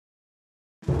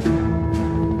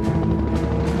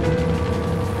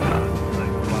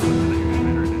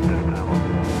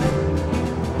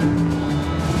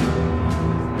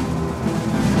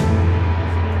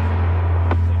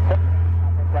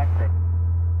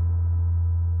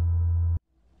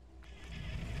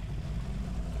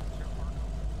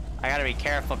I gotta be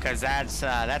careful because that's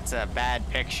a bad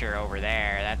picture over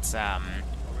there. That's Are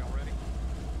we all ready?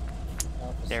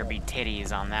 there'd be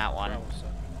titties on that one.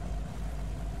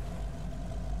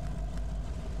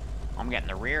 I'm getting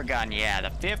the rear gun, yeah, the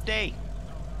 50.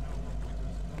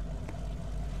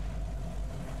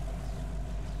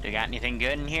 Do you got anything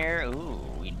good in here? Ooh,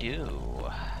 we do.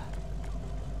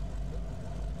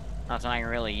 Nothing I can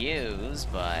really use,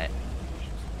 but...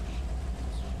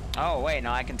 Oh, wait,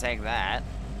 no, I can take that.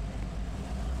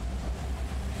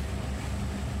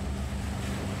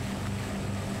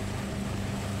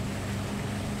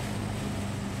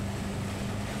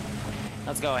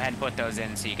 Let's go ahead and put those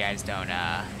in so you guys don't,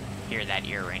 hear that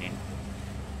ear ringing.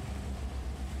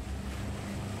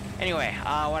 Anyway,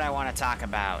 what I want to talk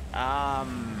about,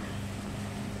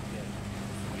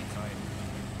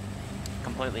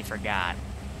 completely forgot.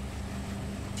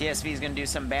 TSV is gonna do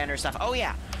some banner stuff. Oh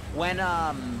yeah, when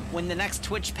the next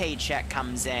Twitch paycheck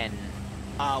comes in,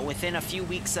 within a few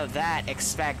weeks of that,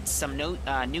 expect some new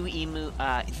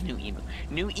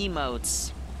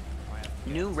emotes,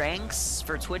 new ranks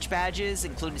for Twitch badges,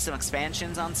 including some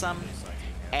expansions on some,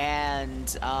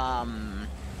 and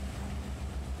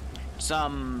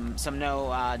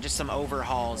just some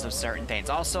overhauls of certain things.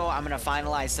 Also, I'm gonna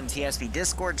finalize some TSV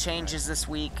Discord changes this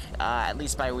week, at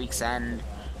least by week's end.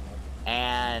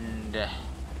 And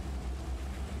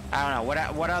I don't know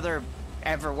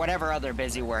whatever other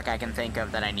busy work I can think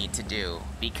of that I need to do,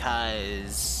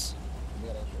 because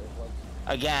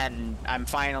again, I'm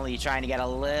finally trying to get a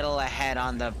little ahead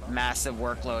on the massive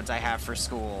workloads I have for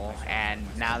school, and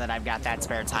now that I've got that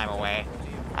spare time away,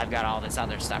 I've got all this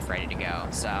other stuff ready to go,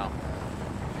 so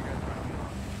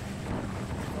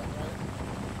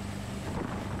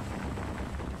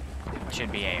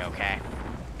should be a-okay.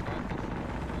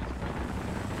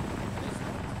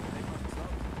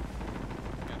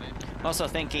 I'm also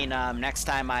thinking next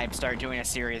time I start doing a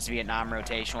serious Vietnam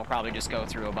rotation, we'll probably just go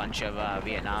through a bunch of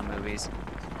Vietnam movies.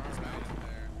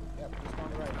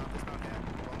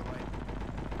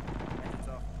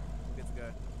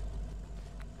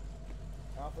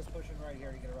 Alpha's pushing right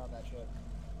here to get around that ship.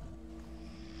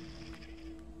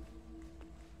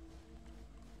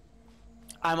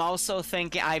 I'm also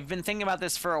thinking, I've been thinking about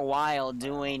this for a while,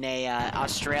 doing a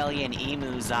Australian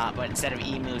emus but instead of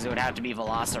emus, it would have to be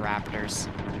velociraptors.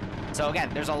 So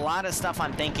again, there's a lot of stuff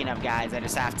I'm thinking of, guys. I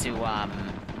just have to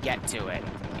get to it,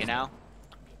 you know?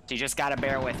 So you just gotta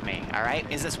bear with me, alright?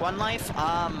 Is this one life?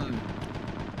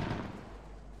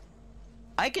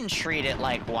 I can treat it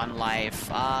like one life.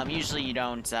 Usually you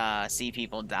don't see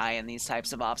people die in these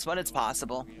types of ops, but it's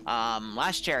possible.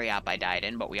 Last cherry op I died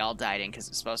in, but we all died in because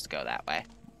it's supposed to go that way.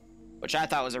 Which I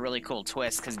thought was a really cool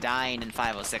twist, because dying in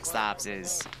 506 stops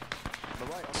is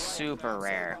super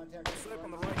rare.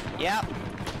 Yep.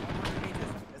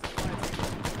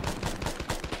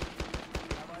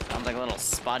 Sounds like a little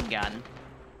spud gun.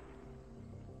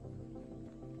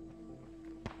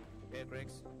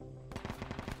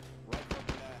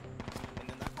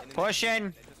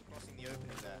 Pushing.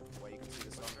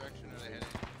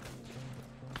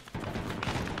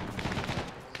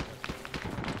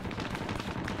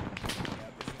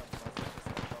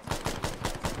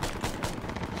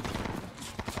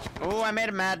 Ooh, I made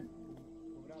him mad.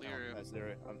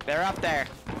 They're up there.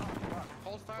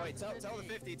 Wait, tell the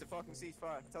 50 to fucking cease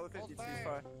fire. Tell the 50 to cease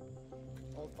fire.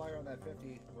 Hold fire on that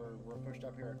 50. We're pushed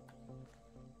up here.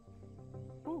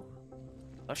 Ooh.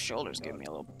 Those shoulders give me a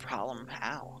little problem.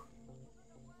 Ow.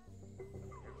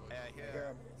 Yeah, I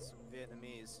hear some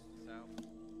Vietnamese. So.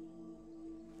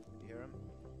 You hear him?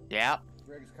 Yeah.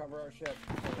 Briggs, cover our ship.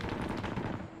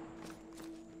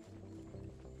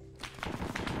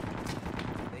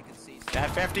 They can see. That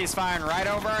 50's firing right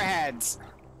over our heads.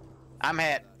 I'm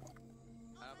hit.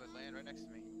 But land right next to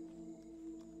me.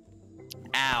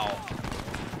 Ow.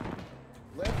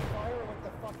 Lift fire, what the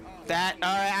fuck? That,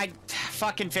 I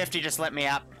fucking 50 just lit me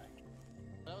up.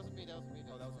 That was me, that was me.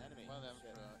 Oh, that was an enemy. One of them.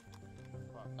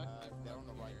 Fuck. I don't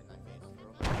know why you're in that case.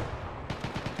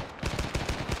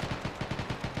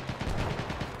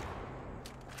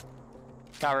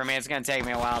 Cover me, it's gonna take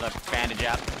me a while to bandage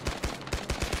up.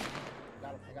 I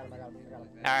got him.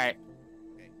 Alright.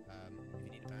 Okay, if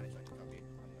you need a bandage, I can cover you.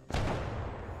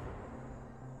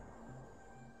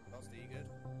 Buster, you good?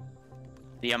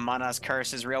 The Among Us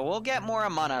curse is real. We'll get more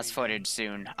Among Us footage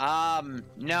soon.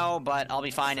 No, but I'll be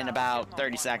fine in about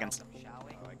 30 seconds. Oh,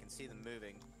 I can see them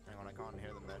moving. Hang on, I can't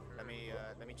hear them there. Let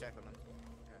me check on them.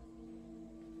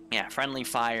 Yeah, friendly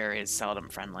fire is seldom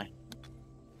friendly.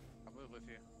 I'll move with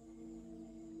you.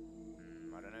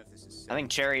 I don't know if this is... I think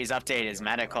Cherry's update is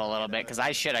medical a little bit, because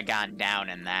I should have gone down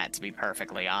in that, to be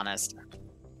perfectly honest.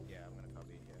 Yeah, I'm gonna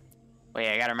cover you here. Well,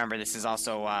 yeah, I gotta remember this is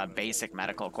also basic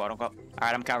medical, quote unquote.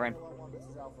 Alright, I'm covering. This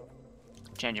is Alpha.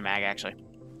 Changing mag, actually.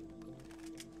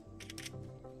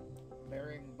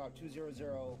 Bearing about 200,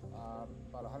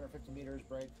 about 150 meters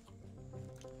break.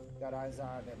 Got eyes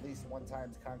on at least one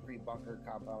times concrete bunker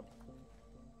compound.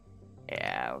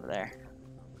 Yeah, over there.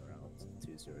 Around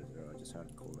 200. I just heard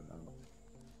him call it now.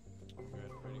 Good, ready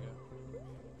to go.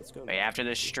 Let's go. Wait, after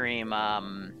this stream,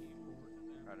 Roger.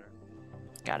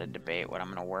 gotta debate what I'm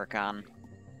gonna work on.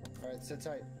 Alright, sit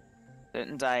tight.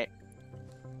 Sitting tight.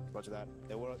 Roger that.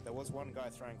 There was one guy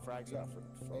throwing frags out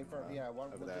Wait for yeah, one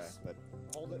over we'll there, just but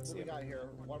hold it. What see we him. got here?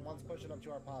 One's pushing up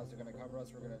to our pods. They're gonna cover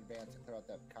us. We're gonna advance and clear out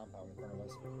that compound in front of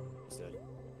us. Understood.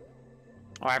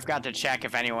 Oh, I forgot to check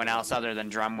if anyone else other than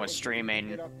Drum was Get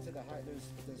streaming. up to the high.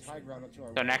 There's high ground up to our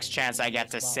So right. next chance I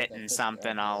get to Spot sit that in fits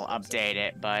something, the I'll update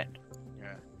it, but...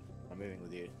 Yeah. I'm moving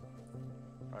with you.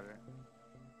 Roger.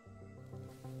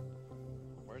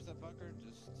 Where's that bunker?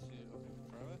 Just to in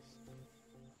front of us?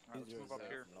 Alright, let's move up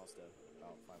here.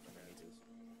 About 500 meters.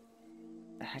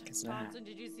 The heck is that? Thompson,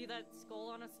 did you see that skull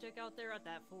on a stick out there at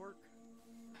that fork?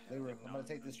 I'm gonna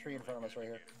take this tree in front of us right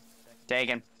here.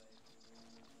 Taken.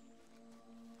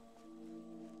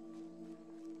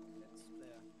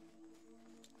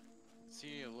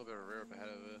 See a little bit of rear up ahead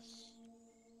of us.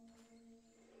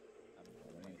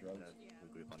 Any drugs?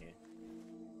 Regroup on you.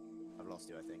 I've lost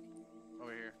you, I think.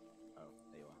 Over here. Oh,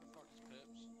 there you are. Fuck is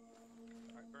Pips?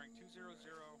 Alright, bearing 200.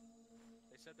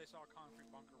 They said they saw a concrete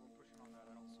bunker. We're pushing on that.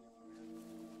 I don't see it from here.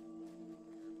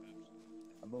 Pips.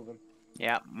 I'm moving.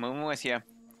 Yeah, moving with you. Guys,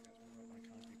 moving up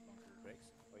my concrete bunker. Briggs,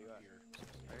 where you at? Here.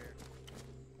 Right here.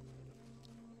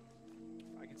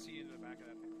 I can see into the back of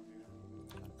that thing from here.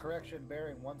 Correction,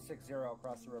 bearing 160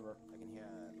 across the river. I can hear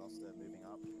Loster moving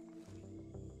up.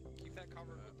 Keep that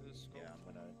covered with this scope. Yeah, I'm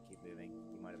gonna keep moving.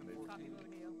 You might have moved. Copy moving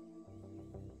to you.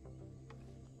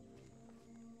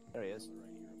 There he is.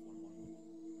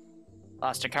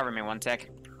 Lost to cover me one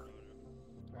tick.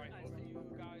 Alright,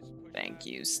 you guys push Thank that.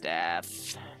 you,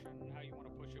 staff. How you want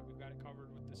to push it? We've got it covered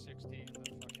with the 60 and the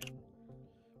fucking.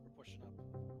 We're pushing up.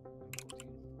 14.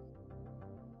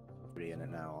 Pretty in it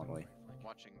now, aren't we?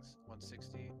 Watching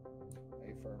 160.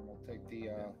 A firm. We'll take the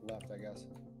left, I guess.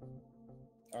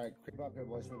 Alright, creep up here,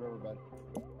 boys, to the riverbed.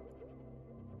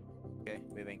 Okay,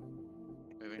 moving.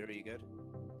 Moving. Are you good?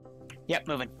 Yep,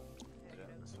 moving.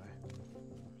 This way.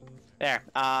 There.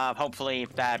 Hopefully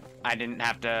that I didn't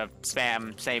have to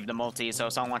spam save the multi, so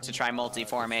if someone wants to try multi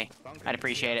for me, Bunker, I'd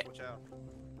appreciate it. watch out.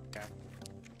 Okay.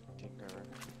 Take cover.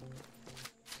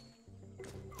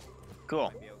 Cool.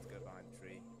 Might be able to go behind the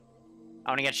tree.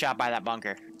 I want to get shot by that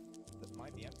bunker. It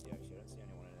might be empty actually. I don't see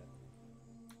anyone in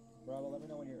it. Bravo, let me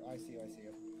know when you're. I see you.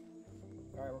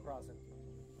 Alright, we're crossing.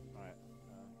 Alright.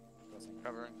 Crossing.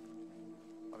 Covering.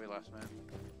 I'll be last man.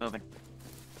 Moving.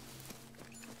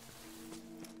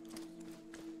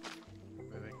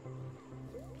 Moving.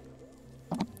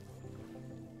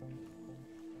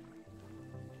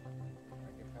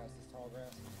 Alright, get past this tall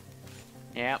grass.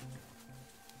 Yep.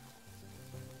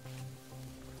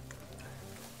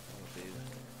 Oh, dude.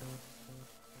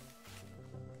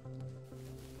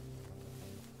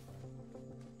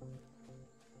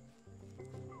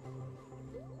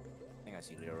 I think I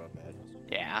see Liru up ahead.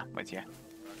 Yeah, with you.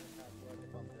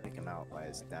 Pick him out by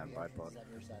his damn bipod.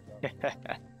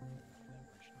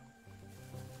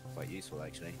 Quite useful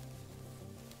actually.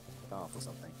 Oh, for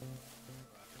something.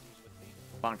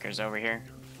 Bunker's over here.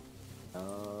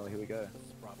 Oh, here we go.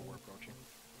 Bravo, we're approaching.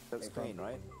 Looks clean,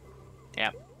 right?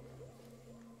 Yep.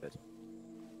 Good.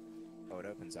 Oh, it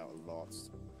opens out a lot.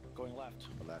 Going left. To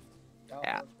the left. Alpha,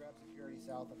 Yeah. let's grab security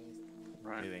south and east.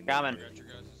 Right. Moving. Coming. Got your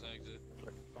guys' exit.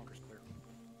 Bunker's clear.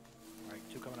 Alright,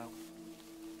 2 coming out.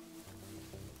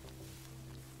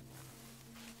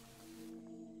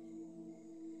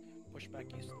 Push back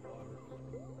east of the water.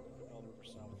 All over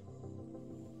south.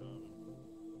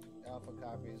 Alpha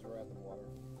copies, we're at the water.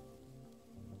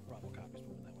 Bravo copies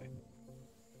moving that way.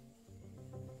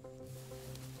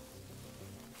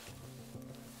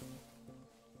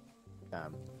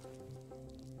 Damn.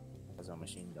 There's our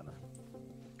machine gunner.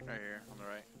 Right here, on the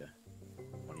right.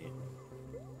 On you.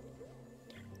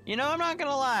 You know, I'm not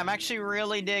gonna lie, I'm actually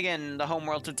really digging the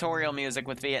homeworld tutorial music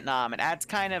with Vietnam. It adds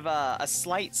kind of a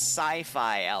slight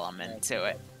sci-fi element to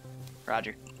it.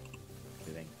 Roger.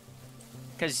 Moving.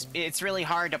 Because it's really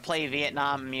hard to play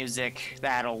Vietnam music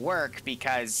that'll work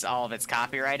because all of it's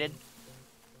copyrighted.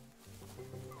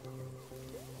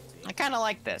 I kind of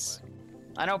like this.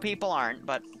 I know people aren't,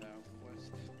 but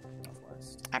Southwest.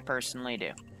 Northwest. I personally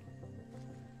do.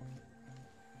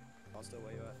 Foster,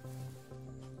 where you at?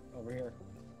 Over here.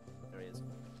 There he is.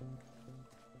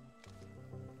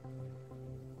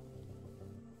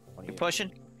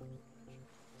 pushing.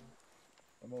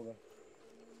 I'm moving.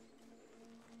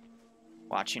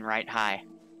 Watching right high.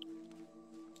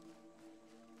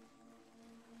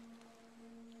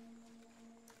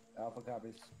 Alpha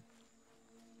copies.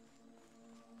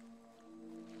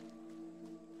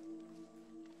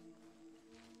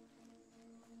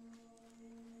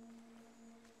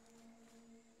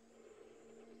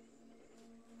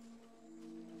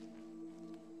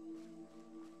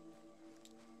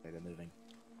 Okay, they're moving.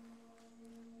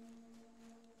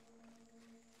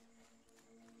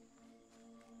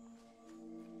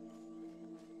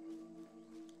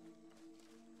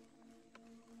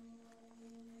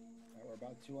 We're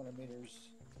about 200 meters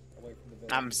away from the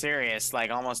village. I'm serious.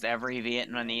 Like almost every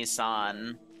Vietnamese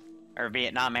song, or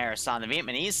Vietnam era song. The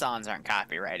Vietnamese songs aren't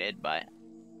copyrighted, but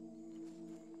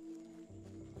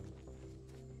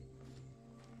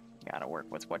you gotta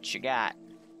work with what you got.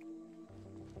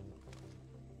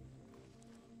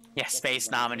 Yeah, Space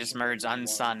Nama just merged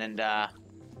Unsun and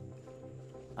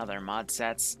other mod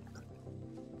sets.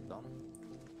 Done.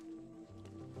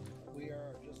 We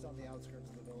are just on the outskirts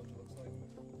of the village, it looks like.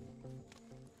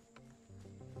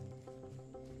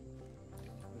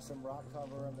 There's some rock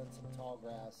cover and then some tall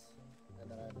grass.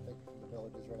 And then I think the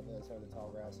village is right on the other side of the tall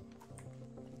grass.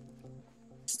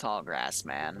 It's tall grass,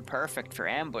 man. Perfect for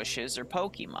ambushes or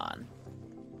Pokemon.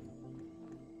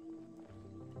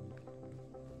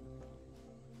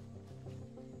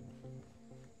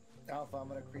 Alpha, I'm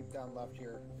gonna creep down left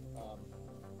here. Try to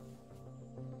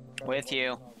With avoid you.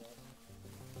 the tall grass.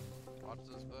 Watch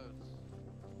those boats.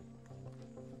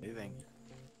 Moving.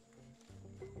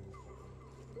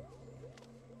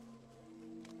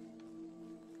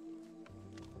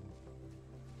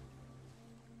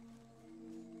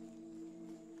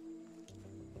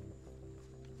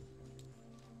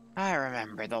 I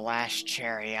remember the last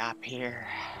cherry up here.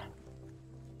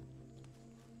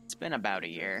 It's been about a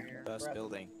year. First We're at the-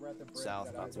 building. we're at the bridge, South,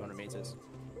 got about eyes on 200 meters.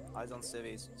 civilians. Eyes on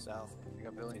civvies. South. We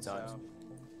got buildings Two times. south.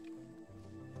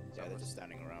 Yeah, they're just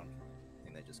standing around. I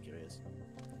think they're just curious.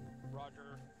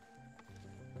 Roger.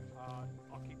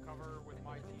 I'll keep cover with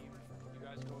my team. You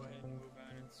guys go ahead and move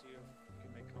in and see if you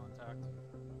can make contact.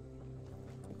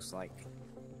 Looks like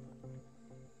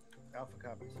Alpha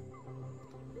copies.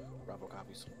 Bravo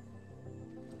copies.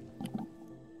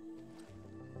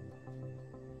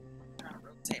 Trying to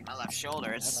rotate my left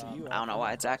shoulder. It's, You, I don't know Alpha,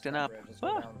 why it's cross acting that up. bridge. Let's go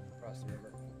Ah. down across the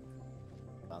river.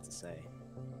 about to say.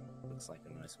 Looks like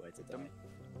a nice way to die.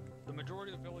 The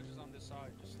majority of the village is on this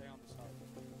side. Just stay on this side.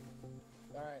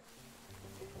 Alright.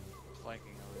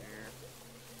 Flanking over here.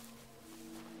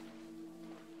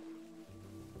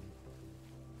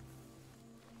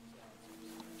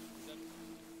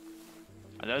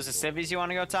 Are those the civvies you want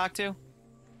to go talk to? Yeah,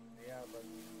 but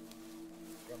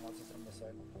Drum wants us on this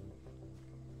side.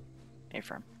 Hey,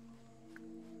 firm.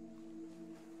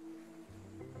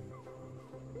 Let's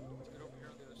get over here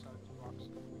on the other side of the rocks.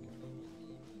 We can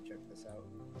Check this out.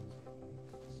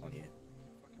 On you.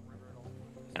 fucking river it all.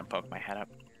 Gonna poke my head up.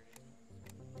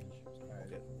 Alright.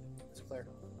 Good. It's clear.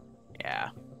 Yeah.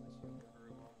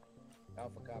 Very well.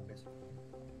 Alpha copies.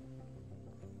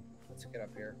 Let's get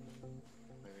up here.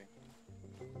 Maybe.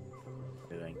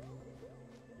 Moving.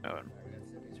 Oh, Alright, that's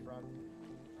city's front.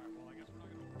 Alright, well, I guess we're not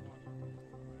gonna overwatch.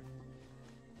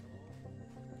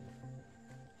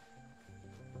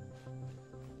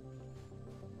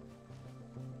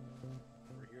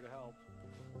 We're here to help.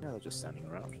 Yeah, they're just standing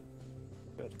around.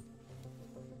 Good.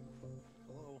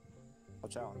 Hello.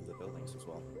 Watch out under the buildings as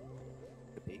well.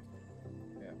 Good peek.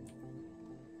 Yeah.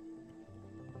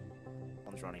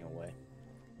 One's running away.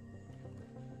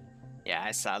 yeah,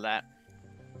 I saw that.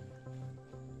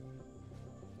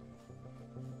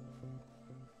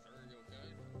 Are you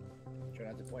okay? Try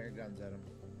not to point your guns at him.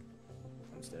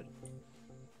 Understood.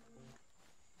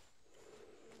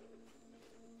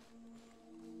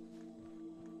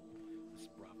 This is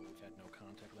Bravo. We've had no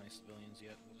contact with any civilians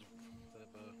yet that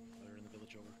are in the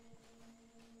village over.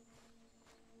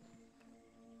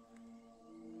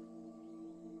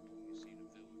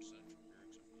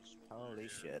 Holy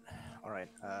shit. Alright,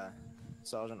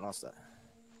 Sergeant lost that.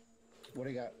 What do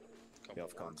you got? Be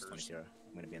off comms, 20-0. I'm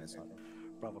gonna be in this one.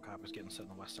 Bravo copper's getting set on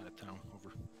the west side of town.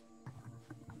 Over.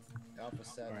 Alpha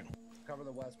set. Alright. Cover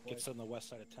the west, Get boys. set on the west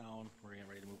side of town. We're getting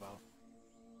ready to move out.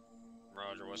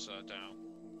 Roger, what's that down?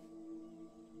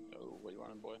 Oh, what do you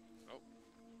want, boy? Oh.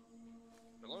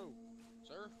 Hello,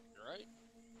 sir. You right?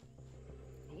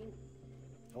 Hello.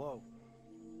 Hello.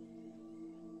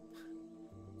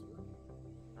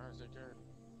 Alright, take care.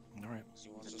 Alright. He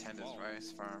wants us to Attendance follow.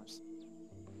 Rice Farms.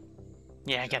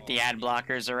 Yeah, get the ad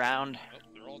blockers around. Oh,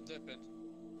 they're all dipping.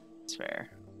 It's fair.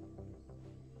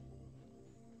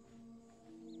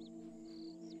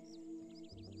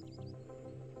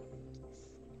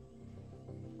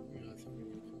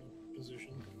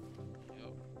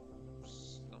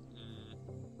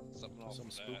 off Some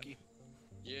of that. spooky.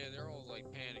 Yeah, they're all like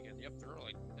panicking. Yep, they're all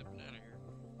like nipping out of here.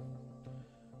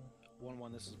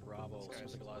 1-1, this is Bravo.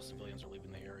 Seems like a lot of civilians are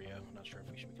leaving the area. I'm not sure if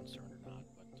we should be concerned or not,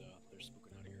 but they're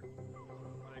spooking out of here.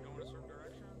 Are they going a certain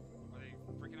direction? Are they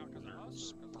freaking out because of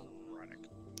us? Sporadic.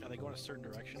 Are they going a certain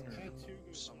direction, or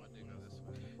Someone do go this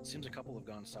way. seems a couple have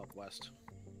gone southwest?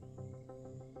 I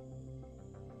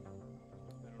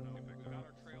don't know. We've got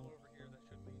our trail over here that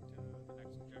should lead to the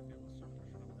next objective. Let's start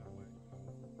pushing up that way.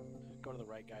 Go to the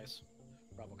right, guys.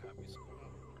 Bravo copies.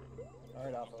 All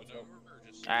right, Alpha, let's go.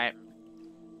 All right.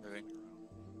 Moving. Get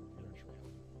our trail.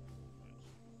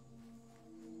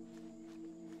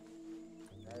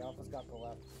 All right, Alpha's got the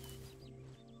left.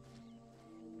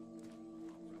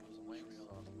 Bravo's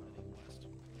on the trail, heading west.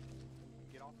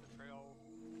 Get off the trail,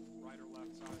 right or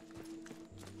left side.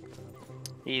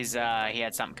 He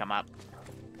had something come up.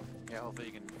 Yeah, hopefully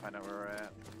you can find out where we're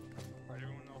at. Right,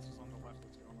 everyone else is on the left.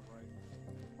 Let's get on the right.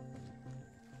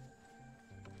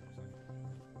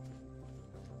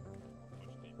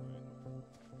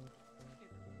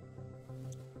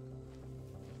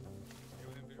 Get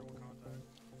within visual contact.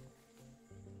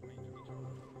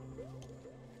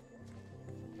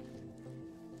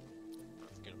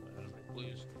 Let's get them out of here,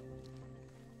 please.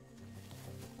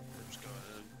 Just go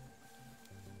ahead.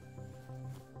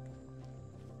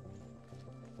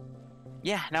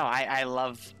 Yeah, no, I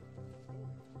love.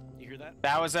 You hear that?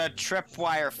 That was a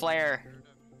tripwire flare.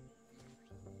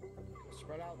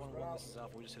 Spread out, spread 1-1, out. this is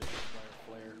Alpha. We just hit a fire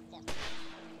flare.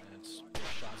 And it's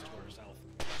shots to our south.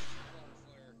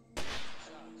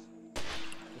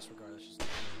 Disregard, it's just.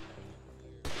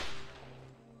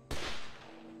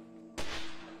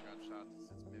 Got shots.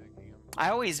 It's mimicking him. I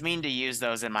always mean to use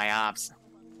those in my ops.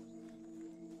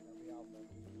 Copy Alpha.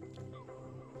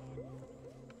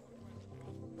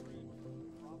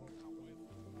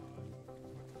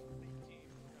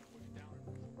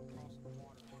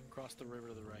 Across the river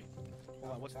to the right.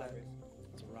 Hold on, what's that? Copies.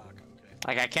 It's a rock, okay.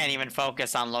 Like, I can't even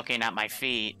focus on looking at my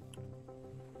feet.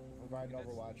 We're riding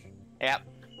Overwatch. Yep.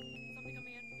 Something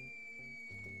coming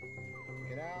in.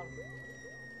 Get out.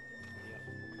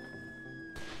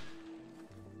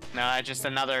 No, just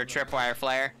another tripwire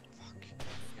flare.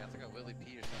 Yeah, I think I Willie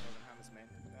P or something behind this man.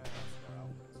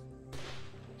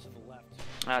 To the left.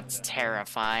 That's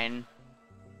terrifying.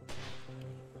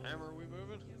 Hammer, are we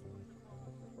moving?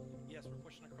 Yes, we're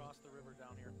pushing across the river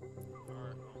down here.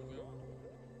 Alright, I'm going.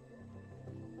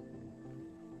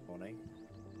 Morning.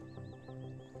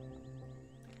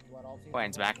 You want all teams?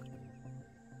 Wayne's back.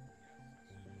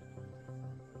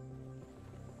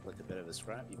 Look a bit of a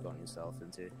scrap you've gotten yourself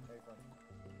into. Hey, friend.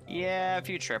 Yeah, a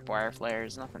few tripwire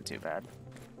flares, nothing too bad.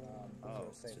 Oh,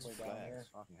 is it's it just safely down here? flags.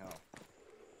 Fucking hell.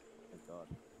 Thank God.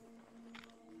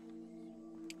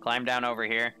 Climb down over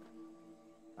here.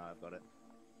 Oh, I've got it.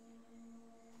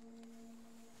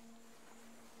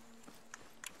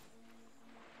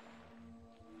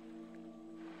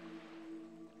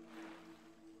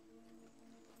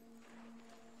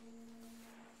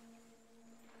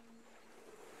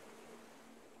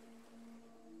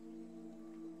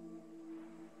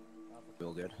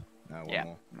 Feel good. No, one Yeah,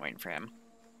 more. I'm waiting for him.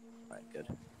 Right, good.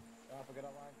 Alpha, get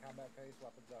online. Combat pace.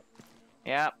 Weapons up.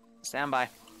 Yep, stand by.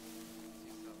 See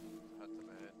some huts up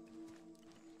ahead.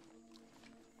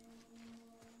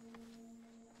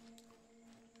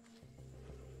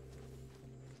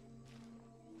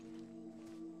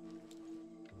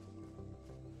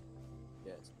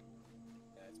 Yeah,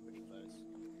 it's pretty close.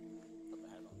 Put the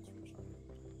head on this ridge.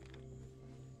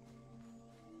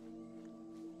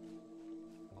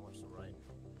 I'll watch the right.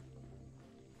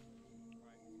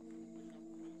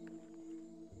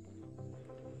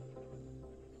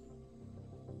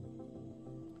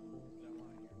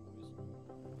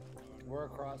 We're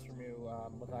across from you.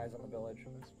 With eyes on the village.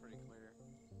 That's pretty clear.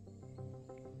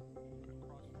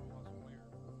 Across from us where?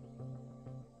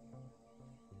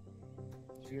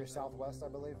 To your southwest, I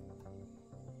believe.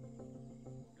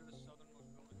 You're the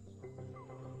southernmost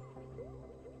building.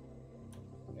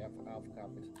 Yeah, Alpha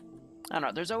copies. I don't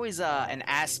know, there's always an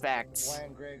aspect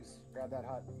Ryan Griggs, grab that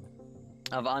hut.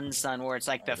 of Unsun where it's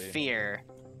like the I do. fear.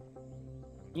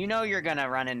 You know you're gonna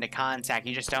run into contact,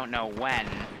 you just don't know when.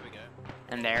 Here we go.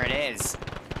 And there it is.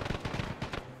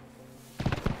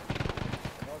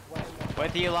 North lane.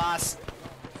 With you, Loss.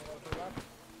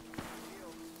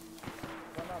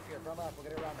 From up here, from up. We'll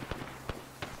get it around them.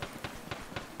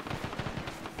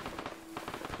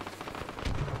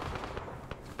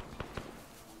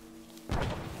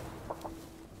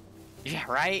 Yeah,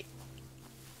 right?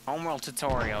 Homeworld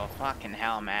tutorial. Fucking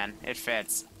hell, man. It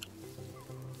fits.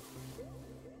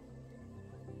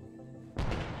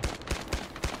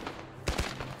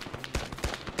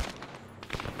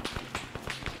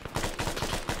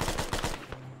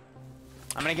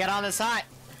 me get on this hut.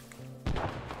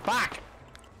 Fuck.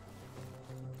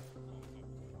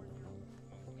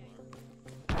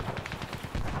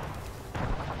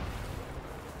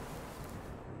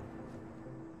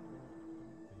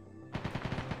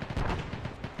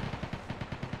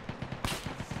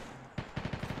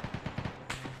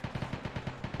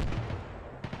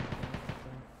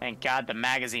 Thank God the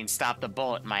magazine stopped the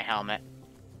bullet in my helmet.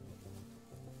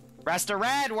 Rest of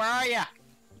Red, where are ya?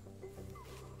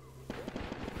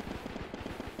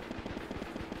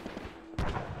 I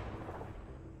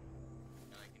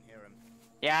can hear him.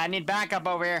 Yeah, I need backup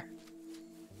over here.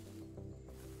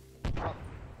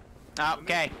 Oh,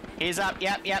 okay, he's up.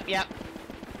 Yep.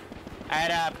 I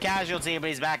had a casualty, but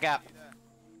he's back up.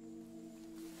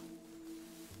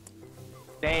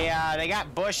 They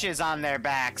got bushes on their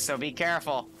backs, so be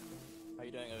careful. How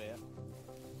you doing over here?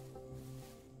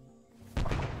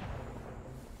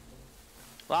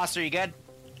 Lost, are you good?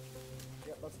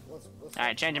 Yep, let's All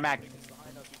right, change him back. He's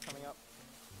behind us. He's coming up.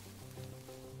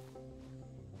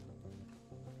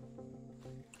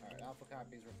 Alright, Alpha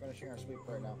copies. We're finishing our sweep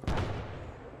right now.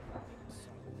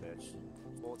 Son of a bitch.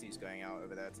 40's going out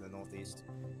over there to the northeast.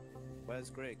 Where's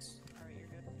Griggs? Alright, you're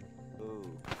good.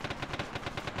 Ooh.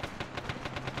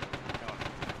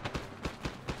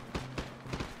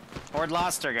 Where'd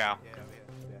Loster go? Yeah, over here.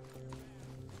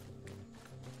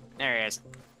 There he is.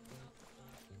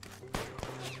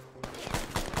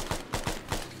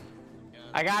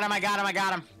 I got him.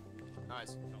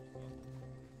 Nice.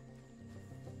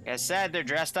 Like I said, they're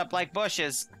dressed up like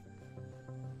bushes.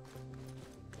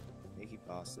 Sneaky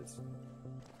bastards.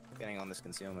 Getting on this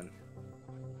concealment.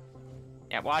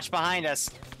 Yeah, watch behind us.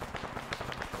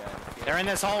 Yeah. They're in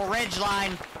this whole ridge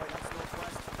line. Wait, that's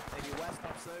northwest. Maybe west,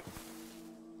 also.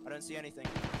 I don't see anything.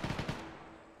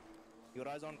 You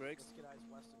got eyes on Griggs? Let's get eyes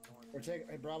west and north. We're taking.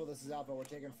 Hey, Bravo, this is Alpha. We're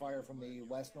taking fire from the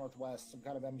west-northwest. Some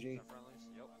kind of MG. Yep.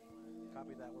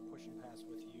 Copy that. We're pushing past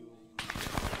with you.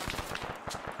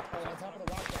 Oh, on top of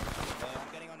the rock.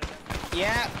 I'm getting on the deck.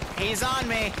 Yeah, he's on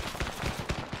me. I'm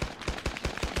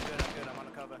good. I'm on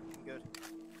the cover. I'm good.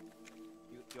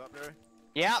 You up there?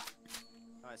 Yep.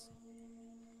 Nice.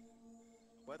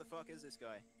 Where the fuck is this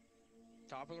guy?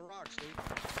 Top of the rocks, dude.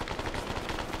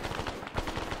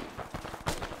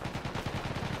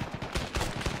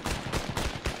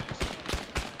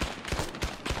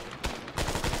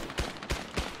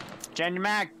 Change your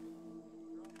mag.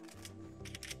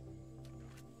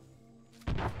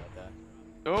 Right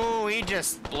there. Ooh, he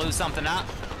just blew something up.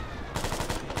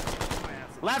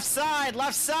 Left side,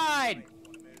 left side.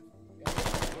 Yeah,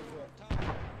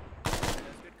 There's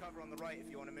good cover on the right if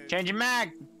you want to move. Change your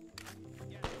mag.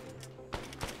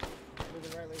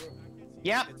 moving right, Liru.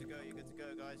 Yep. You're good to go,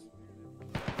 guys.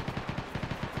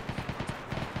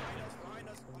 Behind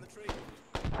us, on the tree.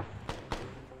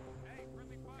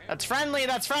 That's friendly.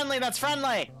 That's friendly. That's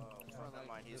friendly. Oh, never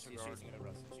mind. He's shooting over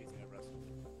us.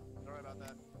 Sorry about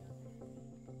that.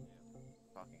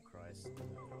 Fucking Christ.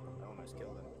 I almost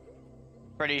killed him.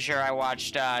 Pretty sure I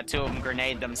watched two of them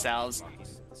grenade themselves. Fuck,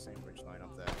 he's at the same ridge line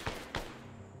up there.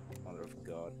 Mother of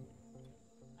God.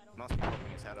 Must be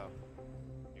popping his head up.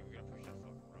 You're gonna push that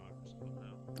fucking rock or something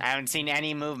now. I haven't seen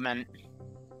any movement.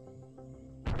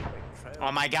 Wait, trail.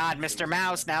 Oh my God, Mr.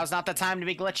 Mouse! Now's not the time to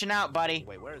be glitching out, buddy.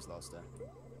 Wait, where is Loster?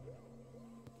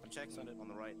 I'm checking it on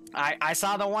the right. I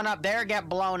saw the one up there get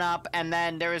blown up, and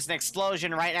then there was an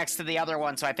explosion right next to the other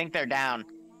one, so I think they're down.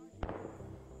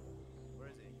 Where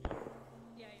is he?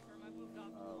 Yeah, Affirm, I moved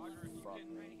off. Oh, fuck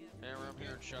Getting me. ready to get. Yeah, we're up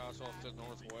here in shots off to the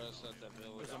northwest at that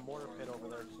village. There's a mortar pit over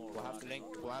there. We'll have to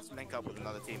link up with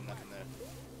another team up in there.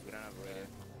 We don't have a radio.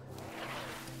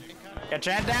 Get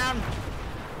your head down.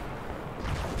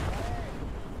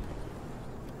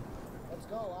 Let's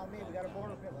go. On me. We got a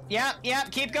border pit. Let's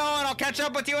Yep. Keep going. I'll catch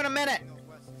up with you in a minute.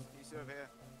 Northwest, he's over here.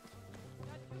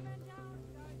 Got 2 men down,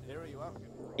 guys. Here, are you up?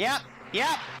 Yep.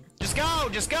 Just go.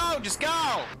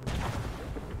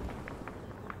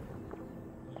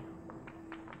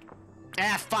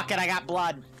 Ah, fuck it. I got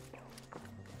blood.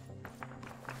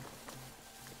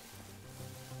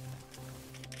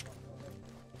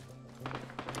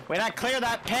 Wait, I clear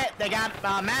that pit. They got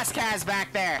mass cas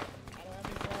back there. I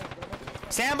don't have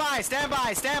any flags, but I'm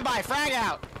up to Stand by. Frag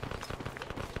out.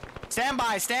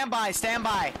 Stand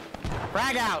by.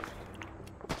 Frag out.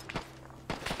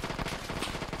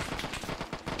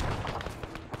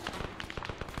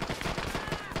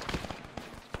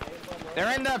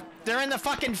 They're in the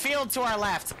fucking field to our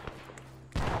left.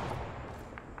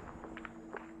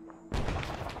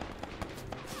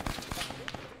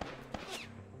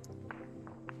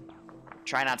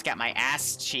 Try not to get my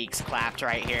ass cheeks clapped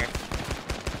right here.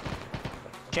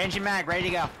 Changing mag, ready to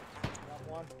go. got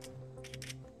one.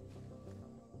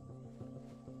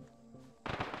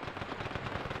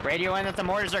 Radio in that the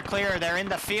mortars are clear. They're in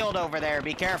the field over there.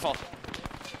 Be careful.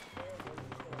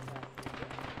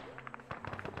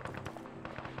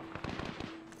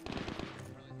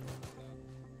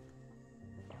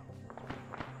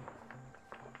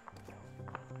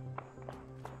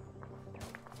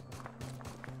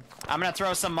 I'm gonna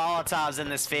throw some Molotovs in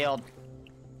this field.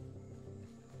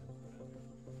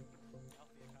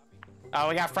 Oh,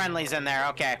 we got friendlies in there.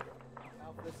 Okay.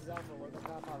 Alpha, this is Alpha. We're in the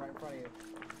compound right in front of you.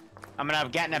 I'm gonna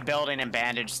get in a building and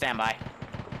bandage. Stand by. I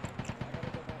gotta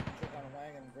go back and check on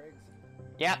Wang and Griggs.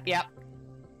 Yep, yep.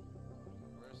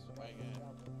 Where's the wagon?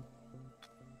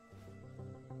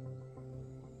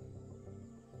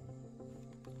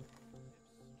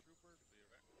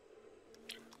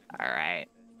 Alright.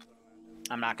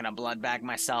 I'm not gonna blood bag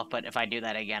myself, but if I do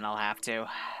that again, I'll have to.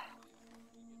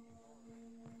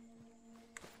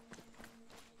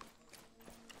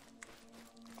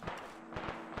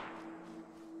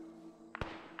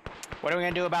 What are we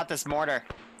gonna do about this mortar?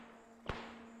 I have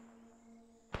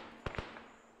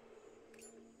no idea. Where's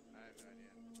the wagon?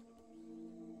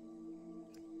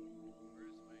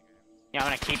 Yeah, I'm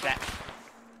gonna keep that.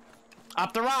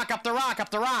 Up the rock, up the rock, up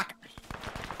the rock!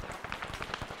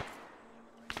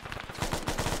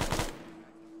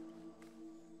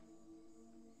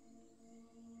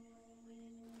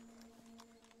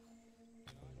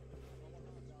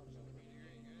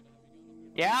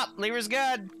 Yeah, Liru's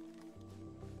good.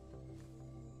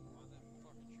 We're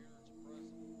sending a 2-man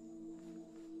team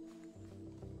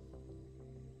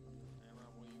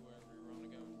over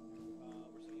to help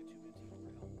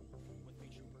with the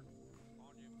trooper.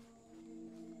 On you.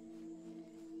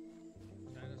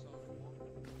 Status on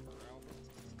Alpha.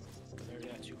 They're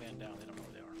 2-man down. They don't know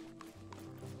where they are.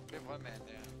 We have one man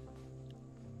down.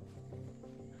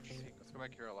 Let's go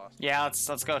back here. I lost. Yeah,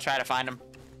 let's go try to find him.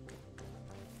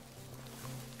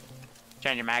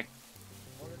 Change your mag.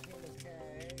 Mortar team is K.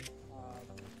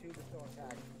 Tube is still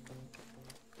intact.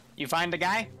 You find the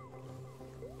guy?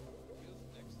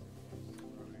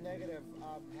 Negative.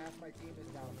 Half my team is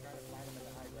down. I'm trying to find him in the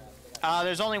high grass. They got-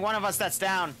 There's only one of us that's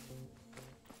down.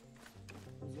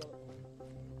 Who's the other?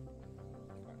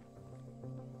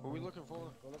 Who are we looking for?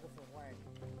 We're looking for Wang.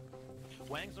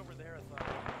 Wang's over there at the...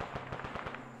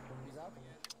 He's up?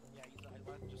 Yeah, I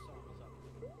just saw him.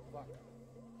 He's up. Fuck.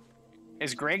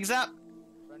 Is Griggs up?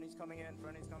 Friendly's coming in.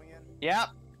 Friendly's coming in. Yep.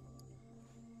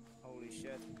 Holy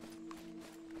shit.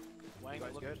 Wang, guys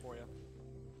I'm looking good? for you.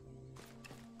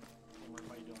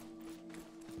 How you doing?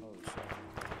 Holy shit.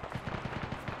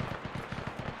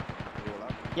 You all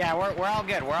up? Yeah, we're all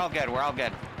good. We're all good. We're all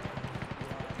good.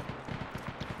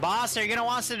 Boss, are you gonna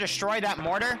want us to destroy that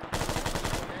mortar?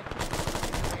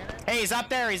 Hey, he's up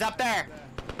there. He's up there.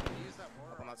 Use that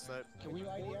mortar. Up on that slope. Can we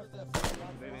IDF that?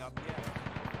 Moving up. Get it.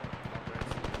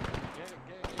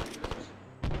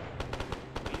 We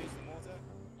use the mortar.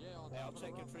 Yeah, on Hey, I'll top of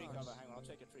check the your rock tree rocks. cover. Hang on, I'll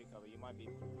check your tree cover. You might be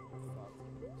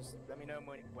fucked. Just let me know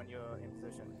when you're in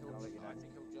position. and I'll let you I know.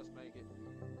 think he'll just make it.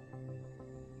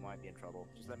 Might be in trouble.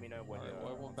 Just let me know when Alright, you're.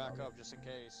 well, everyone on back target. up just in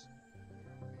case.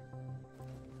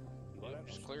 You got it?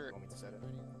 Just clear it. Want me to set it?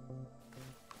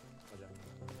 Roger.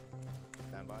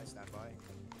 Stand by, stand by.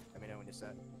 Let me know when you're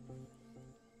set.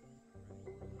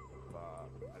 But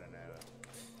I don't know.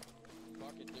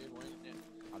 Fuck it, dude, we're in it.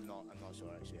 I'm not sure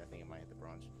actually. I think it might hit the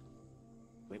branch.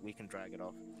 We can drag it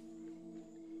off.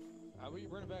 How about you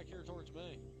bring it back here towards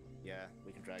me? Yeah,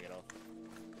 we can drag it off.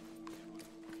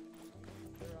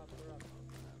 Clear up, clear up.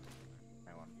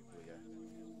 Hang on, here we go.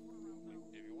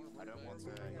 If you want to I don't want to.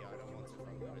 Yeah, I don't want to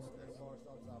run the risk of this. Pull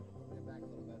ourselves up. Get back a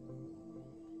little bit.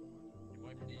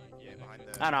 Yeah, behind the.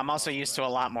 I don't know. I'm also used to a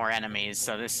lot more enemies,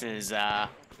 so this is Got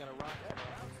a rock.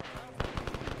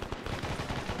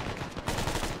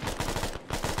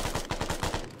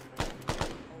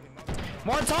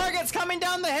 more targets coming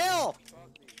down the hill.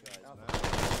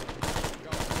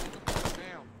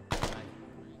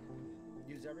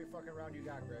 Use every fucking round you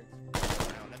got, Griggs.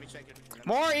 Hang on, let me check it.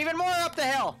 More, even more up the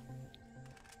hill.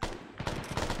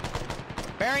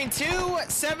 Bearing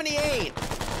 278.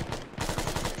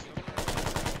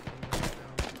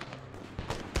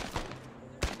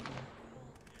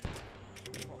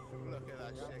 Look at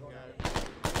that shit go.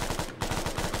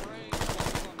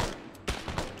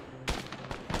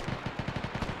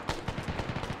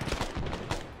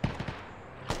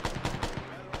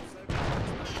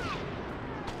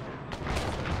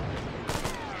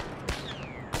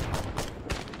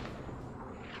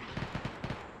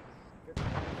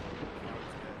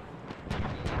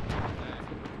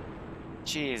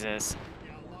 Jesus.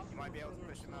 You might be able to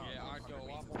push him out. Yeah, I'd go a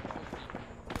lot more.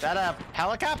 Is that a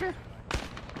helicopter?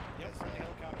 Yes, the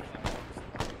helicopter's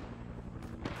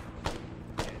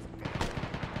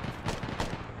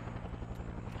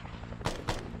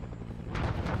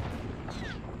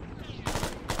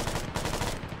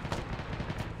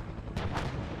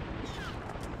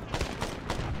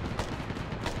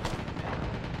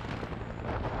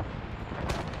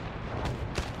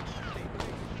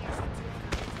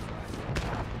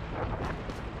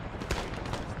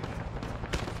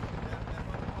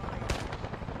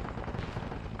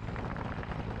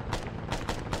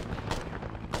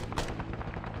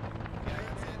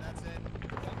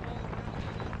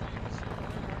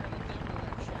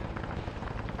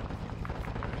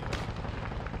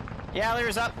Yeah,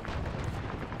 Liru's up.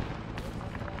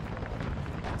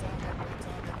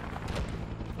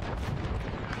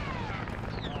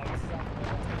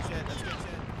 Shit, let's get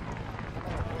shit.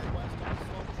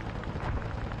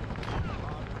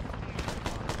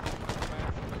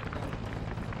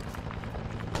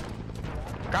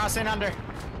 Crossing under.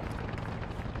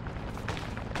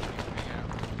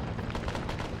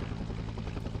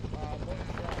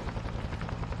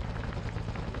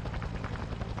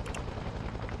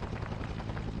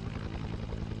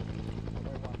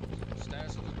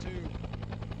 Status of the 2.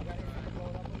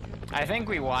 I think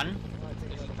we won.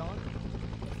 Is it done?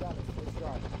 It's done.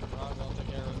 Roger, I'll take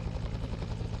care of it.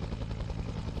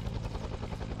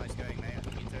 Nice going, mate. I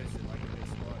think you toasted like a big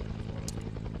squad.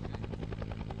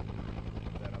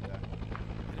 That up there.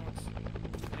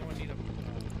 Anyone need a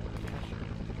cash or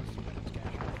weapons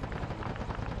cash?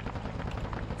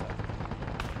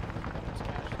 Weapons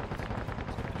cash.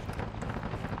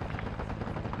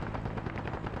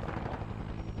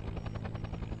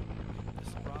 This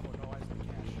is Bravo, no eyes on the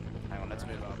cash. Hang on, let's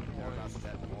move up. We're about to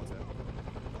dead water.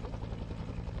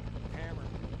 Hammer.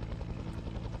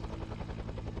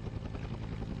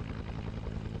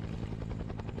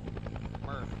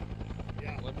 Murph.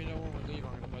 Yeah. Let me know when we leave.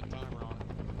 I'm gonna put a timer on it.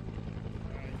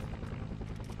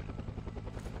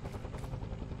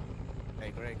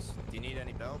 Hey, Griggs, do you need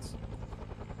any belts?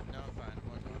 No, I'm fine.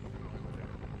 I'm working on it.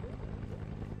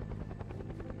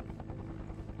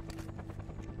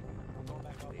 I'm going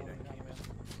back up. Leading. Came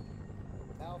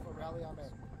in. Alpha, rally on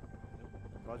in.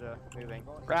 Roger, moving.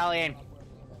 Rallying. Alright,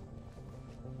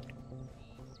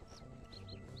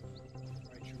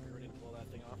 should we be ready to blow that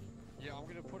thing off? Yeah, I'm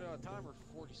gonna put a timer for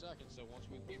 40 seconds, so once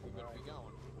we leave, we better be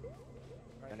going.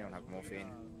 Anyone have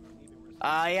morphine?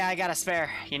 Yeah, I got a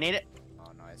spare. You need it?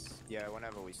 Oh, nice. Yeah,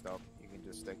 whenever we stop, you can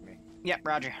just stick me. Yep,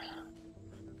 Roger.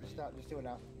 Just do it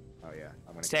now. Oh, yeah.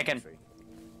 I'm gonna Sticking. get free.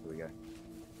 Here we go.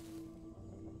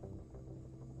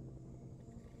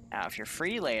 Now, if you're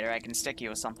free later, I can stick you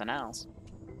with something else.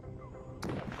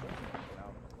 No.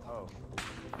 Oh.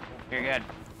 You're good.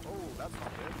 Oh, that's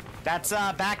not good. That's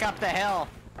back up the hill.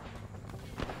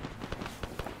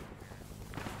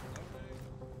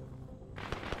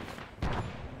 Got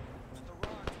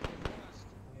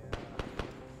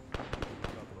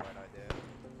the right idea.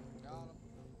 Got him.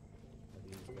 Where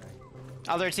these going?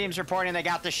 Other teams reporting they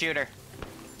got the shooter.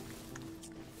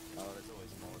 Oh, there's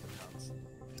always more than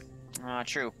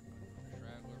chance. True.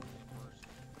 Traveler first,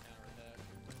 counterattack.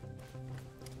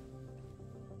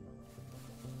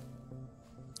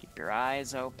 Keep your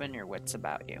eyes open, your wits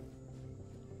about you.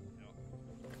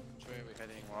 Which way are we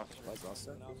heading, Lost? Where's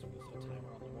Loster? Now so we set a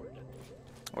timer on the board.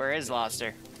 Where is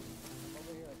Loster?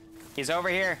 Over here. He's over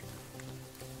here.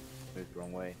 Moved the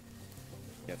wrong way.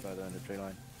 Get further in the tree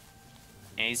line.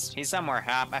 He's somewhere.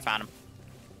 Ah, I found him.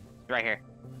 Right here.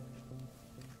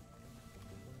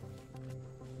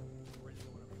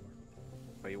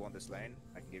 But you want this lane?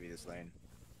 I can give you this lane.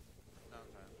 No, I'm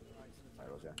fine. Hi,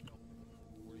 Roger.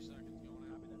 40 seconds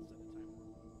going out.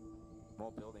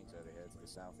 More buildings over here to the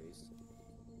southeast.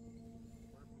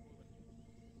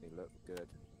 They look good.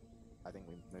 I think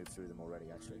we moved through them already,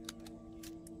 actually.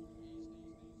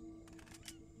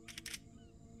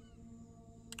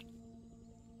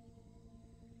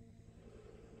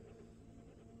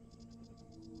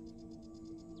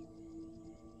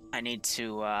 I need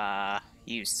to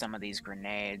use some of these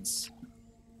grenades.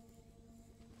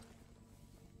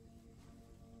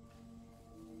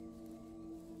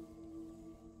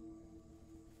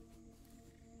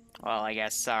 Well, I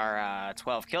guess our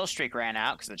 12 kill streak ran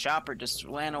out because the chopper just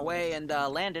ran away and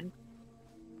landed.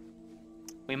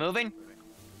 We moving?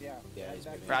 Yeah. Yeah, he's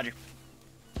moving. Roger.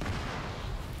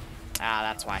 Ah,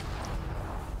 that's why.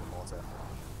 Water.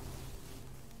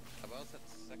 How about that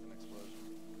second explosion?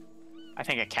 I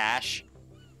think a cache.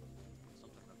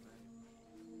 Something like that.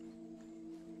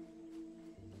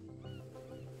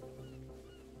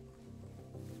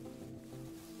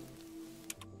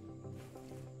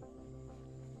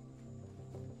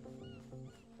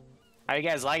 How you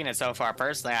guys liking it so far?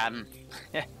 Personally,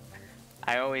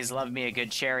 I always love me a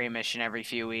good cherry mission every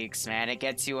few weeks, man. It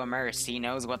gets you immersed. He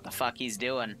knows what the fuck he's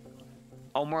doing.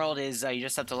 Homeworld is, you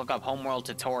just have to look up Homeworld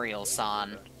tutorial,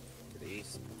 son. To the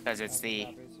east. Because it's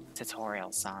the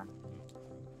tutorial, son.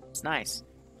 It's nice.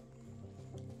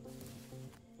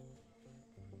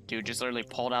 Dude just literally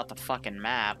pulled out the fucking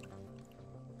map.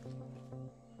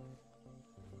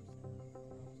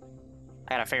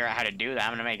 I gotta figure out how to do that.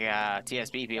 I'm gonna make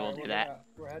TSB people do that.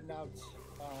 We're heading out.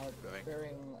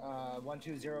 Bearing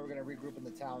 120. We're gonna regroup in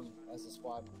the town as a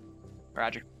squad.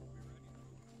 Roger.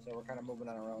 So we're kind of moving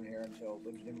on our own here until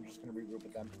we're just going to regroup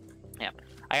with them. Yep.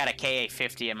 I got a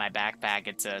KA-50 in my backpack.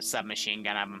 It's a submachine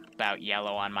gun. I'm about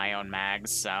yellow on my own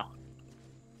mags, so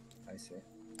I see.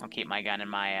 I'll keep my gun in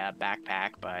my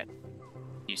backpack, but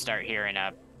you start hearing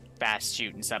a fast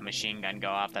shooting submachine gun go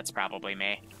off, that's probably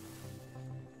me.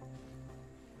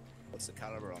 What's the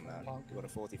caliber on that? You got a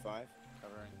 45?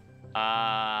 Covering.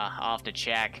 I'll have to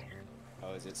check.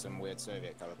 Oh, is it some weird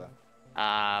Soviet caliber?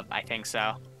 I think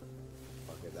so.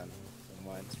 Okay then.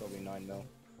 Never mind, it's probably 9mm.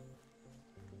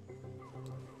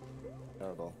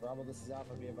 Terrible. Bravo, this is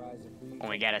Alpha. Be advised if we... When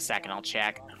we get a second, I'll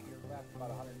check. Off to your left, about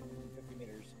 150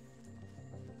 meters.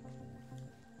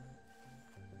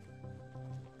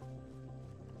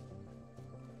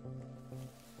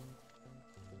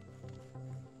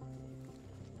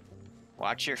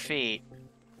 Watch your feet.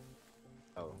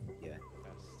 Oh, yeah. Yes,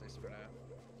 stay spread out.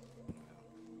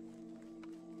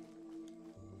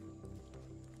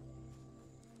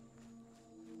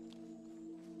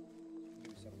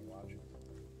 Do something to watch.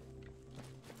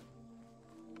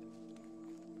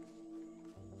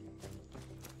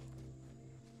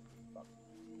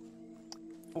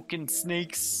 Fucking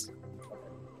snakes.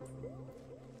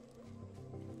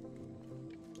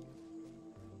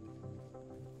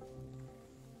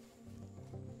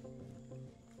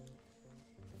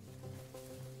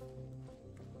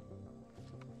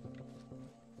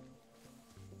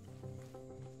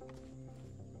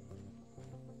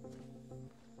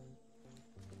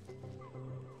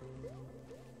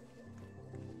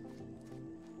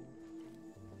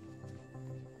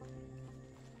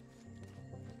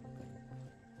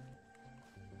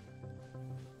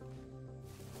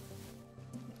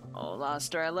 Oh,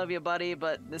 Loster, I love you, buddy,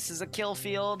 but this is a kill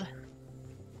field.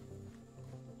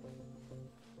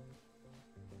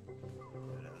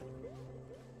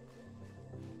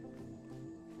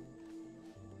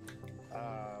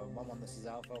 One, this is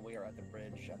Alpha. We are at the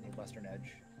bridge on the western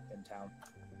edge in town.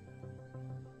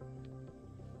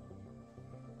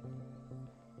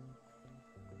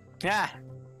 Yeah.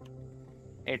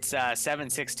 It's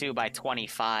 762 by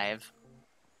 25.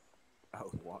 Oh,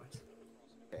 what?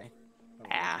 Okay. Oh,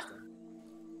 Yeah. interesting.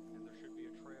 And there should be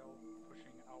a trail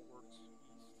pushing outwards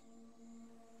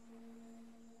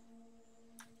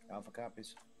east. Alpha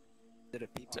copies. Did a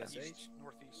PPSH? East,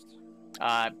 northeast.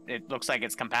 It looks like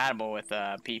it's compatible with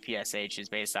PPSHs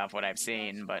based off what I've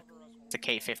seen, but it's a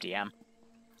K50M.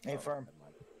 Hey, firm.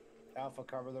 Alpha,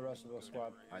 cover the rest of the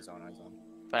squad. Eyes on, eyes on.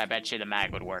 But I bet you the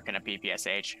mag would work in a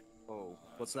PPSH. Oh,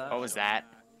 what's that? What was that?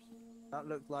 That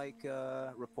looked like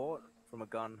a report from a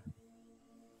gun.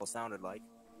 Or sounded like.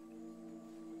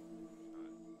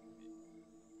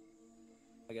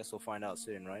 I guess we'll find out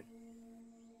soon, right?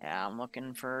 Yeah, I'm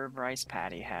looking for Bryce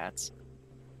Patty hats.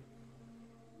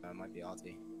 Might be RT.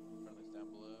 Friendly's down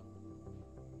below.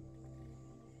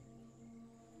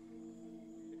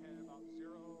 Head about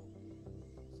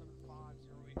 075,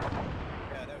 08.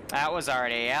 Yeah, there we go. That was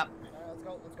already, yep.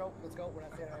 Alright, let's go. We're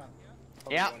not standing around.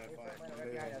 Yep.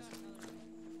 Right behind us.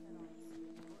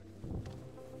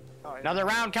 Oh, yeah. Another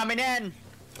round coming in.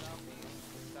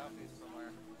 Southeast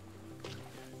somewhere.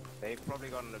 They've probably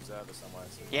got an observer somewhere,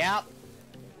 so Yep. I think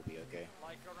we'll be okay.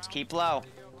 Like around Just keep low.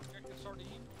 the projected sardine.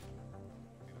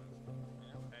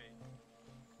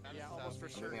 Yeah, almost for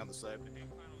sure. Moving up the slope.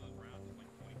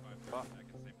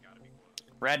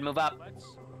 Red, move up. Let's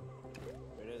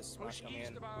There it is. push Smash coming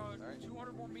east in. about Alright.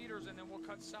 200 more meters, and then we'll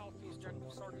cut southeast, check the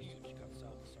sardine. Cut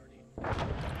south of Sardine. Alpha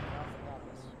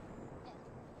copies.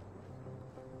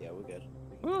 Yeah, we're good.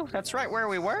 Ooh, that's right where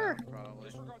we were. Probably.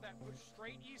 Disregard that. Push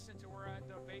straight east until we're at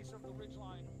the base of the ridge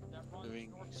line that runs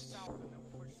Moving north and east. south, and then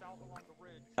we'll push south along the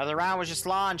ridge. Another round was just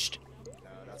launched. No,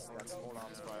 that's small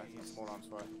arms fire. That's small arms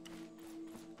fire.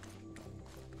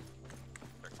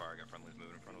 Check fire, I got friendlies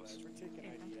moving in front of us. We're taking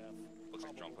IDF. Looks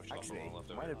like John pushed off Actually, on the left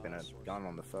it might have been a gun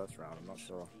on the first round. I'm not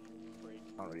sure.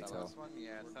 Can't really That tell. last one?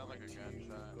 Yeah, it sounded like a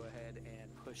gunshot. Go ahead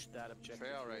and push that objective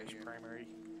Trail right as here. primary.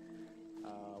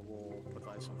 We'll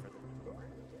provide some further.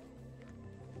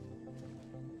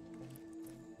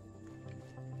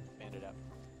 Bandit up.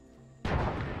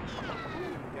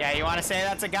 Yeah, you want to say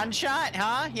that's a gunshot,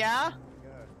 huh? Yeah?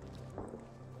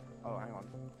 Oh, hang on.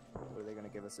 What are they going to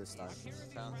give us this time?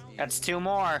 Sounds east. That's two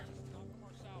more.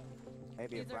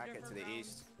 Maybe a bracket to the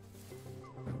east.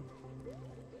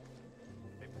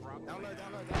 Down low, down low,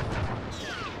 down low.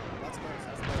 That's close,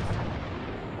 that's close.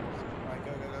 Alright,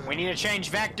 go, go, go, go. We need to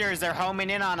change vectors. They're homing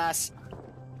in on us.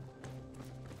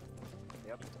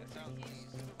 Yep. It sounds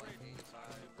east. Like east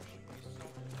side.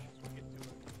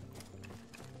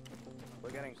 We're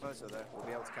getting closer though. We'll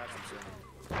be able to catch them soon.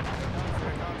 Get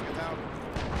down.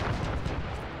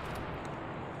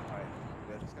 Alright,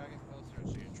 good. Just gotta get closer and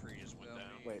shoot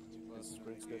Wait, is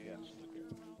Briggs good? Yeah.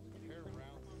 They're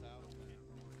around south.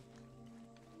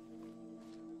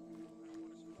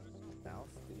 South,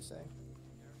 did you say?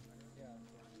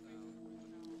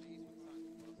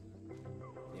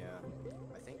 Yeah.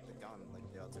 I think the gun,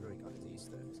 like the artillery gun, is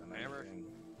east though. So I'm only Hammer? hearing,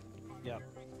 Yeah.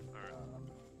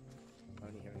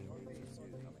 only hearing Briggs 2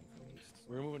 coming from east.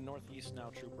 We're moving northeast now,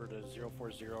 Trooper, to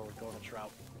 040. We're going to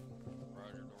Trout.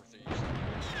 Roger, northeast.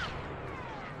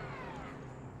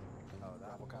 Oh,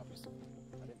 that Bravo copies. I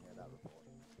didn't hear that report.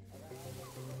 Here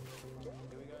we go,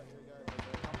 here we go.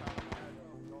 There's a compound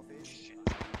northeast.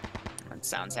 That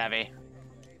sounds heavy. Hey,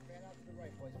 fan out to the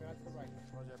right, boys. Fan out to the right.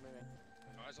 Roger, moving.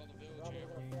 Eyes on the village Bravo, here.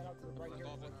 we're gonna fan out to the right here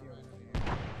Off it. with you.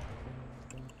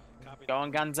 Copy.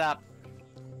 Going guns up.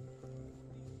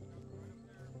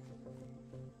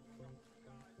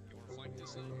 You want to flank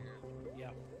this in here?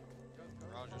 Yeah.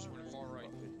 Roger, swing far right.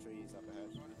 Good trees up ahead.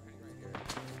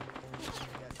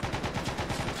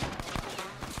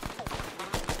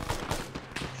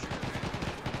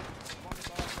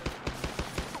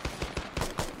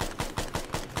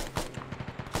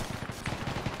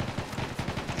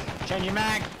 Change your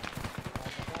mag.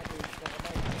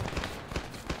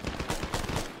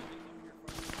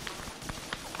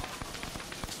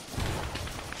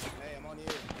 Hey, I'm on you.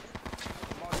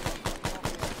 I'm on you.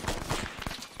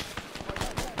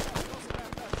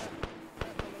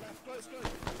 Close,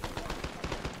 close.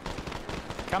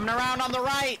 Coming around on the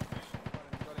right.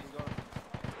 Got him.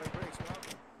 Wait, Briggs, come up.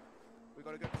 We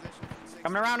got a good position.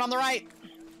 Coming around on the right.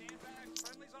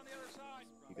 Friendly's on the other side.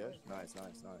 You good? Nice,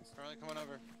 nice, nice. Currently coming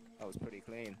over. That was pretty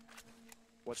clean.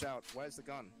 Watch out. Where's the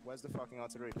gun? Where's the fucking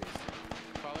artillery piece?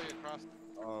 Probably across,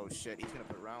 Oh shit, he's gonna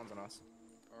put rounds on us.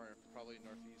 or probably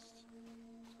northeast.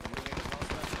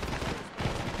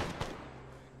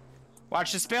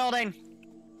 Watch this building.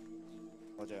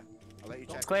 Roger. I'll let you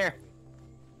check. Clear.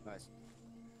 Nice.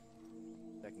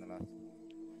 Checking the left.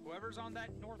 Whoever's on that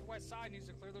northwest side needs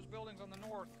to clear those buildings on the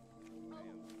north.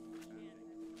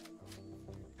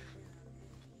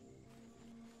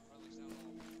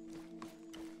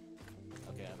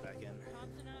 Okay, I'm back in.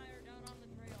 Thompson and I are down on the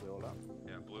trail. We all up?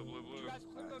 Yeah, blue, blue, Did blue. you guys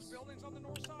clear those buildings on the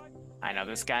north side? I know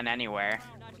this gun anywhere.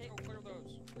 Not Let's take, go clear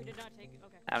those. we did not take,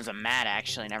 okay. That was a mat,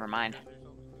 actually. Never mind.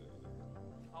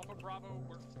 Alpha Bravo,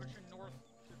 we're pushing north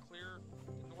to clear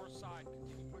the north side.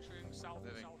 Continue pushing south and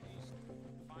Moving. southeast.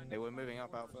 Find Hey, we're moving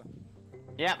up, Alpha.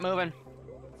 Yeah, moving.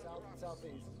 South,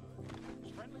 southeast.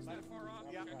 friendly's that far up.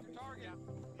 Yeah. Check your target.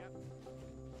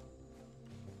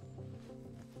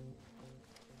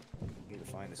 Need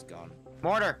to find this gun.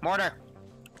 Mortar, mortar.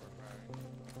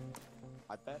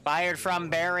 I bet Fired from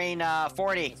bearing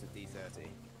 40. it's a D30.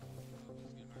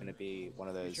 Gonna be one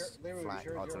of those sure- Liru, you flat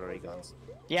sure it's artillery your guns.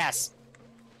 Yes.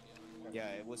 Yeah,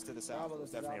 it was to the south. Bravo, It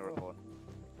was this is definitely a Alpha. report.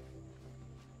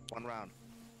 One round.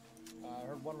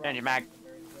 Heard one round. Change your mag.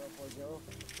 040.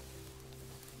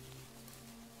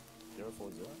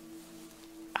 040.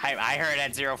 I heard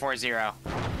at 040. Well,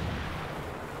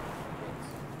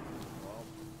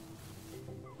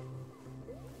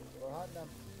 We're hunting them.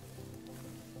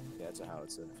 yeah, it's a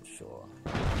howitzer for sure.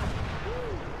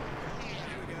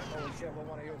 Holy shit, what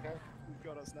one are you, okay? Who's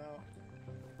got us now?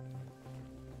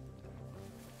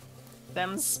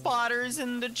 Them spotters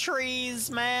in the trees,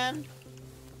 man.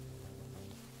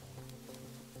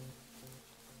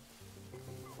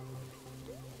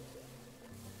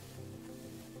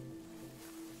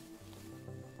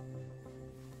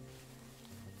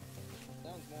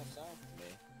 Sounds more south to me.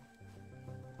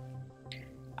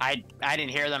 I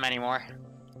didn't hear them anymore. I don't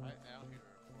hear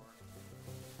a report.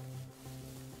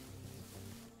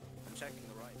 I'm checking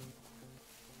the right.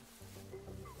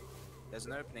 There's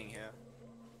an opening here.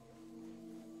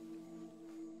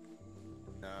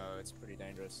 No, it's pretty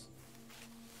dangerous.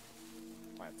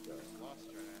 Might have to go. Lost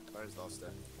right now. Where's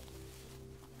Loster?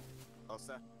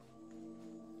 Loster?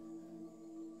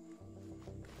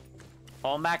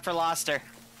 Pulling back for Loster.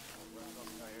 Where is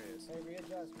Loster? Oh, here he is. Hey,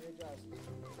 readjust.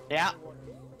 Yeah.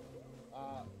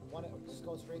 Just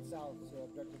go straight south to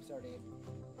objective sardine.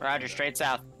 Roger, straight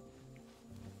south.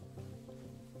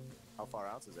 How far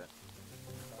out is it? A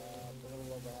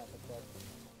little over half a clip.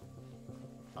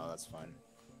 Oh, that's fine.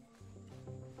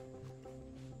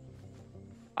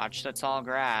 Watch the tall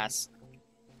grass.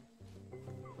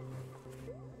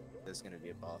 There's gonna be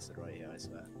a bastard right here, I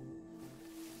swear.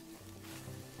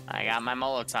 I got my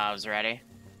Molotovs ready.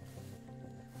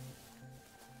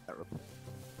 That report.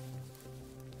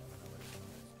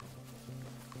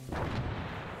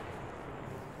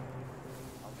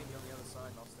 I'll meet you on the other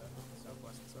side, Loster.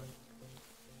 Southwest side.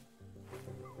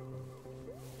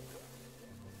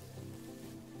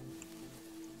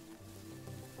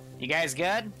 You guys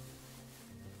good?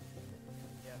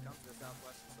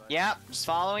 Yep, just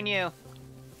following you.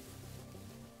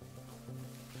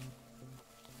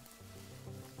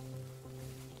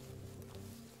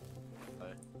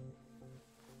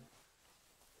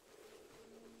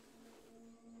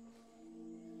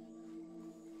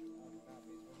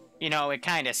 You know, it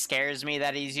kind of scares me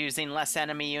that he's using less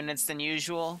enemy units than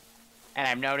usual. And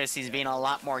I've noticed he's being a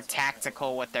lot more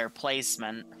tactical with their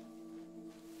placement.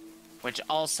 Which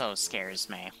also scares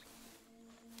me.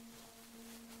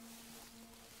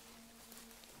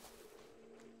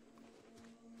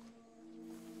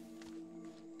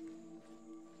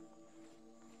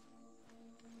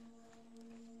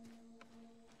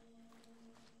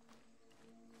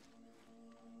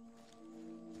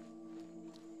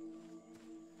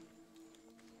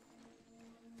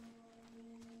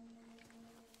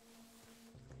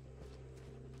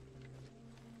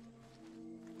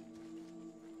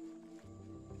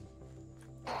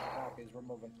 Copies, we're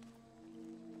moving.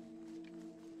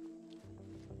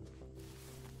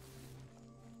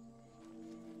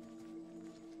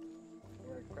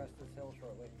 We're gonna crest this hill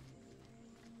shortly.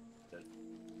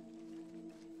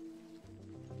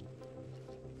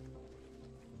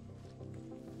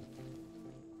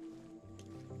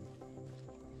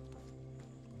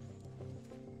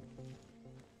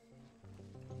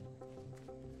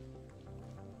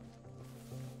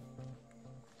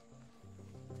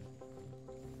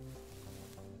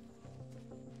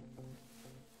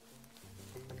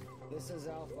 This is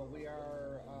Alpha. We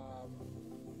are,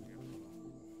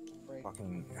 break.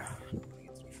 Fucking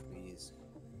it's trees.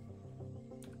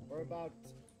 We're about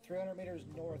 300 meters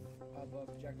north of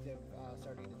objective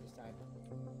starting at this time.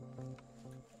 On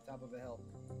top of a hill.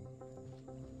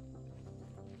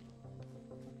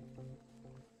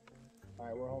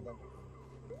 Alright, we're holding.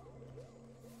 I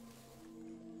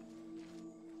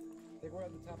think we're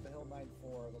at the top of hill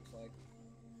 9-4, it looks like.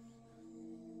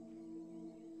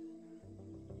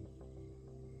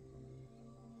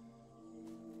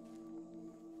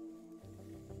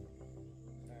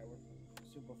 Alright, we're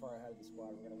super far ahead of the squad.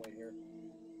 We're gonna wait here.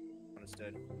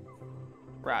 Understood.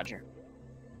 Roger.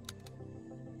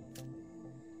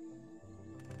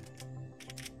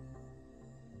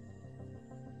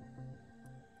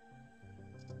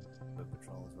 Put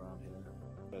patrols around here.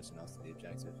 Close enough to the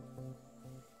objective.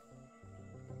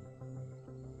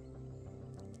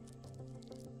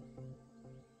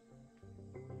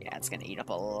 Yeah, it's gonna eat up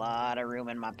a lot of room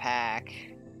in my pack.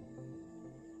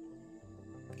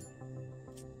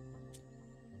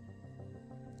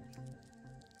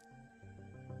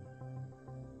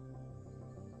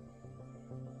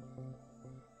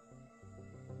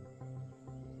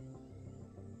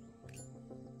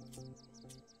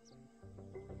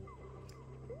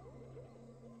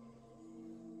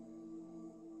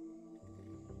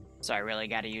 So I really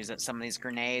gotta use up some of these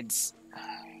grenades.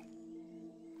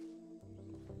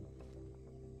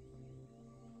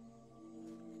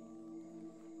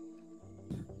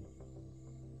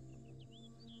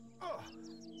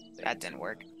 That didn't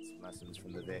work. Lessons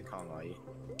from the Viet Cong, are you?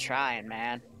 Trying,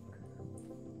 man.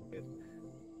 Good.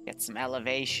 Get some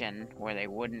elevation where they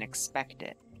wouldn't expect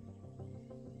it.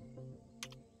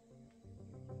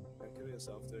 Don't kill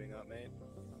yourself doing that, mate.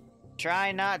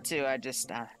 Try not to,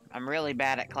 I'm really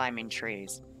bad at climbing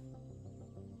trees.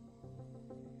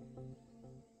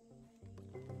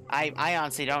 I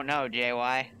honestly don't know,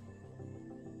 JY.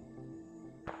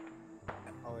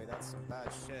 Oh wait, that's some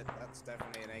bad shit. That's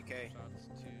definitely an AK. Shots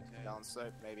 210. Down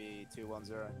slope, maybe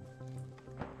 210.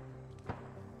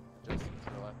 Just to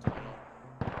the left a little.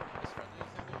 This friendly is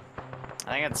in there. I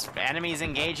think it's enemies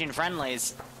engaging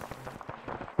friendlies.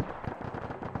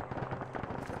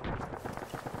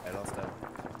 I lost him.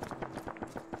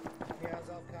 Yeah, how's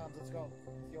Alpha comms? Let's go.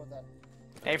 Let's deal with that.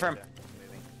 Hey, from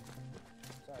Moving.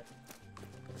 Sorry.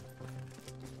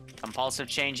 compulsive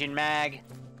changing mag.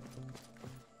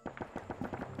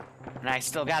 And I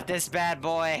still got this bad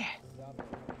boy.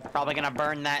 Probably gonna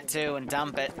burn that too and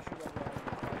dump it.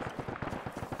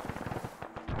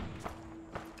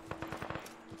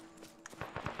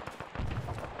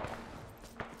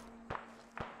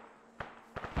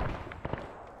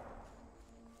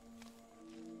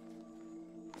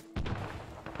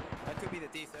 That could be the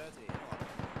D30.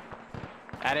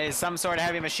 That is some sort of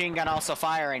heavy machine gun also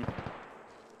firing. Hey,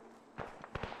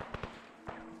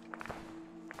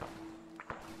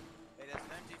 there's an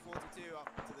MG42 up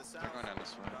to the south. They're going down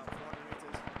this way. About 400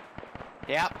 meters.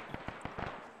 Yep.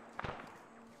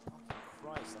 Fucking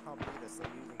Christ, I can't believe they're still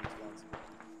using these guns.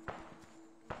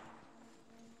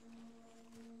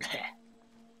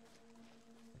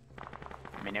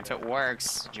 I mean, if it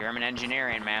works, German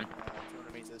engineering, man.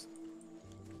 200 meters.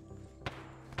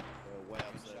 Way up,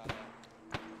 so.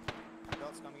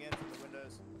 Dots coming in. from the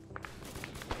windows.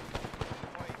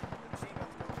 Oi, the machine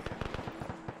gun's going here.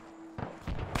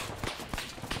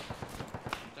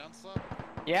 Down slow.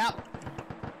 Yep.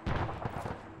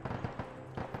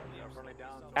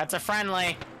 That's a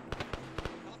friendly.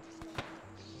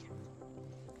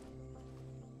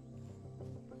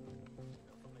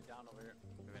 Down over here.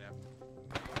 Moving up.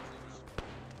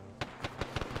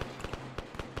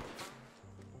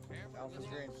 Alpha's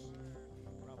green.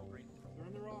 Bravo green. They're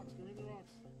in the rocks. They're in the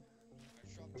rocks. I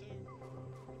shot two.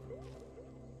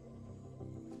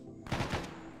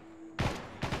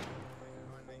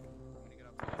 Behind me. I'm gonna get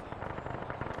up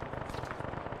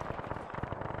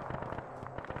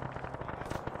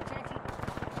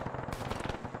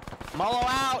to Molo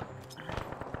out.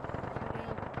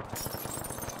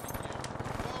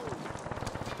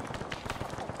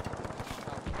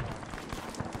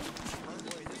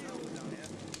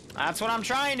 That's what I'm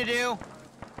trying to do.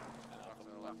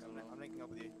 I'm linking up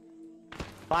with you.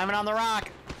 Climbing on the rock.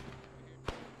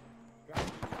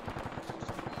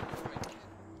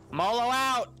 Molo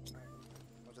out.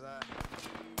 Roger that.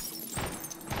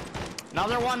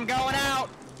 Another one going out.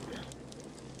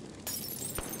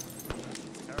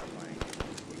 Terrifying.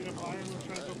 We're gonna fire. We're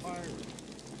trying to go fire.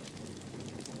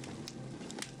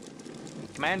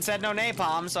 Man said no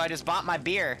napalm, so I just bought my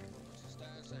beer.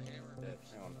 Status a hammer.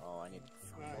 Hang on. Oh, I need.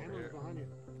 Hammer's behind you.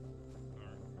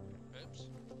 Pips.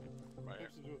 Right here.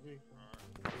 Pips is with me.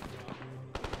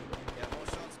 Yeah, more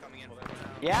shots coming in from now.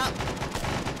 Yeah.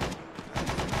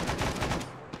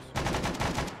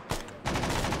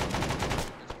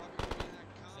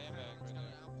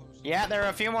 Yeah, there are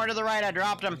a few more to the right. I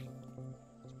dropped them.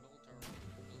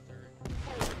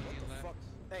 Fuck.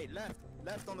 Hey,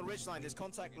 left on the ridge line. There's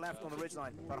contact left on the ridge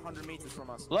line, about 100 meters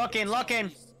from us. Looking.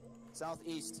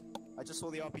 Southeast. I just saw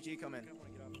the RPG come in.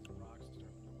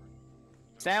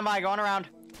 Stand by, going around.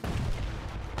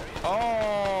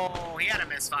 Oh, he had a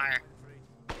misfire.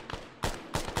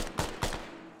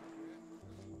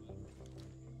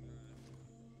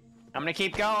 I'm gonna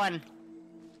keep going.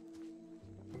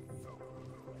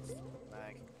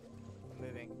 Mag. I'm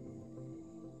moving.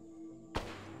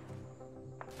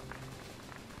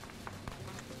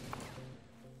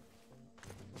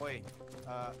 Wait,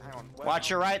 hang on. Where's Watch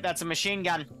your Alpha? right, that's a machine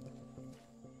gun. Is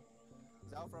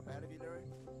Alpha up ahead of you,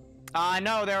 Liru?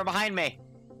 No, they were behind me.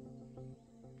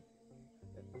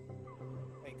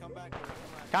 Hey, come back,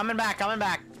 Liru, Coming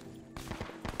back.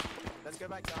 Let's go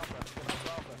back to Alpha. Go back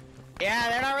to Alpha. Yeah,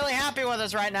 they're not really happy with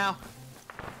us right now.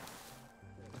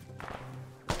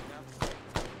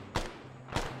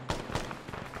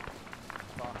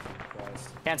 Fuck, guys.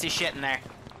 Can't see shit in there.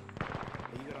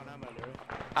 Are you good on ammo,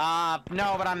 Liru?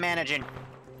 No, but I'm managing. Good.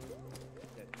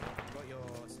 You got your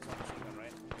machine gun,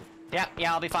 right?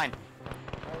 Yeah, I'll be fine.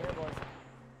 Right here, boys.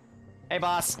 Hey,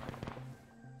 boss. Don't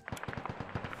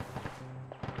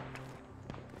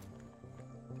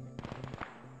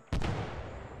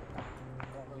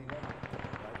really good.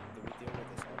 Right, did we deal with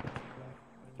this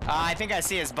RPG guy? I think I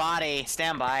see his body.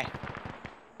 Stand by.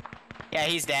 Yeah,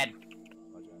 he's dead.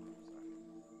 Roger.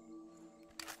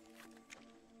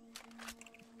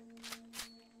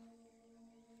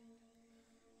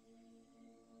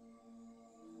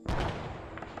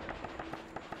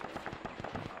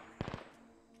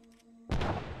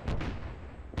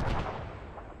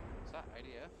 Is that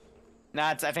IDF? No,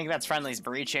 I think that's friendly's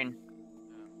breaching.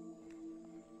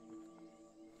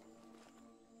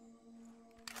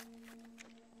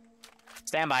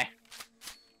 Stand by.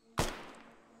 You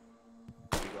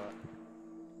got.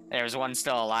 There's one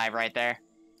still alive right there.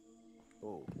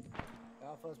 Oh.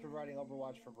 Alpha is providing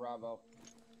overwatch for Bravo.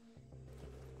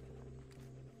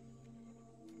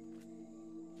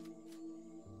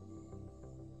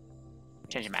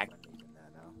 Change it back. Nah,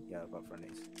 now. Yeah, I've got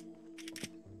friendlies.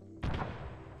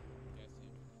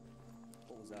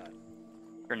 What was that?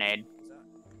 Grenade. Was that?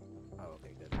 Oh,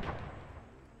 okay, good.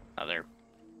 Other.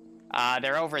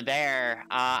 They're over there.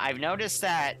 I've noticed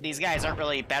that these guys aren't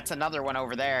really. That's another one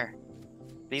over there.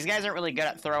 These guys aren't really good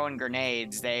at throwing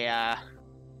grenades. They, I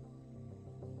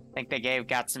think they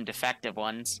got some defective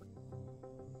ones.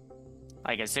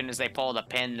 Like, as soon as they pull the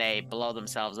pin, they blow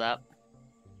themselves up.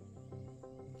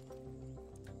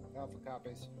 Alpha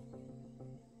copies.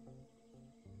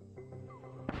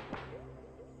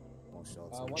 More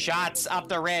shots. One Shots up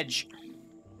the ridge.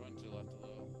 Run to left a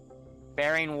little.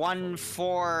 Bearing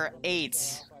 148.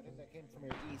 Alpha, I think that came from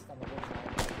your east on the ridge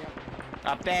line. Yep.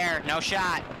 Up there, no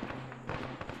shot.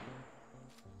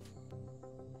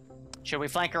 Should we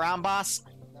flank around, boss?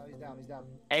 No, he's down. He's down.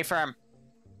 A firm.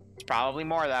 It's probably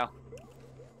more, though.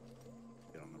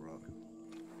 Get on the rock.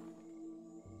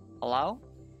 Hello?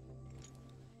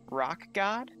 Rock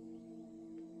God?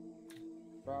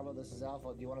 Bravo, this is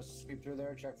Alpha. Do you want us to sweep through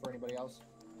there, check for anybody else?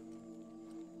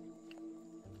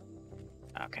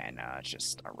 Okay, no, it's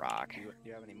just a rock. Do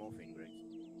you have any morphine, Greg?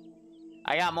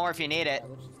 I got more if you need it.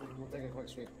 Yeah, we'll take a quick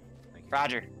sweep. Thank you.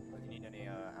 Roger. Do you need any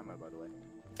ammo, by the way?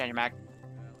 Turn your back.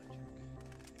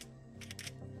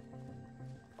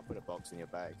 I'll put a box in your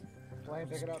bag. Blaine,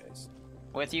 pick it up.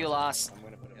 With you, Lost. I'm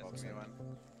gonna put a Yes, box give in. me one.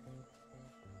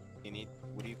 You need?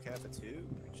 Would you care for 2?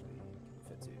 Actually, you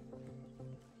can fit 2.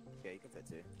 Yeah, you can fit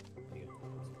 2. Here you go.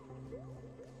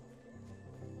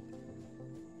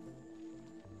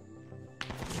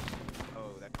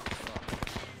 Oh, that comes from.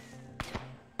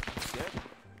 Good.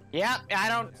 Yep, I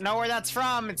don't know where that's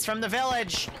from. It's from the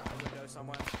village. Window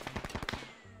somewhere.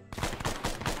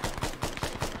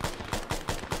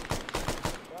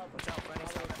 Watch out,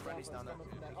 Freddy's down there. Freddy's down there.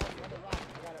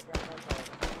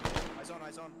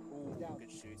 Eyes on. Ooh, down.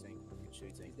 good shooting. Good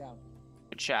shooting. He's down.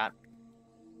 Good shot.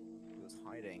 He was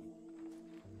hiding.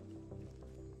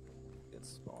 Good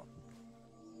spot.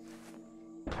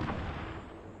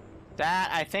 That,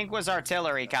 I think, was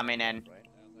artillery coming in. Right?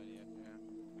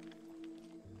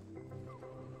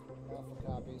 Alpha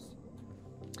copies.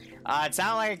 It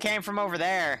sounded like it came from over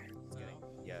there. It's getting,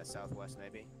 yeah, southwest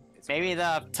maybe. It's Maybe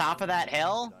the top of that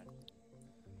hill?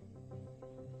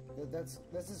 This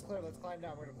is clear. Let's climb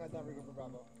down. We're gonna climb down. We're going for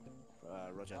Bravo.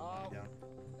 Roger. Oh. Down.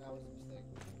 That was a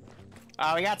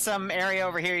mistake. We got some area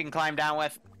over here you can climb down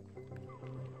with.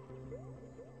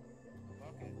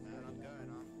 Fuck it, man. I'm going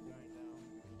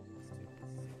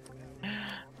down.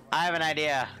 I have an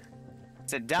idea.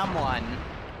 It's a dumb one.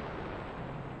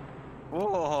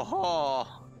 Ooh.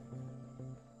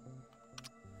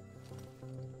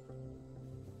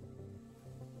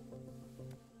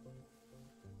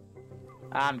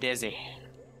 I'm dizzy.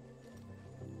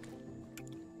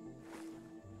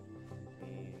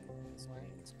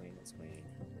 It's clean.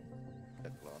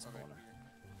 That glass corner.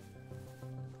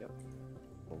 Yep.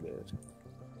 All good.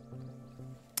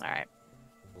 Alright.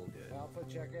 All good. Alpha,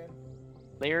 check in.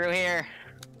 Liru here.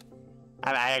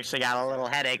 I actually got a little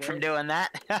headache from doing that.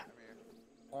 All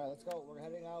right, let's go. We're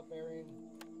heading out, bearing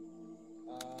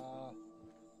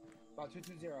about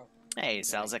 220. Hey,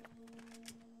 Selzik.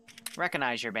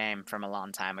 Recognize your BAME from a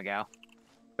long time ago.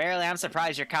 Barely, I'm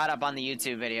surprised you're caught up on the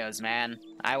YouTube videos, man.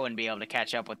 I wouldn't be able to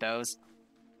catch up with those.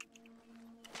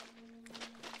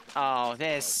 Oh,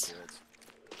 this.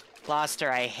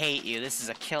 Gloucester, I hate you. This is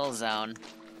a kill zone.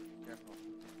 Careful.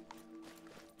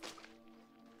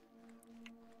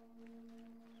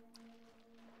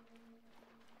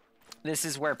 This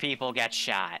is where people get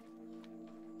shot.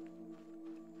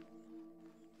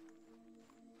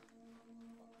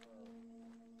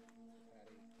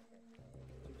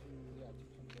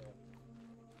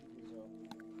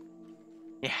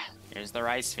 Yeah, here's the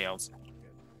rice fields.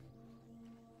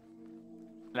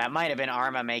 That might have been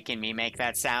Arma making me make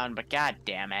that sound, but god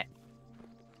damn it.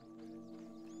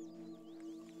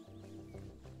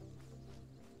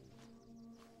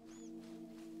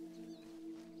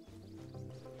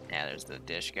 Yeah, there's the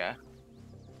Dishka.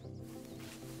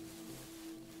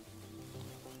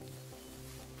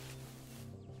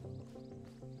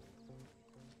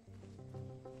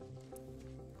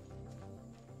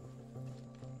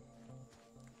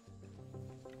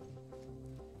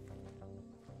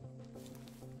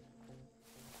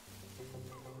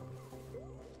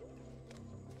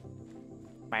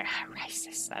 My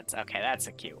racist. That's okay. That's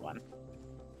a cute one.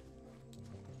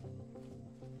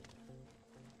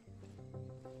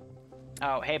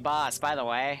 Oh, hey boss, by the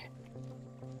way.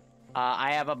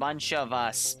 I have a bunch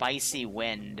of spicy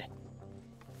wind.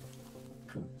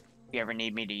 If you ever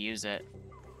need me to use it.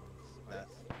 Oh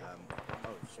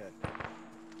shit.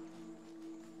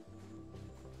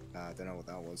 I don't know what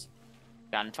that was.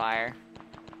 Gunfire.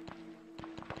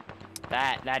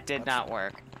 That did not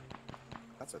work.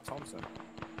 That's a Thompson.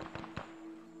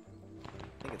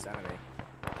 I think it's enemy.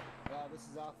 Yeah, this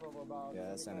is Alpha. We're about Yeah,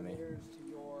 that's 25 enemy. meters to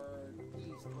your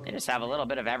east. They just have a little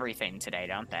bit of everything today,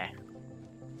 don't they?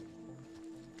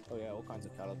 Oh yeah, all kinds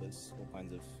of calibers, all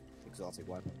kinds of exotic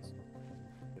weapons.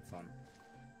 Good fun.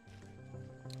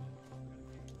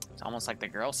 It's almost like the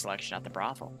girl selection at the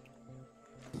brothel.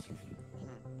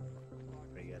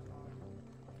 Pretty good.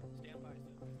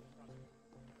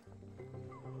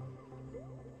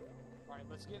 Alright,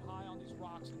 let's get high on these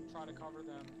rocks and try to cover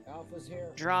them. Alpha's here.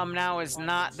 Drum, now is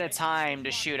not the time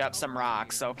to shoot up some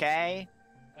rocks, okay?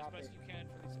 As best you can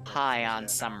for these. High on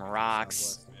some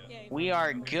rocks. Yeah, We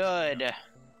are good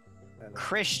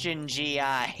Christian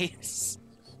GIs.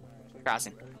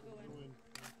 Crossing. I'll go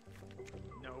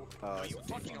in. No. Oh, No, it's you a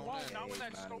fucking fucking won't. Not grenade, with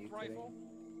that man, are scope you rifle.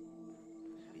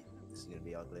 This is gonna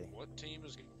be ugly. What team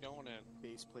is going in?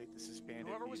 Base plate, this is Bandit.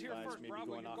 Whoever was These here guys first, may be Bravo,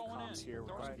 going you're off going comms in. here. We're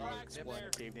Throw going some to be flags up exploring there.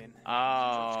 the caved in. Oh,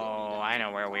 I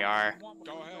know where we are.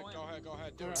 Go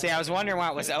ahead. Do it. See, I was wondering why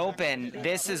it was open.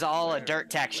 This is all a dirt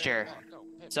texture.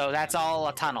 So that's all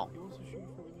a tunnel.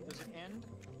 Does it end?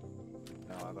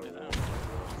 No, I got a wall.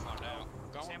 Find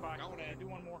out. Go, Stand by. going Let me in. do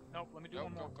one more. Nope, let me do Go,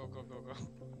 one more. go.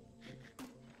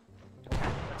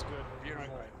 That's good.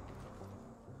 Beautiful. Right.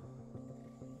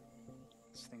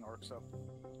 This thing arcs up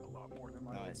a lot more than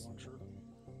my Nice. launcher.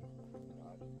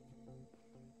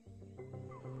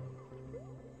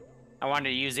 I wanted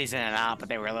to use these in and out, but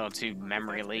they were a little too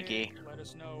memory leaky. Let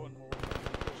us know and we'll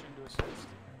push into assist.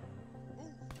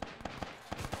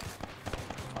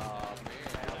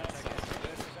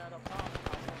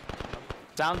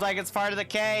 Sounds like it's part of the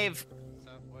cave.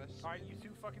 Southwest. Alright, you two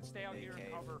fucking stay out here and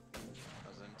Okay. cover. Are you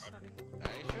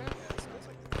sure? Yeah, it smells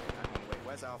like the hang on, wait,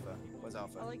 where's Alpha? Where's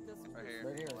Alpha? I like this Right here.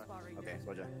 Right here. spot right Okay, here.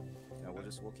 Roger. No,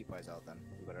 we'll keep eyes out then.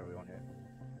 We got everyone here.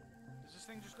 Does this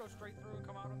thing just go straight through and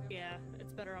come out on the other Yeah,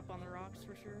 it's better up on the rocks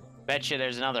for sure. Bet you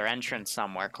there's another entrance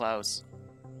somewhere close.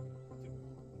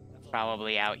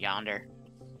 Probably out yonder.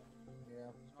 Yeah.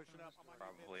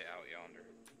 Probably out yonder.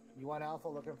 You want Alpha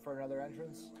looking for another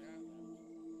entrance? No,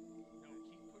 keep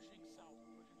pushing south.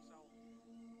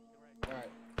 You're right.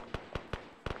 Alright.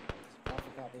 Alpha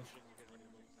copies.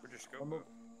 We're just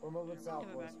We're moving south, Give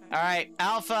it boys. back. All right,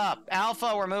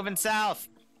 Alpha, we're moving south.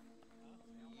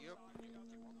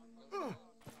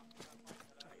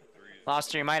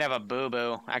 Loster, you might have a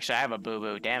boo-boo. Actually, I have a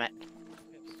boo-boo, damn it. I'm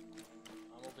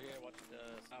over here, watch the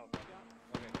south.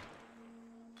 Okay.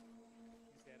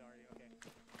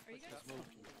 Are you guys?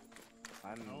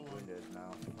 I'm wounded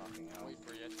now. Fucking hell. Wait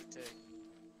for you to take.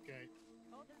 Okay.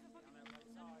 Oh, there's a fucking center for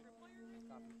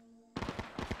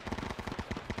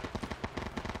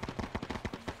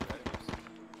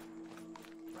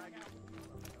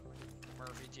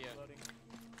Murphy, yeah.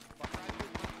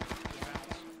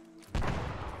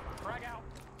 Frag out.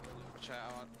 Watch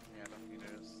out. Yeah, don't you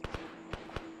notice?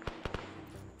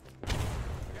 You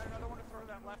got another one to throw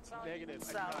that left side? Negative.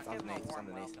 South, give 'em a warm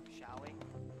underneath. welcome, shall we?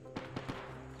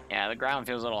 Yeah, the ground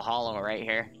feels a little hollow right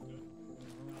here.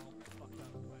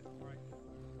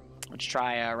 Let's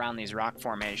try around these rock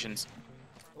formations.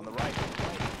 On the right.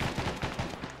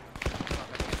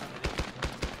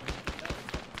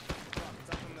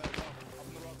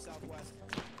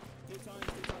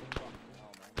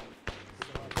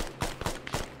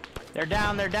 They're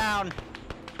down, they're down.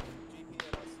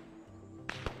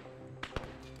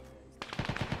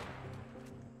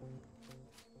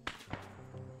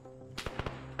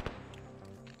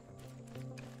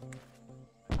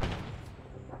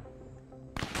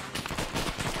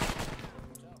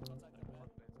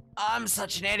 I'm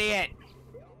such an idiot.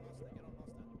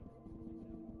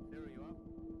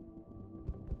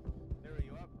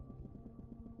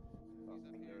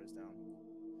 Heroes down.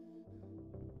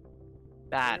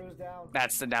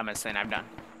 That's the dumbest thing I've done.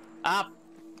 Up.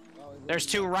 Oh, There's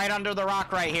two right under the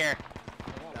rock right here.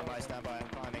 Stand by, I'm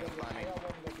climbing, I'm climbing.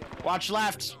 Watch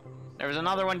left. There was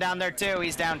another one down there too.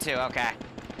 He's down too. Okay.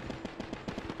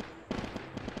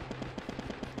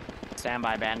 Stand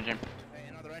by, bandaging. Hey,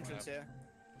 another entrance here.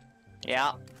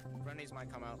 Yeah. Friendlies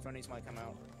might come out, friendlies might come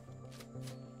out.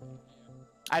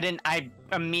 I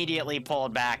immediately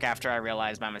pulled back after I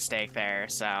realized my mistake there,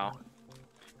 so.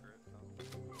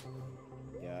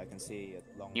 Yeah, I can see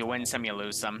a long. You win some, you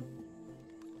lose some.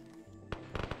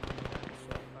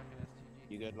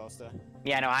 You good, Loster?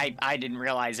 Yeah, no, I didn't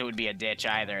realize it would be a ditch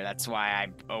either. That's why I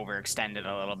overextended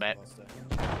a little bit. Loster.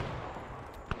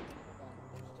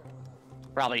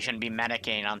 Probably shouldn't be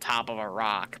medicating on top of a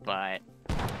rock, but.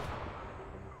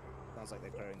 Sounds like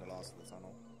they're clearing the last of the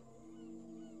tunnel.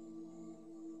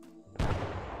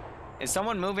 Is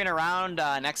someone moving around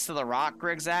next to the rock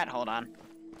Grig's at? Hold on.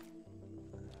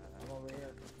 I'm over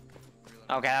here.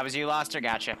 Okay, that was you, Loster?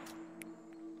 Gotcha.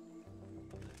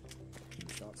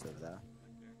 Shots over there.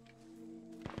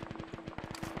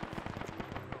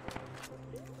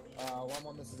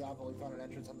 1-1, this is Alpha. We found an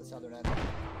entrance on the southern end.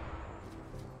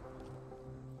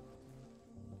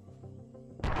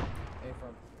 Hey,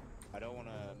 from. I don't want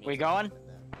to. We going?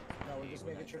 No, we're just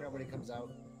making sure nobody comes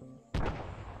out.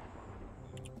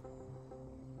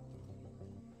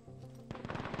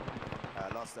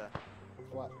 Loster.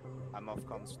 What? I'm off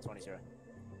comms 20-0. Alright.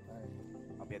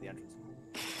 I'll be at the entrance.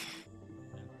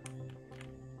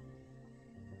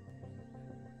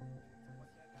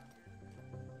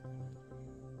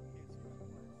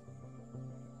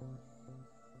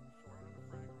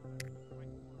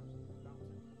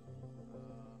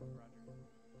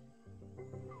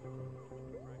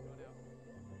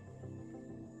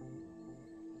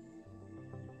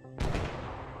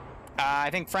 I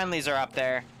think friendlies are up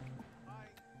there.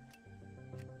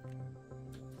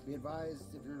 Be advised,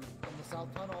 if you're in the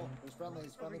south tunnel, there's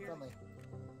friendlies. Friendly.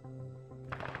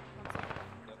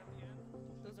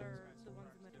 Those are the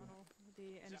ones in the tunnel.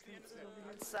 The entrance is over here.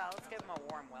 Let's give them a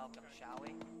warm welcome, shall we?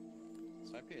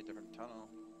 This might be a different tunnel.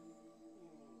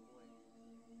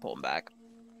 Pull them back.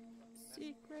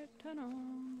 Secret tunnel.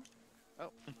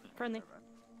 Oh. Friendly.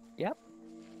 Yep.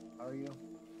 How are you?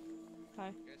 Hi.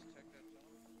 You guys check that tunnel?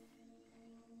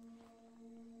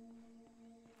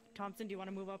 Thompson, do you want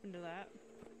to move up into that?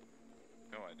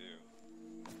 No, I do.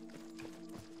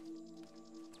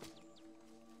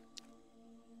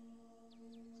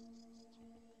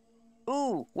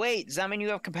 Ooh, wait, does that mean you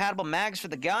have compatible mags for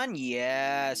the gun?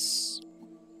 Yes.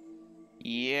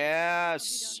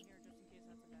 Yes.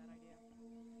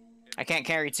 I can't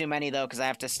carry too many though, because I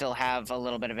have to still have a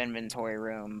little bit of inventory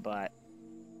room, but...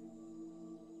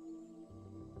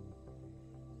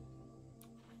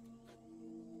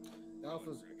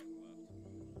 Alpha's.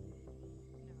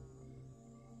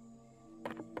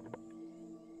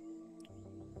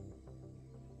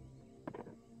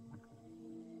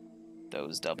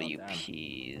 Those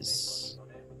WPs.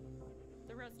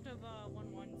 The rest of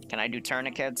 1-1. Can I do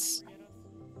tourniquets?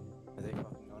 Are they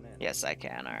fucking gone in? Yes, I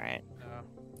can, alright. No.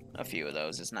 A few of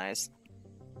those is nice.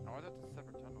 Oh, that's a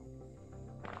separate tunnel.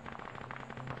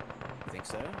 I think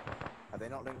so. Are they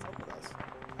not linked up with us?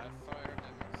 I fired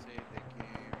them and say they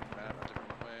came out a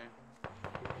different way.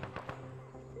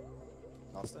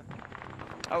 Master?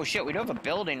 Oh shit, we do have a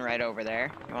building right over there.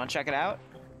 You wanna check it out?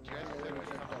 Do you guys know which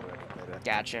tunnel?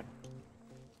 Gotcha.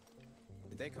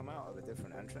 Did they come out of a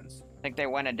different entrance? I think they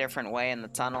went a different way in the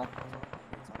tunnel. Tunnel.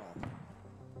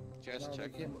 Did you guys No,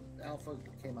 check them? Alpha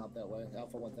came out that way.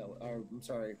 Alpha went that way. Or, I'm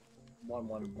sorry,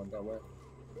 1-1 went that way.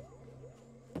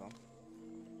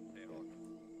 Hey, look.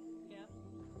 Yeah. I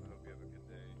hope you have a good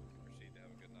day. Proceed to have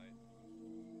a good night.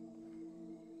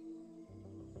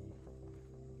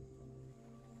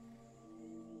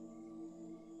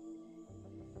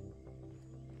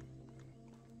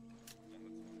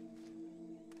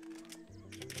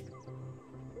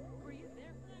 Were you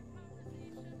there for that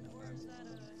conversation, or is that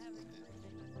having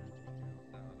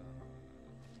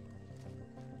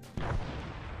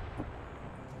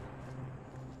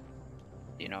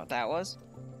Do you know what that was?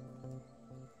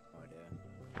 No idea.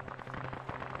 Where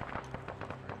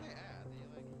are they at? They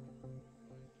like...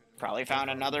 Probably found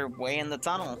another way in the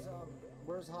tunnel.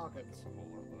 Where's Hawkins?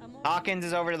 I'm on Hawkins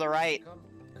is over to the right.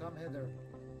 Come hither.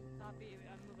 copy.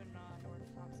 I'm moving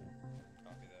north, Thompson.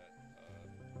 Copy that.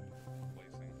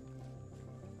 Placing.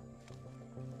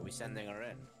 Are we sending her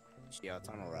in? Is she our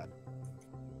tunnel rat?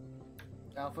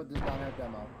 Alpha does not have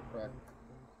demo, correct?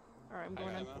 Alright, I'm I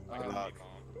going got in. him. I got Good a luck. bomb.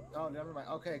 Oh, never mind.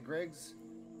 Okay, Griggs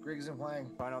isn't playing.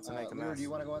 Try not to make a Liru, mess. do you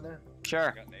want to go in there?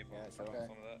 Sure. I got napalm. Yeah, Some okay. of that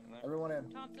in there. Everyone in.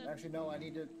 Thompson. Actually, no, I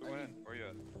need to. Who went in? Where you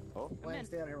at? Oh, Lane, in.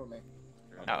 stay out here with me.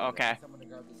 Oh, okay. Someone to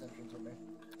guard this entrance with me.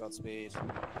 Godspeed.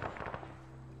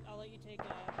 I'll let you take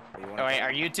You Oh, wait,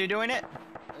 are you two doing it?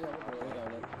 Yeah, we'll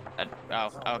guard it. Oh,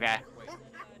 okay.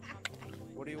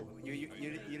 What do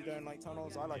you don't like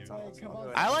tunnels? I like tunnels. come I'll on. do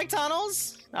it. I like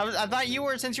tunnels. I thought you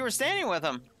were since you were standing with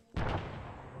him.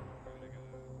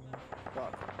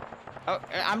 Fuck. Oh,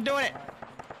 I'm doing it.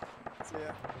 See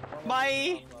ya.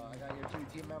 Bye. I got your 2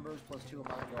 team members plus 2 of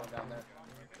mine going down there.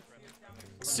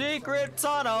 Secret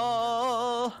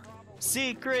tunnel.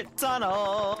 Secret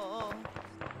tunnel.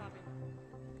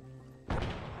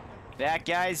 That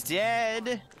guy's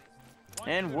dead.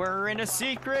 And we're in a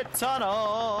secret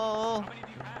tunnel.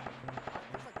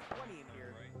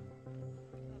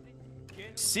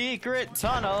 Secret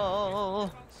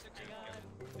tunnel.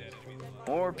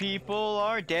 More people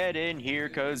are dead in here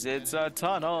cause it's a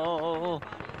tunnel.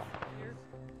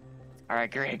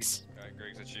 Alright, Griggs. Alright,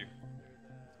 Griggs, that's you.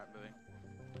 Alright, moving.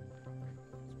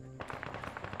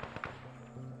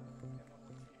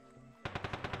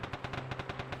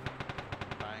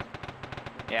 Fine.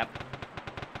 Yep.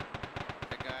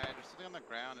 That guy, there's something on the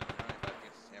ground and running back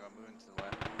against him. I'm moving to the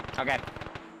left. Okay.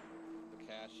 The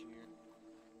cache here.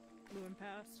 Moving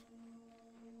past.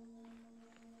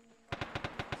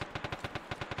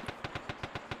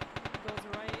 Goes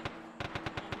right.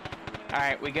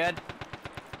 Alright, we good?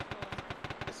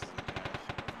 This is the cache.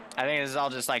 I think this is all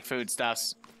just like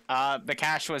foodstuffs. The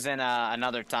cache was in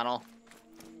another tunnel.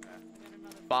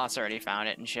 Boss already found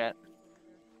it and shit.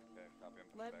 Okay, copy.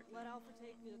 I'm Let back. Alpha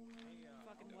take the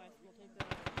fucking west. We'll take the.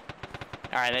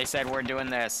 Alright, they said we're doing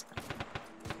this.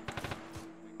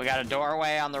 We got a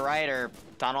doorway on the right or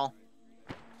tunnel.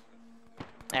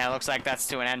 Yeah, it looks like that's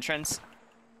to an entrance.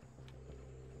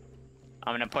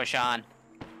 I'm gonna push on.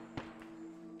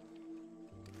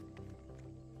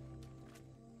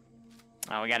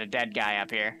 Oh, we got a dead guy up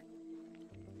here.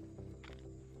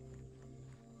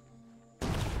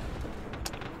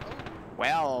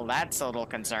 Well, that's a little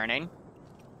concerning.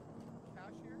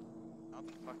 Oh,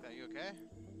 fuck that. You okay?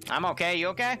 I'm okay. You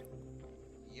okay?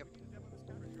 Yep.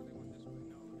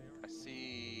 I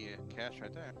see cash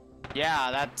right there.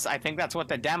 Yeah, I think that's what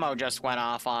the demo just went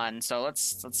off on. So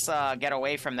let's get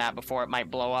away from that before it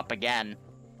might blow up again.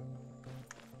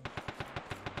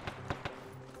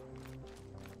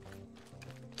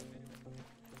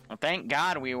 Well, thank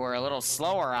God we were a little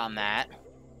slower on that.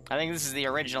 I think this is the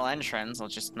original entrance.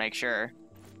 Let's just make sure.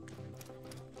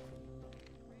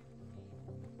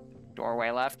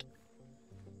 Doorway left.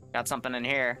 Got something in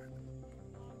here.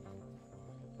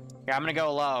 Yeah, I'm gonna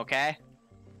go low, okay?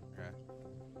 Okay.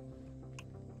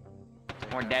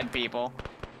 More dead people.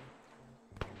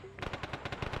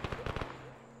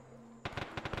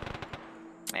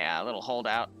 Yeah, a little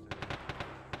holdout.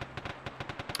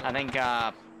 I think,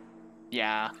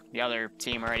 yeah, the other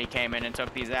team already came in and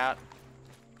took these out.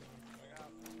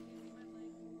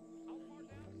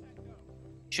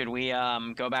 Should we,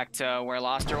 go back to where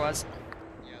Loster was?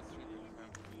 Yeah,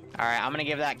 3%. Alright, I'm gonna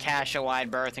give that cache a wide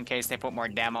berth in case they put more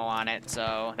demo on it,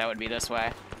 so that would be this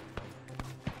way.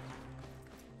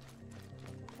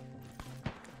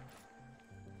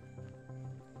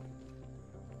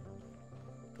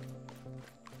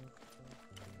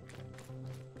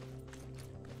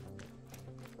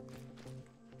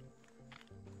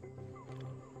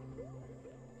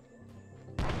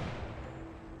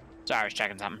 Sorry, I was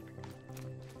checking something.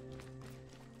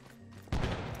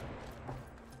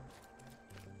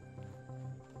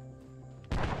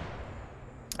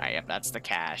 Alright, yep, that's the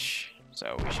cache.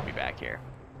 So we should be back here.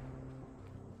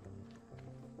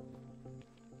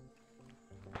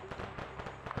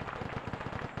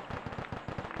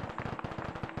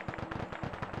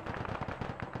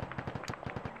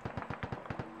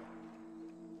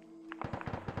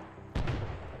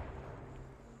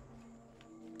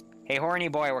 Hey, horny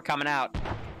boy, we're coming out.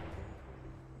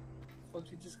 What'd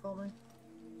you just call me?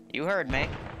 You heard me.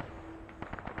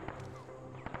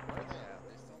 Where are they at?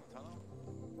 They still in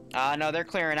the tunnel? No, they're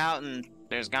clearing out and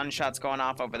there's gunshots going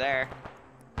off over there.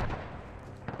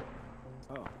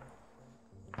 Oh.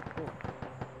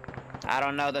 I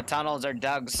don't know, the tunnels are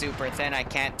dug super thin. I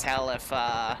can't tell if,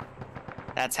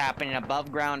 that's happening above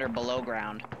ground or below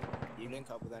ground. You link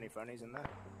up with any friendlies in there?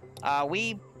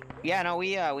 We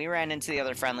ran into the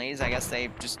other friendlies. I guess they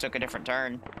just took a different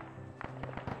turn. Yeah.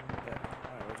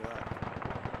 Alright, roger that.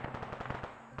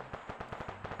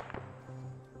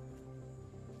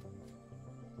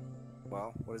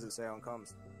 Well, what does it say on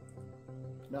comms?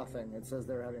 Nothing. It says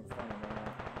they're having fun and they're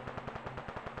not.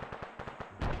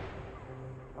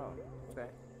 Oh, okay.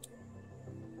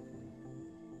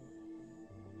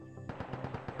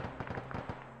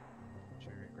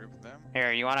 Should we regroup with them?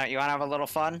 Here, you wanna have a little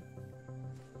fun?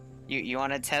 You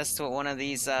wanna test what one of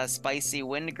these spicy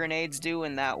wind grenades do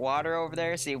in that water over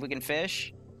there? See if we can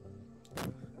fish?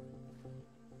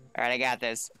 Alright, I got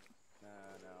this. No,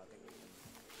 I think we'll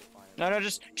find it. No,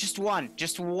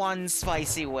 just one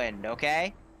spicy wind,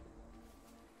 okay?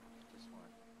 This one.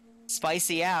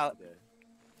 Spicy out. Good.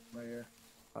 Right here.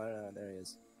 Oh, no, there he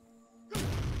is.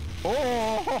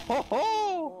 Oh, ho, ho, ho.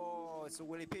 Oh, it's a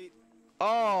Willy Pete.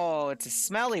 Oh, it's a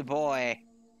smelly boy.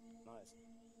 Nice.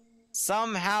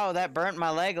 Somehow that burnt my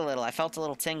leg a little. I felt a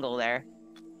little tingle there.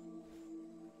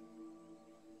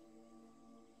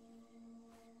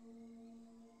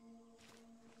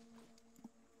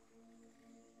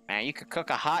 Man, you could cook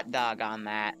a hot dog on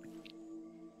that. I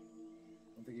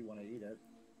don't think you want to eat it.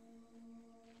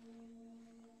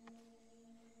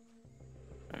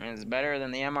 I mean, it's better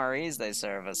than the MREs they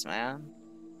serve us, man.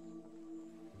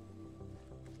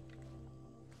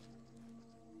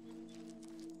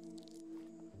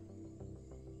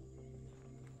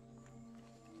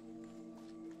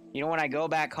 You know, when I go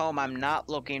back home, I'm not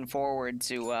looking forward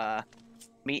to,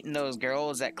 meeting those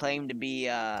girls that claim to be,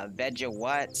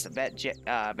 vegetarian?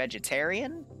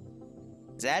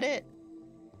 Is that it?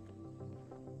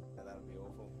 Yeah, that would be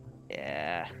awful.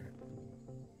 Yeah.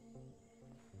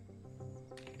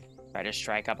 Try to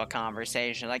strike up a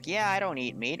conversation like, yeah, I don't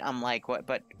eat meat. I'm like, what?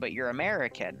 But you're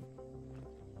American.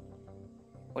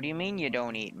 What do you mean you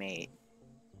don't eat meat?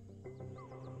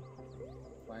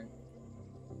 Fine.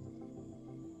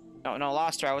 No,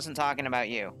 Loster, I wasn't talking about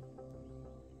you.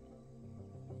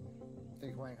 I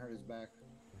think Wang hurt his back.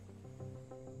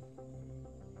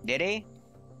 Did he?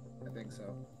 I think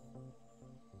so.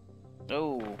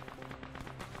 Oh. Oh,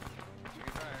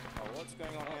 what's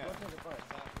going on here?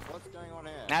 What's going on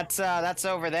here? That's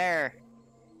over there.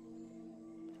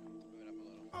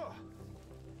 Oh.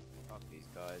 Fuck these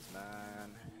guys. guys, man.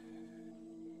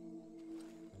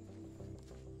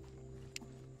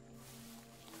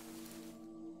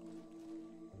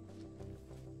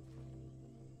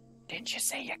 Didn't you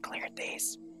say you cleared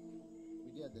these?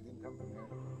 We did. They didn't come from here.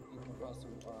 Even across the,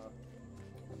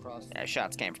 across. Yeah,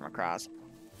 shots came from across.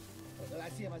 I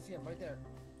see him right there.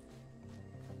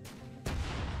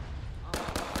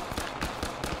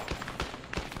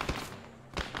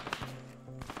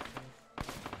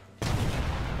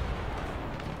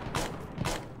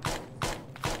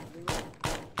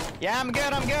 Yeah, I'm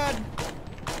good, I'm good.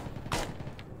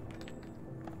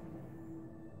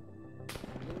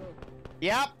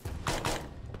 Yep.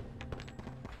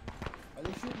 Are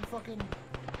they shooting fucking...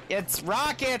 It's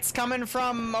rockets coming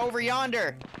from over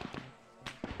yonder.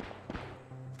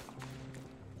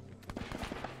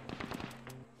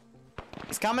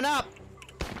 He's coming up.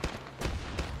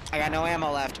 I got no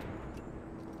ammo left.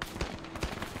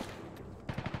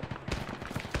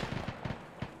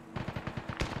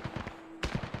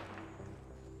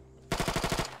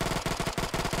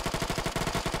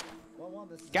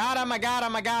 Got him, I got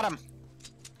him, I got him.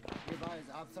 Be advised,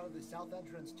 outside of the south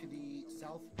entrance to the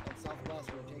south and southwest,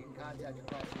 we're taking contact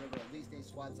across the river, at least a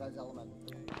squad-sized element.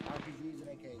 RPGs and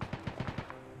AKs.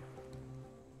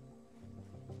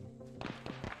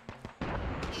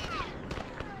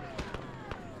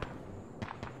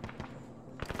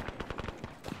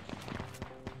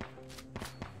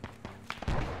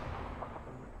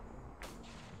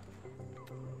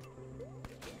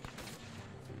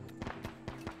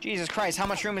 Jesus Christ, how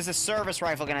much room is this service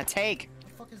rifle gonna take?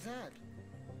 What the fuck is that?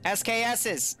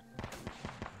 SKS's.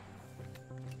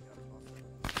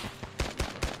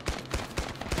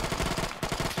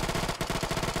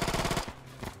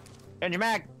 Change your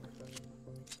mag.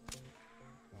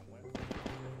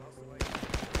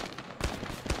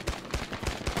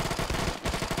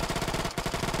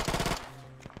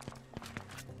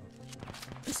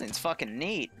 This thing's fucking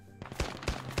neat.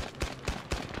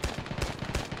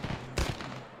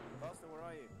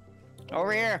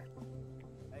 Over here.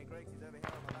 Hey, Greg, he's over here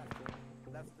on my left.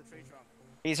 Left of the tree trunk.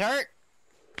 He's hurt.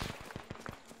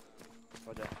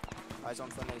 Roger. Eyes on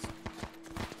friendlies.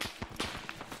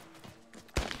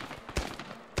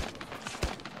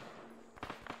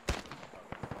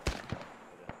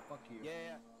 Fuck you.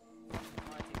 Yeah.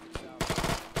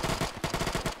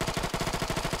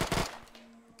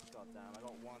 God damn, I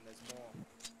got one. There's more.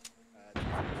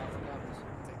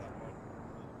 Take that one.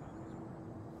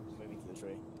 Moving to the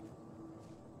tree.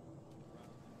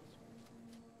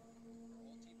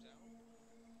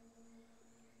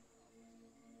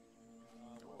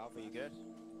 Alpha, you good?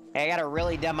 Hey, I got a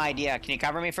really dumb idea. Can you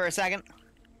cover me for a second?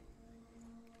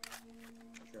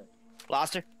 Sure.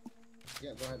 Lost her?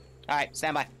 Yeah, go ahead. Alright,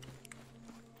 stand by.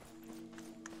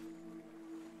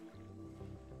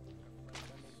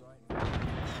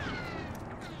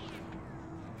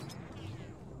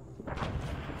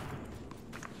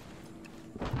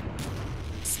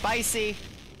 Spicy.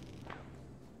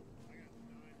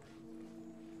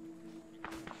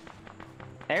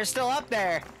 They're still up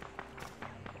there.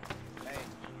 Hey,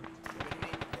 what do you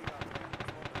need to pick up?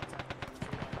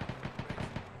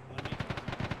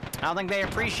 I don't think they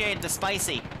appreciate the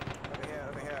spicy.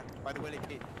 Over here, by the willy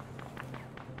pit.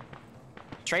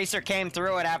 Tracer came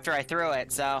through it after I threw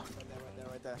it, so.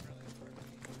 Right there.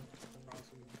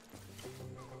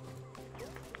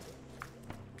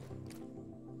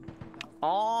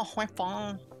 Oh, my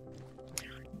phone.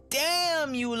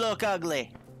 Damn, you look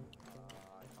ugly.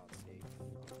 I can't see.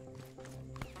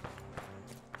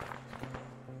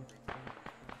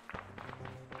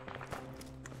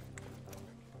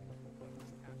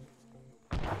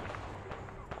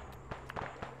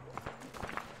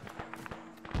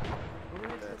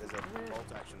 There's a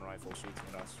bolt-action rifle shooting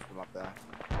at us from up there.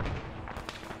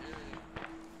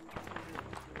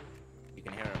 You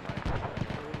can hear him, right?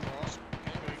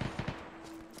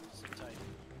 Sit tight.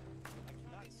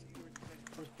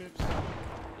 Where's Pips?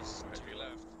 He's to your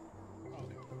left. Oh,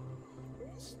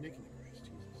 snake in the grass,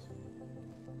 Jesus.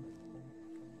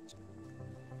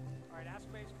 Alright, ask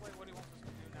basically what he wants us to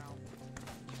do now.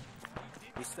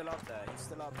 He's still up there.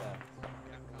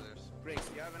 Yeah, clears. Briggs,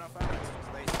 do you have enough ammo to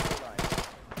just lay some line?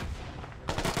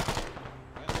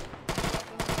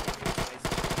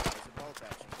 There's a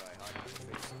bolt-action guy hiding in the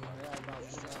trees somewhere. Yeah, about 2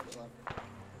 rounds left.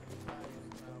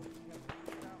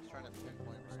 Trying to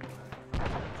pinpoint right now.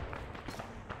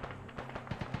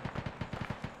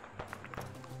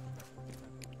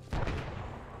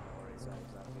 Or is that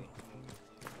exactly?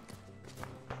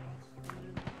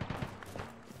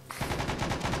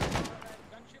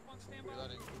 Gunship on standby.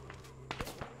 Reloading.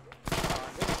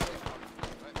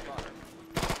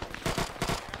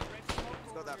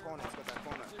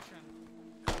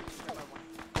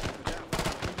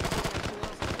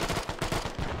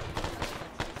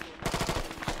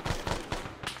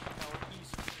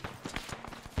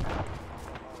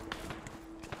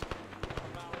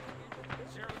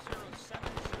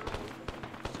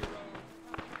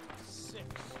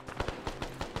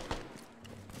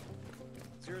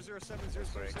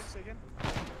 07006 again.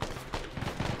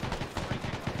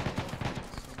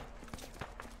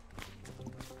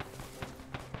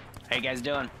 How you guys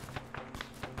doing?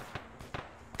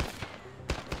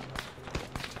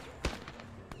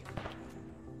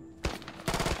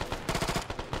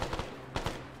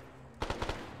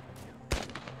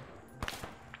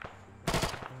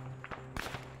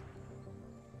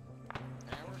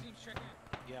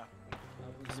 Yeah.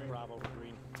 This is Bravo, we're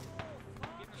green.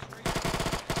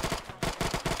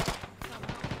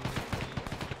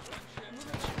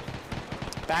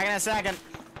 Back in a second.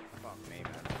 Fuck me,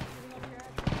 man.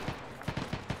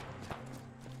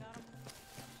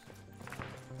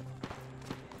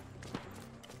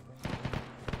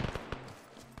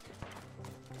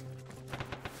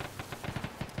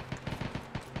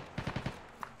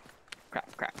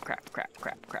 Crap, crap, crap, crap,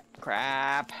 crap, crap,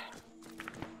 crap.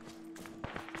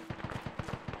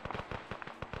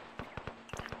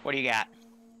 What do you got?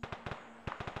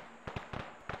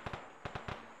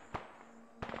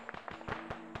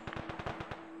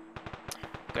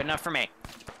 Good enough for me.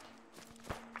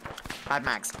 5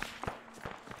 max.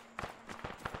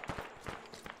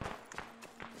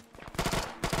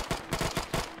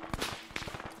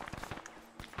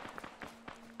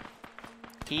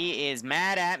 He is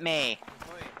mad at me.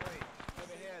 Wait,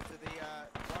 over here to the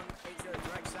 180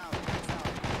 direct south, direct south.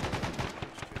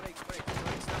 Direct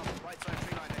south, right side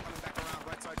tree line, they're coming back around,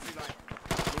 right side tree line.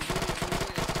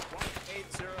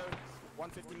 180,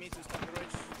 150 meters from the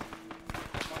ridge.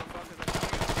 Motherfuckers are coming.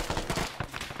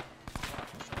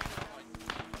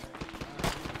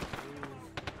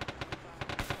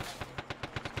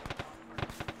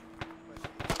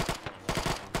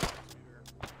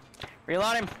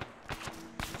 Reload him.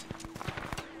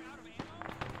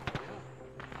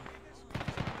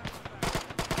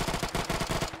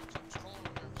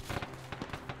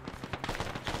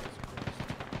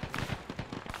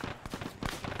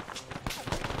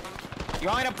 You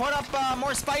want me to put up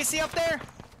more spicy up there?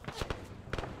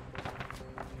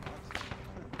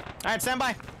 All right, stand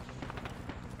by.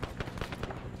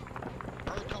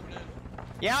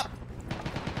 Yep.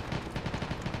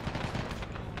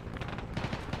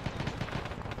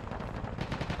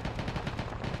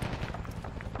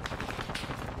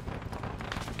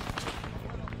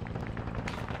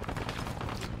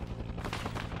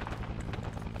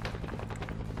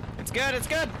 It's good, it's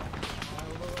good.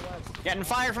 Getting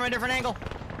fire from a different angle.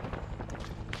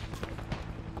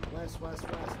 West.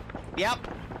 Yep.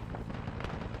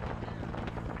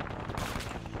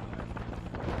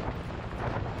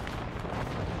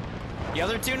 The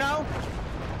other two know?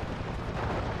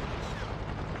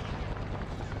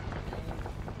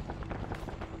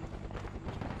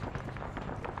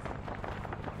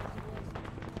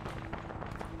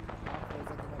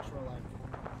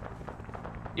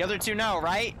 The other two know,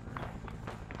 right?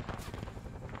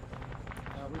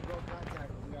 We broke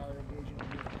contact. We are engaging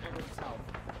heading south.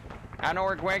 I don't know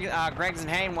where Greg's and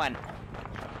Hayne went.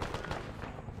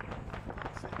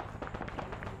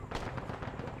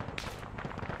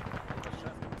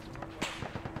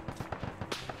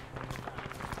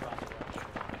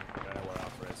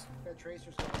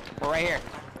 We're right here.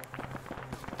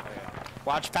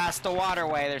 Watch past the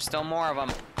waterway. There's still more of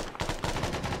them.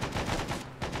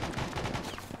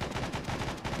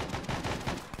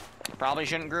 Probably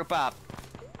shouldn't group up.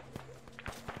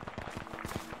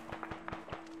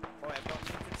 Oh, I've got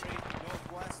infantry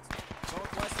northwest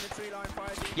of the tree line,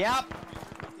 fire deep. Yep.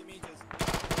 50 meters.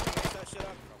 Raise that shit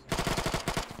up.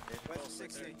 West of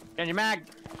 60. Change your mag.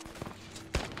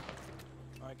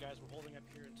 Alright guys, we're holding up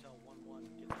here until 1-1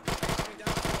 gets... Coming down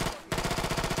to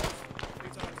the 3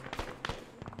 times.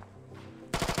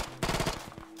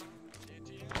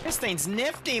 This thing's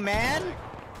nifty, man.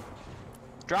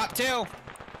 Drop 2.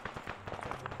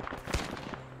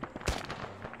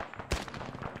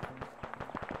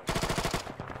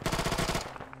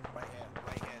 Right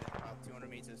here, about 200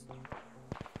 meters.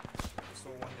 Saw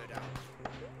one go down.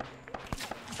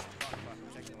 Fuck, I'm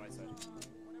checking the right side.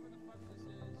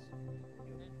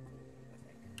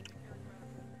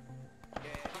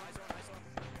 Yeah, nice on.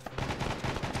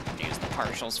 Use the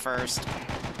partials first. Oh,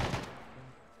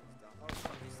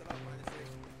 fuck, he's still up, minus 3.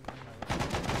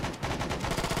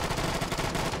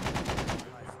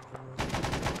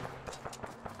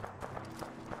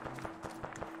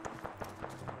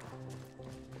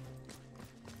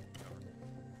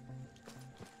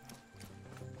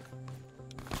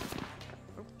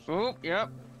 Oop, yep.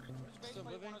 Still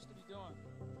moving? Want us to be doing?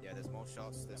 Yeah, there's more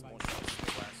shots. There's more shots to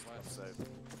the west. So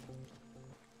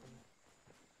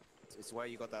it's where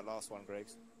you got that last one,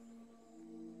 Griggs.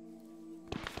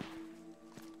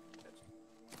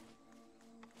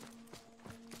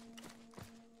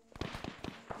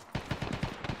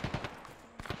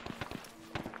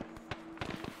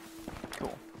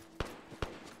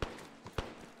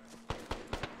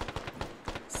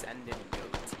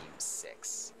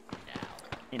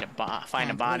 Need to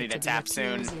find a body to tap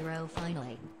soon. Zero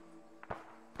finally.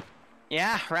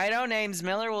 Yeah, righto, names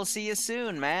Miller. We'll see you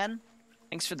soon, man.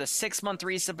 Thanks for the 6-month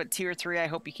resub at tier 3. I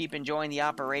hope you keep enjoying the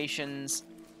operations.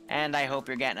 And I hope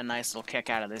you're getting a nice little kick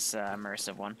out of this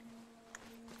immersive one.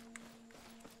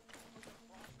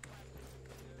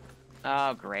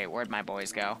 Oh, great. Where'd my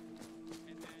boys go?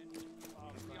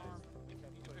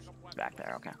 Back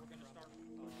there, okay.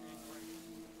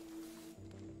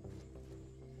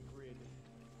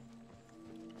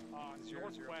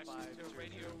 Northwest to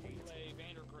radio relay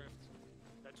Vandergrift.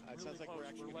 That's really It sounds like close. we're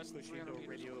actually less than pushing 300 to meters.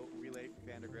 radio relay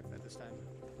Vandergrift at this time.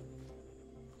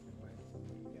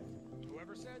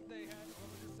 Whoever just said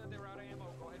they were out of ammo,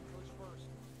 go ahead and push first.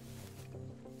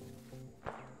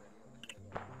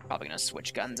 Probably gonna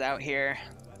switch guns out here.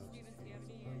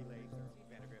 Relay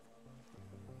Vandergrift.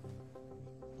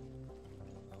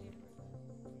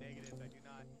 Negative, I do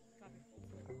not.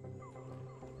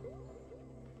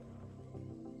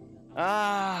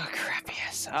 Ah,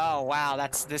 crappiest. Oh wow,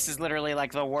 this is literally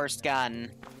like the worst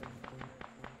gun.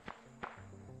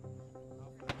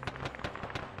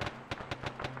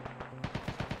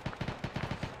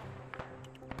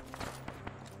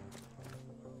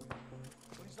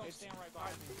 Please don't stand right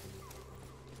behind me.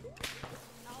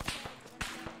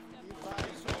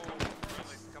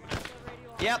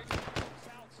 Yep.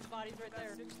 Body's right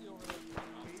there.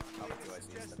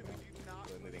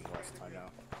 We're moving west time now.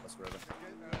 West River.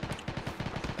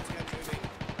 Let's get moving.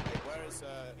 Where's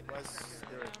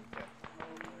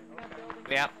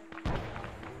Yep.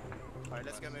 Alright,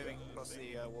 let's get moving across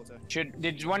the water.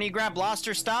 Did one of you grab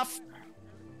Loster stuff?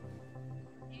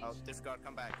 Oh, discard,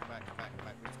 come back. We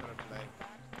just gotta delay.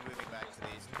 Moving back to the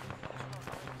east.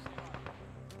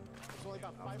 It's only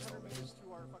about 500 meters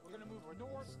to our fucking... We're gonna move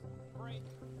north, break,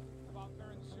 about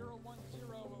bearing 010,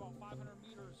 about 500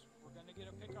 meters. We're gonna get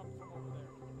a pickup from over there.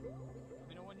 Let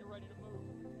me know when you're ready to move.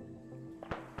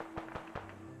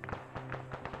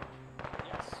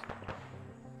 Yes.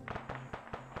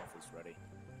 Office ready.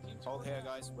 Hold here,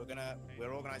 guys.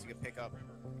 We're organizing a pickup.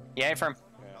 Yeah, from.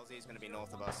 LZ is gonna be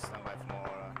north of us. Stand by for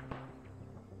more.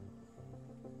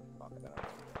 Fuck it up.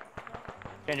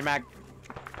 Change your mag.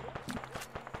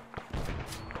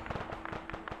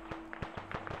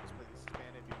 Let's play this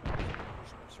expanded.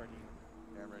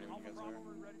 Yeah, I'm ready when you guys are.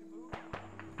 We're ready to move.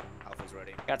 Alpha's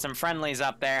ready. Got some friendlies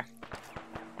up there.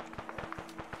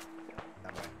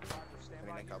 That way. Stand Let me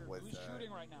by link up here. with, Who's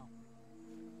shooting right now?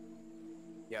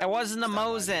 Yeah. That wasn't the Stand by.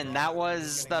 Mosin. That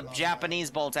was the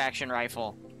Japanese bolt action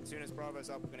rifle. As soon as Bravo's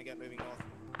up, we're gonna get moving north.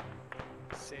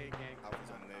 Say gang. Alpha's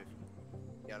on the move.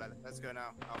 Yeah, let's go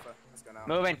now. Alpha, let's go now.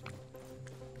 Moving.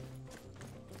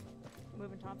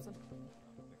 Moving Thompson.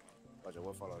 Roger,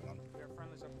 we're following on. We have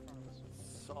friendlies up in front of us.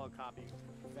 Solid copy.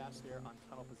 Fast air on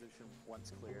tunnel position.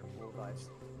 Once clear. Full advice.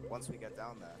 Once we get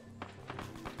down there,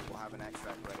 we'll have an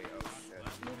extract ready. Oh shit.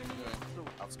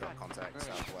 Alpha's got contact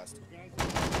southwest.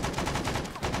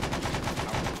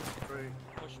 Alpha through.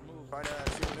 Push, move. Try to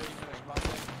shoot a move.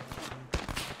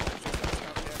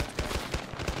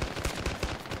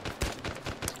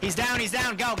 He's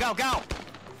down. Go.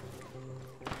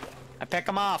 I pick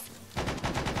him off.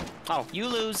 Oh, you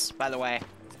lose, by the way.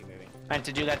 Let's keep moving. Meant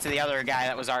to do that to the other guy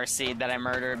that was RC'd that I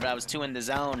murdered, but I was too in the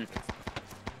zone.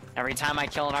 Every time I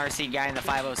kill an RC'd guy in the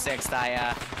 506,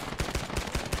 I,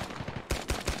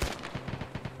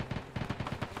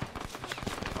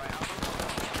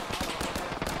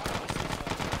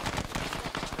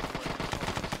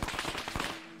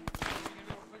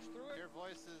 Your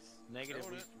voice is... Negative,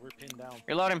 we're pinned down.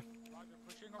 reload him. Roger,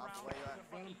 pushing Alpha, around. where you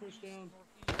at? Got him pushed down.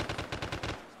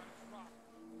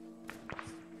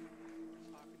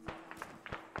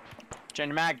 Change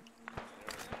your mag.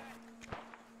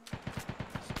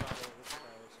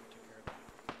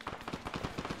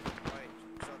 Wait,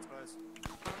 shots close.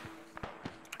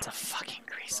 It's a fucking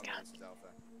grease Bravo, gun. this is Alpha.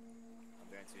 I'm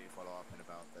going to follow up in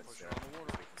about this. Push on the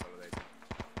water. Consolidating.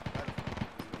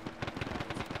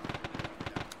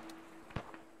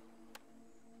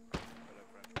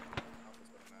 Alpha's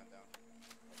got a man down.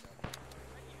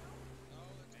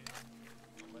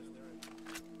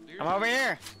 I'm over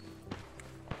here.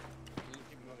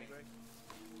 Keep moving, Greg.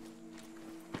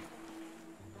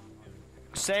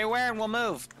 Say where and we'll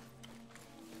move.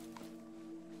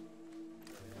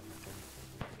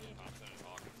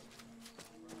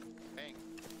 Bang.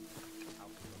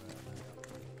 Alpha's got a man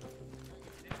down.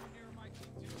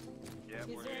 Yeah,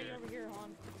 He's we're right here. over here,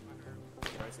 hon.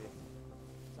 Where is he?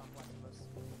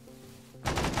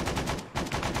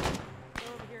 Go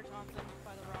over here, Thompson,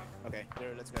 by the rock. Okay,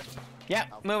 there, let's go. Yeah,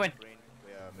 Alpha moving. Green.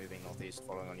 We are moving northeast,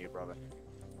 following on you, brother.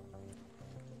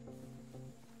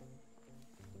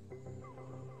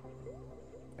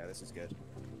 this is good.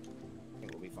 I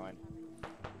think we'll be fine.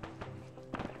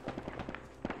 I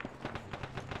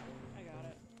got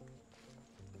it.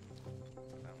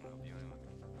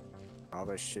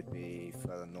 Bravo should be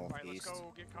further Alright, let's northeast.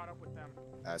 go get caught up with them.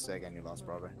 Say again, you lost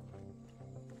Bravo.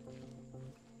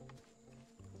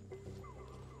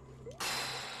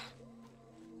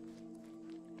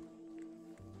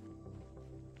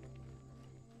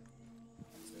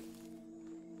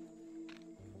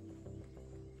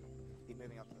 Keep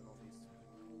moving up to the northeast.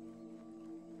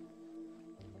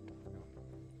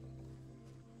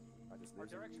 I just Our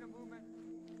lose it. direction of movement.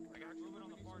 I got movement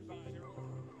on the far side.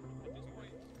 At this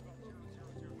point, about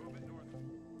 000. Movement north.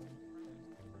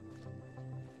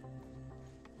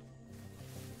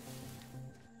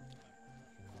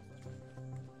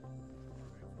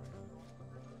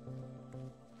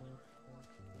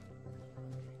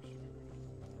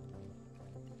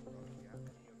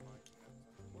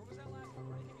 Where was that last one?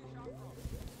 Where did you get shot from?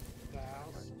 The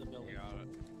house. The building. Got it.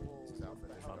 This is Alpha,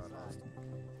 this got lost.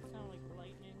 Sound like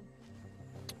lightning.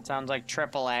 Sounds like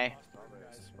AAA.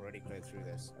 Bravo's already cleared through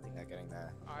this. I think they're getting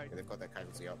there. Alright. Yeah, they've got their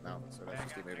casualty up now, so let's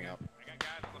just keep moving up. I got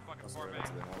guys on the fucking Let's floor, move man.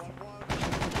 to the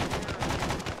north.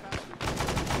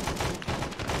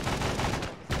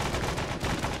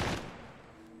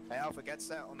 Hey, Alpha, get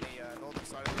set on the northern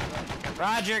side of the river.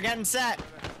 Roger, getting set.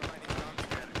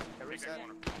 Get reset. I'll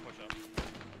push up.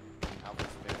 Alpha's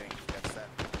moving. Get set.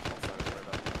 North side of the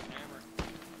river. Hammer.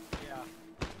 Yeah.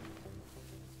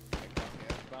 Take one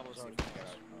here. Bravo's See if already we can get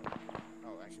out.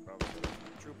 Oh, actually, Bravo's good.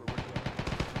 Trooper, where you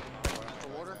The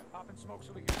water? Pop and smoke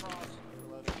so we can cross.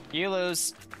 You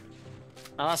lose.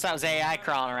 Unless that was AI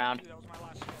crawling around. That was my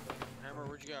last smoke. Hammer,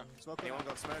 where'd you go? Smoke. Anyone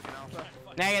got smoke in Alpha?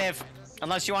 Negative.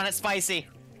 Unless you want it spicy.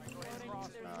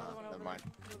 Never mind.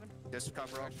 Just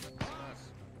cover off.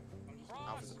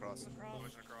 Alpha's across.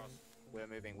 Pushing across. We're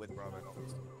moving with Bravo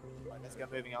northeast. Right, let's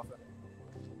get moving, Alpha.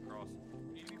 Cross.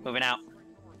 Moving out.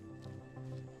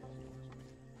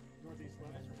 Northeast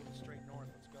left. Straight north,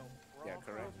 let's go. Yeah,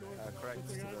 correct. Correct.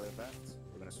 To the left.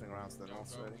 We're gonna swing around to the north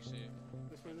Go, slowly. we see it.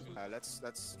 This way, this way.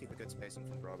 Let's keep a good spacing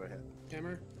from Bravo here.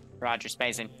 Hammer. Roger,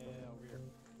 spacing. Yeah, over here.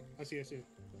 I see, I see.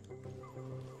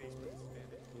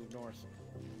 Move north.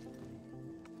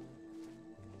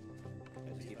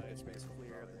 Yeah, just keep a good space from Clear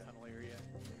Bravo the here. tunnel area.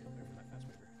 Clear from that fast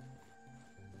mover.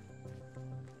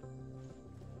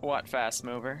 What fast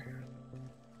mover?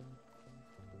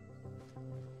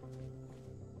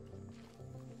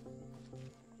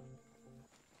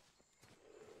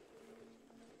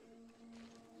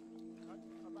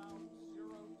 About 020.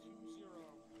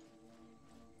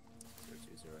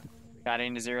 020. Got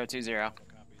into 020. No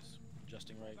copies.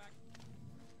 Adjusting right. We're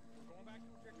going back to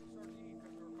objective sardine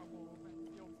because there were a couple of open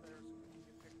fields there so we can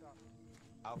get picked up.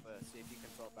 Alpha, see if you can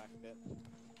drop back a bit.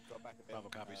 Drop back a bit. Bravo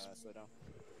copies. Slow down.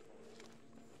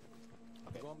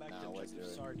 Okay. Going back now to where's objective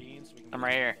the- sardines. So we can I'm get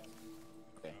right here.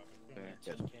 Okay. as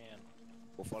Good. we can.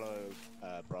 We'll follow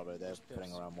Bravo. They're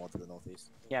putting around more to the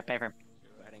northeast. Yeah, paper.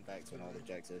 We're heading back to another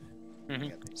objective.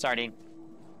 Mm-hmm. Sardine.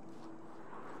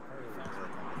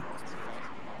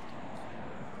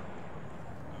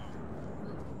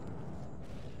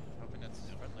 Hoping that's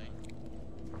friendly.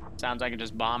 Sounds like it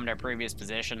just bombed our previous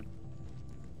position.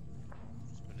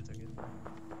 But it's okay.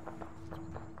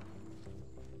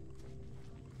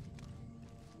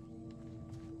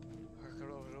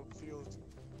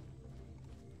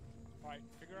 Alright,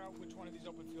 figure out which one of these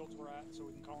open fields we're at so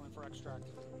we can call in for extract.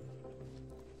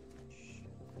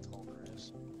 Tall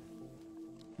grass.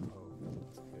 Oh,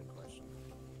 that's a good question.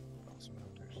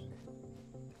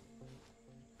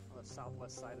 On the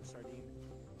southwest side of Sardine.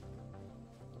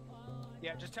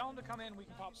 Yeah, just tell them to come in, we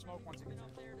can pop smoke once it gets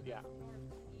in. Yeah.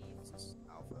 This is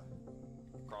Alpha.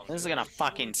 Cross. This is gonna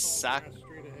fucking Tall suck. grass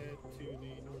Straight ahead to the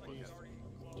northeast.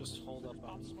 Just hold up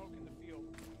Pop on. smoke in the field.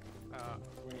 We're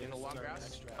in the gonna long start grass?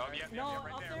 extract. Oh, yeah, No, yeah, up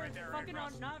right there, there, right there, right fucking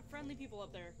across. not friendly people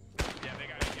up there. Yeah, they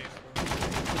got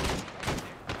AKs.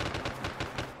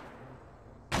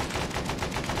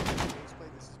 Faceplate,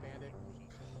 this is Bandit.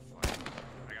 I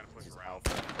gotta push This is around.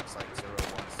 Alpha. Looks like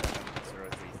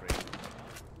 017033.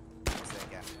 What's their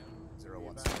gap?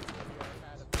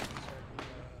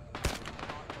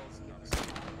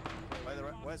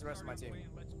 017033. Where's the rest of my team?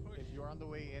 If you're on the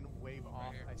way in, wave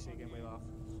off. I say again, wave off.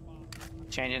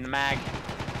 Changing the mag.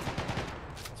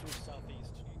 Let's move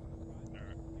southeast.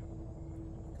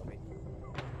 Copy.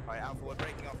 Alright, Alpha, we're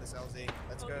breaking off this LZ.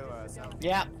 Let's go south.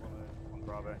 Yeah. On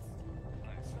Bravo.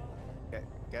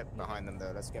 Get behind them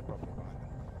though. Let's get properly behind them.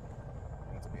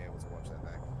 I want to be able to watch that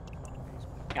back.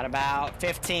 Got about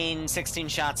 15, 16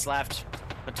 shots left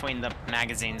between the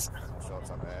magazines. Shots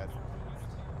up ahead.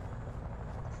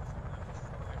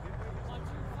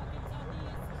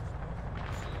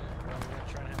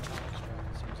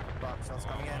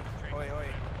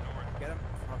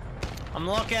 I'm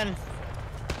looking.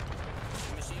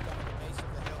 The machine gun at the base of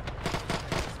the hill.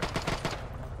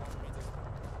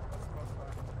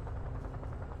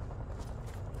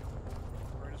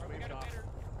 Bird is waved off.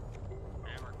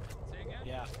 Say again?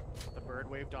 Yeah, the bird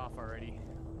waved off already.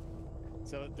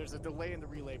 So there's a delay in the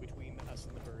relay between us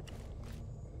and the bird.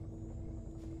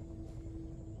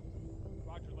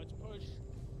 Roger, let's push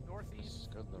northeast.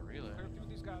 Good the relay. Clear through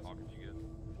these guys. How can you get?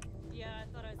 Yeah, I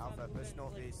thought I saw Alpha, movement, push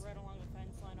northeast. like, right along the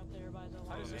fence line up there by the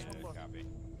How does this line. one look? Copy.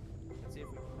 Let's see if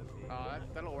we can put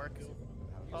the... That'll work.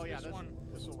 Oh yeah, this one.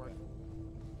 this will work.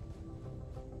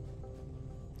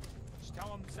 Just tell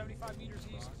them 75 meters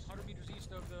east, 100 meters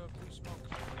east of the blue smoke.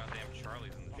 Goddamn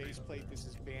Charlie's in the Base plate, this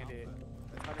is Bandit.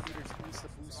 100 meters east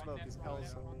of blue smoke is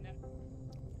L's.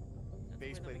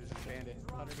 Base plate, this is Bandit.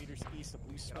 100 meters east of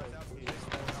blue smoke is LZ.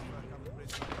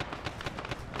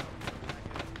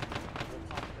 We'll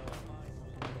pop it up.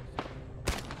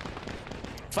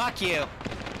 Fuck you.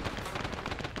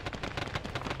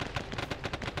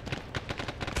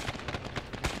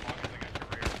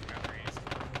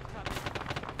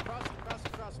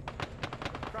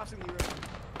 Crossing Liru.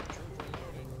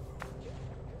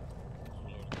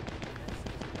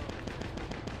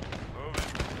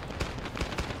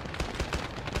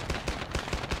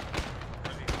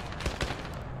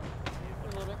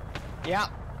 Yeah.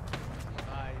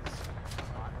 Eyes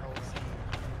on LZ.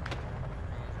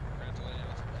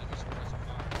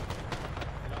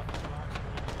 Head off this box.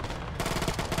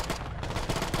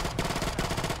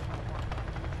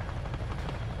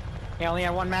 He only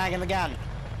had one mag in the gun.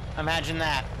 Imagine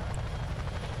that.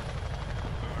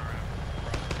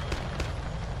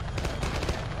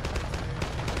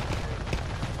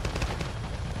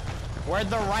 Where'd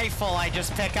the rifle I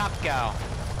just picked up go?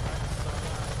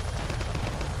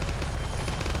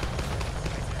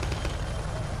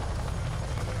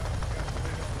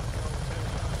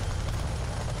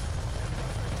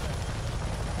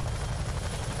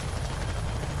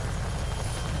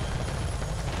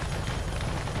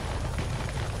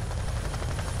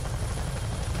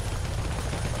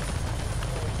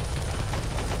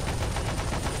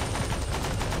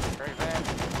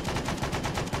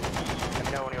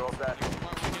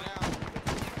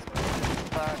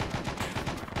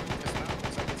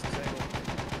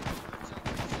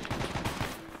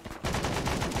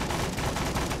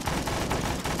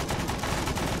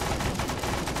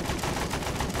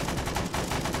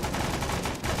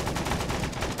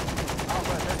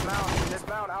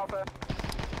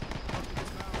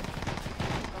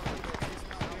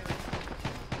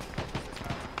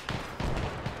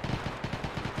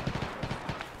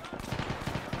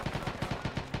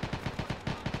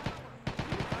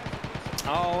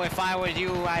 Oh, if I was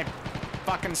you, I'd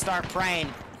fucking start praying.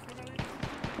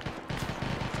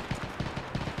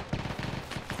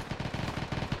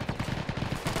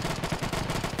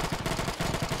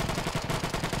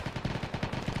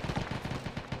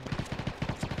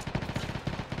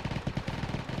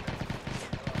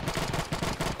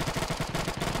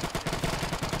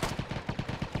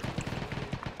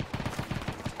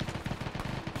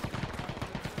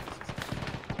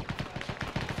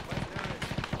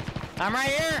 I'm right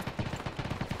here.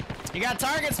 You got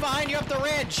targets behind you up the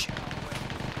ridge.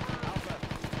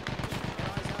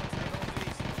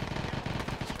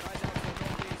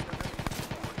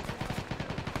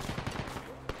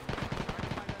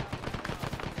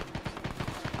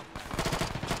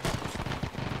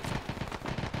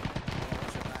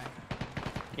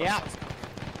 Yeah.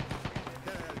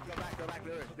 Go back,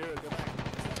 Liru, go back.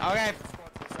 Okay.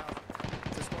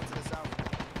 Just go to the south.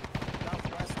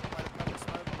 Southwest by the public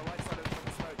smoke, on the right side of the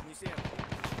public smoke. Can you see him?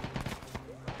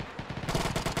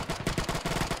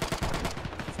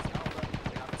 This is Alpha.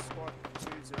 We have a squad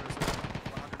 200,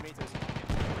 100 meters.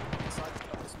 Inside the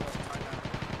public smoke right now.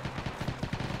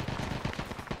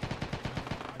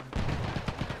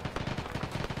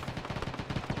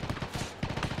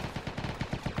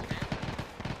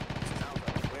 This is Alpha.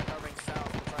 We're covering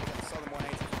south. We're trying to get the southern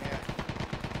 180 from here.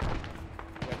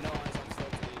 We have no eyes on the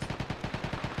slope to the east.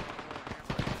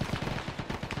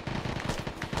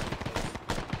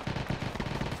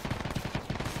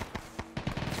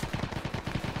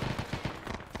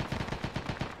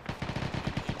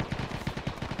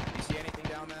 You see anything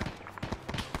down there?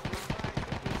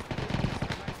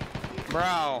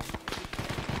 Bro.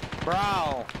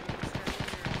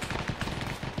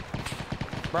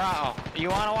 Bro, you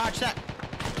wanna watch that?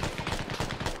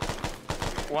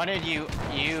 What did you,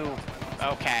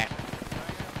 okay.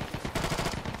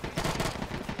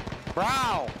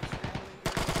 Bro!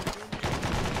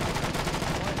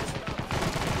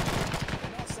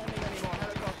 They're not sending any more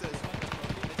helicopters.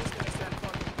 They're just gonna send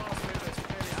fucking fast movers.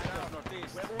 Clearly, I know.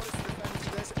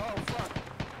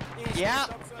 Yeah.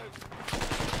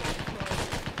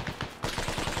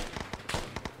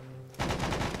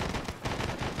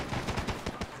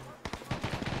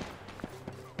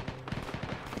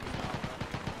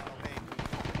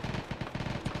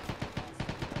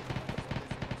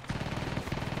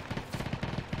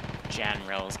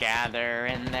 Generals gather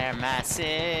in their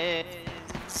masses,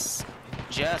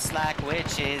 just like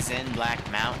witches in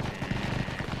Black Mountain.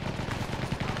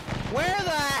 Where the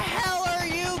hell are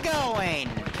you going?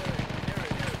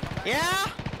 Yeah?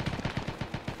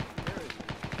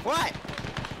 What?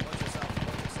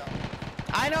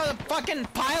 I know the fucking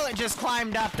pilot just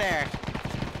climbed up there.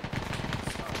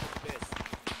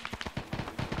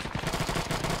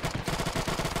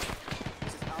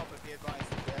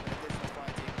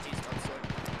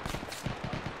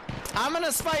 I'm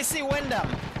gonna spicy wind him.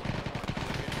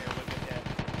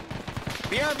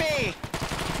 BRB.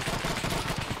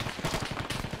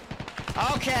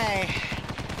 Okay.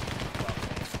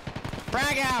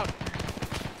 Frag out.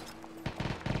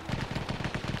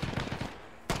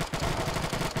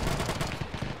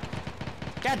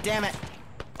 God damn it.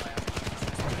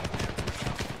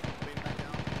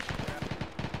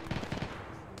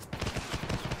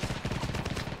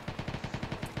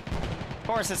 Of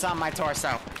course it's on my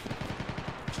torso.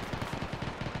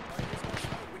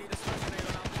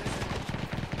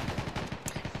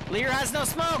 Liru has no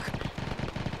smoke.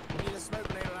 We need a smoke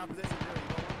grenade on our position.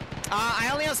 I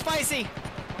only have spicy.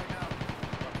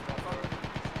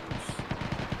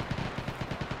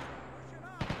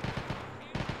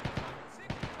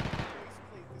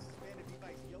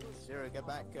 Zero, get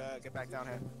back down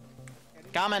here.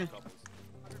 Coming.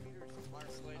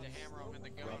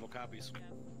 Bravo copies.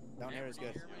 Down here is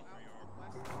good.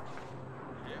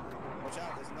 Watch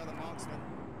out, there's another marksman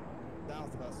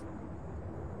down with us.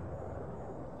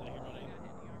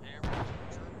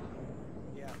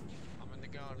 Yeah. I'm in the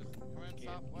garden.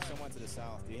 He's someone to the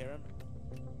south. Do you hear him?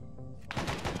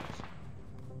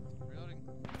 Reloading.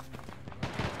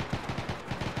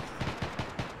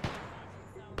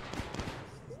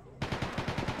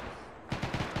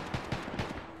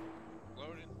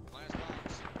 Loaded. Last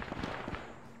box.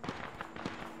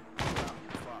 Oh,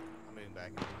 fuck. I'm moving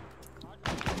back.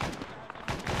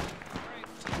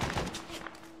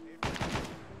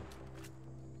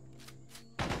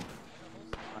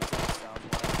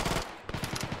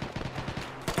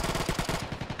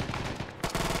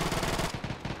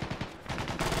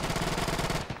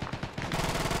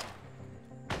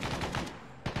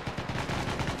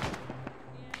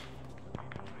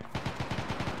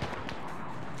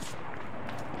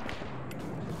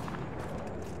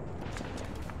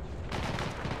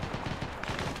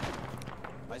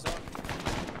 Eyes on.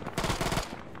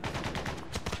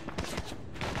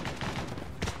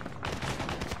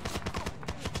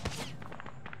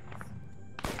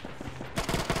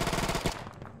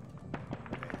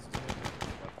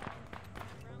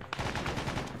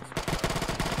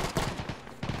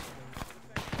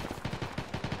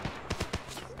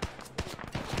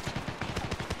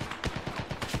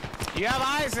 You have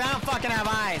eyes? I don't fucking have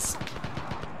eyes.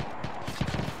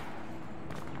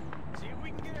 See if we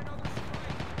can get another strike.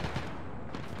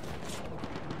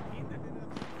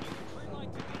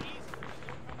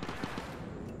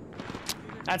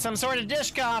 That's some sort of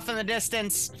dish off in the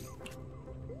distance.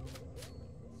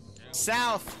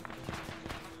 South.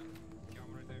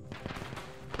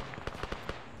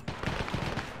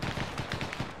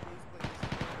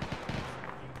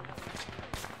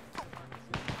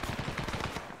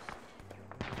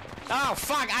 Oh,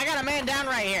 fuck. I got a man down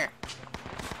right here.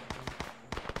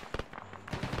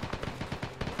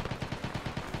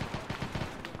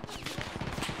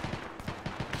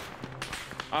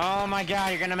 Oh my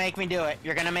god, you're gonna make me do it.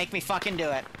 You're gonna make me fucking do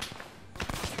it.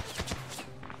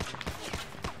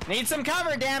 Need some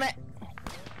cover, damn it.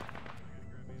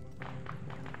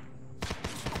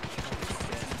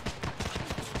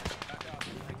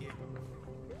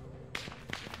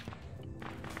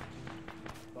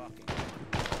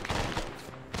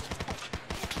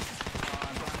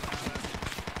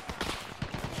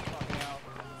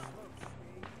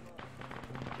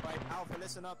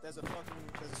 Listen up, there's a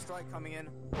strike coming in.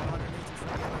 100 meters from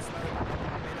the yellow smoke.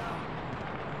 Way down.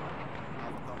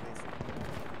 Alpha copies.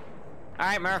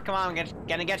 Alright, Murph, come on. I'm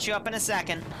gonna get you up in a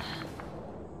second.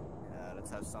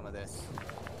 Let's have some of this.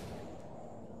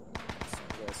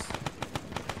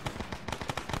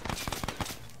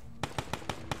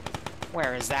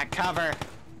 Where is that cover?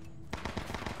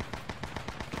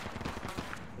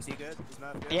 Is he good? Is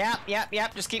Murph good?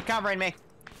 Yep. Just keep covering me.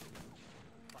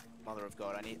 Mother of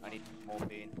God, I need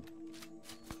morphine.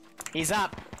 He's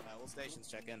up. All stations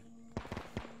check in.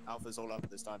 Alpha's all up at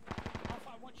this time.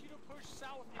 Alpha, want you to push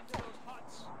south into those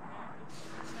huts.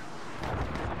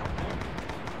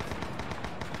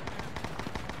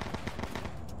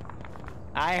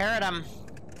 I heard him.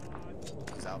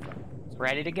 South.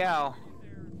 Ready to go.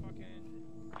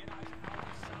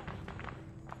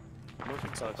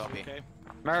 So copy. Okay.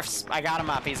 Murphs, I got him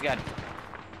up. He's good.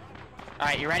 All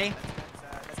right, you ready?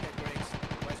 Let's get Griggs.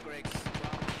 Where's Griggs?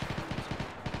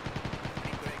 I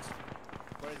need Griggs.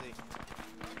 Where is he?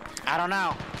 I don't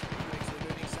know. Griggs, we're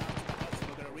moving south to the house and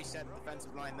we're going to reset the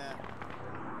defensive line there.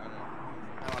 Hang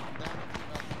on.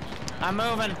 I'm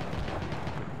moving.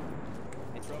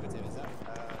 Interrogative, is that?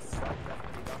 Strike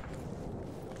definitely done.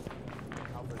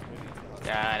 Alpha's moving to the house.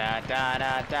 Da da da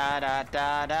da da da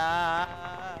da da.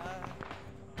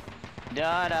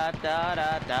 Da da da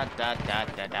da da da da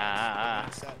da da.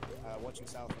 Reset, watching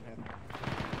south from here.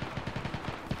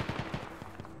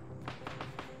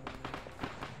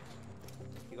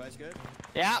 You guys good?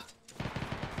 Yep.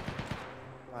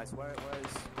 Nice. Where is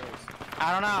Griggs?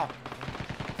 I don't know.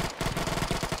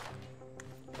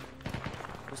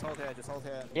 Just hold here, just hold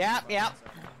here. Yep, yep.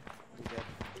 We good.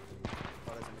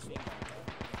 Oh, there's a machine gun there.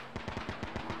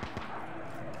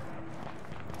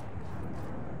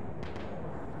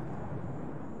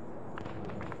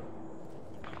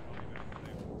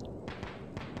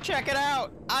 Check it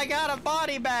out. I got a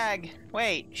body bag.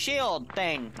 Wait, shield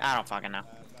thing. I don't fucking know.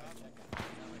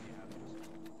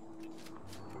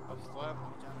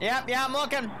 Yep, yeah, I'm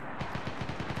looking.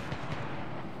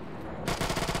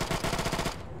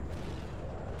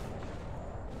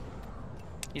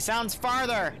 He sounds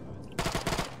farther.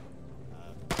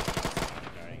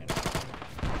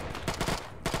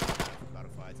 About a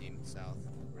fire team south.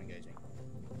 We're engaging.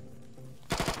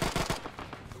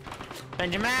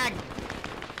 Benjamin Mag.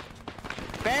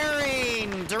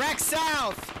 Bearing direct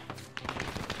south.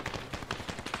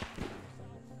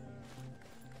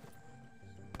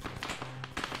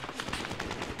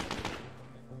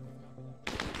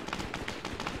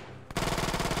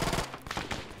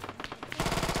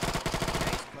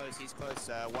 He's close,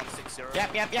 160.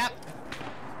 Yep.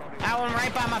 That one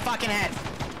right by my fucking head.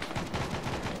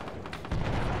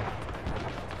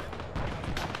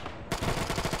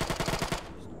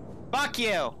 Fuck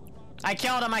you. I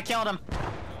killed him. I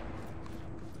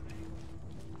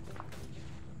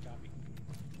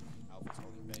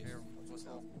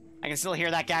can still hear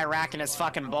that guy racking his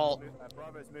fucking bolt.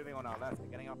 Bravo's moving on our left. They're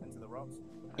getting up into the rocks.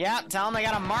 Yep, tell him they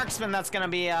got a marksman that's gonna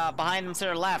be behind them to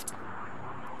their left.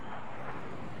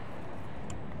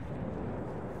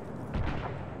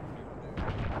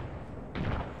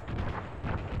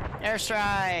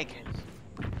 Airstrike!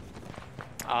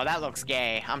 Oh, that looks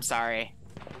gay. I'm sorry.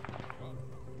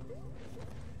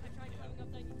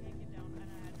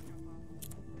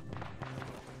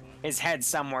 His head's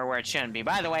somewhere where it shouldn't be.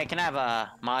 By the way, can I have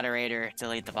a moderator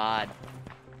delete the VOD?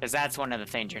 Because that's one of the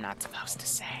things you're not supposed to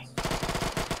say.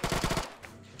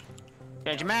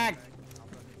 Benjamin Mag!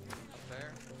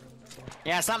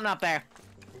 Yeah, something up there.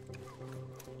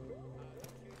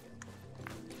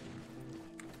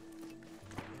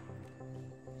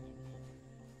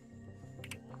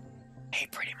 Hey,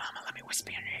 pretty mama, let me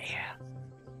whisper in your ear.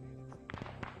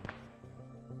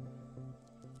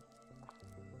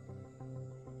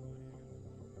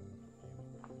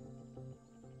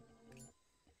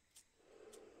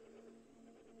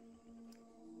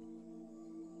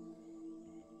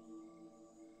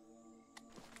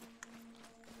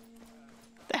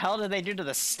 What the hell did they do to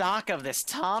the stock of this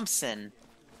Thompson?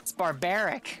 It's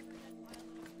barbaric.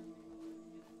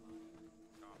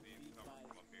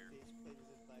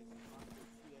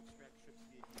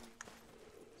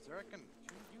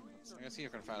 I'm gonna see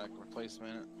if I can find a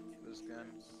replacement for this gun.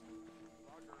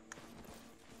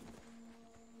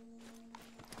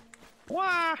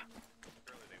 Wah!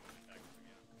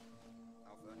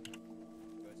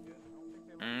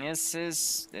 This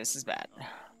is bad.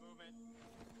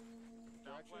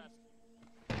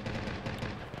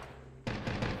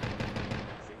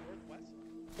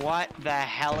 What the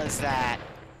hell is that?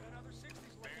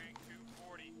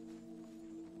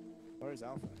 Where's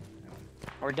Alpha?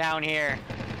 We're down here.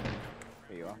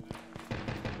 Here you are.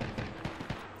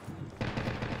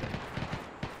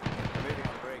 We're moving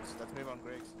on Griggs. Let's move on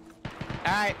Griggs.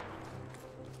 Alright.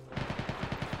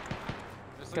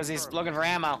 Because he's looking for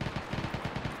ammo.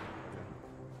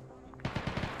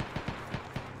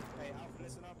 Hey, Alpha,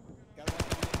 listen up. Gather up.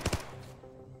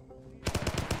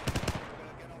 We're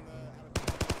gonna get on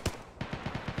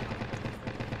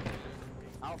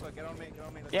the... Alpha, get on me,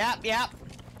 Let's Yep.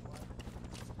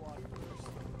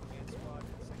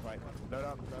 Right, load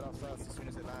up first as soon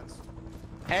as it lands.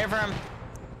 Hey, from.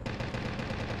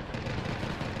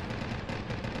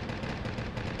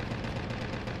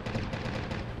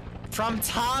 from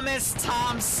Thomas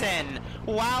Thompson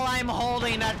while I'm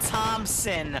holding a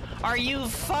Thompson. Are you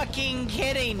fucking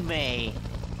kidding me?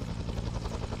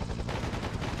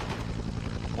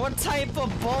 What type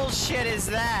of bullshit is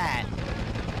that?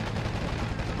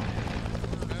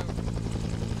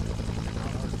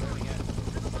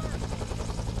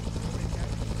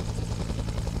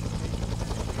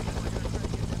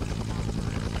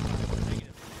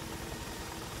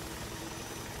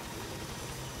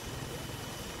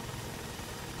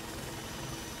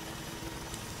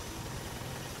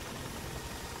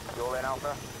 You all in,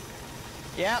 Alpha?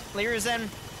 Yep, Liru's in.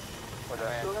 Still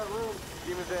got room.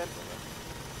 Demon's in.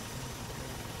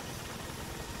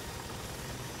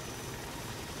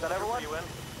 Is that everyone?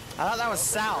 I thought that was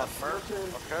south. Okay.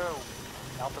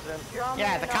 Alpha's in.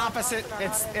 Yeah, the opposite.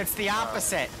 It's the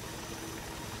opposite.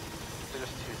 They're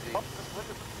just 2Z.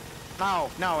 Oh,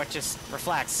 no, it just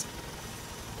reflects.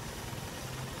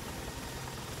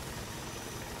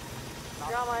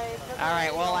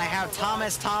 Alright, well, I have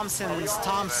Thomas Thompson's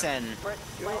Thompson.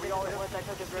 Team, are you all in?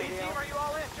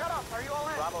 Shut up. Are you all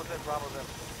in? Bravo's in.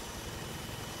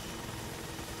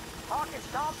 Hawkins,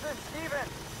 Thompson, Steven.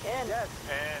 In. Yes.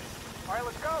 In. All right,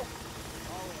 let's go.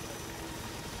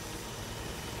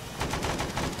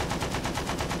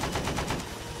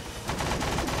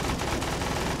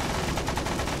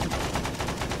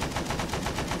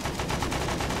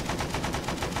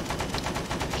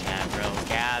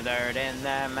 Gathered in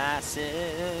their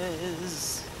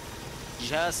masses,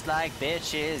 just like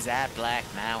bitches at Black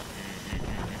Mountain.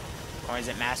 Or is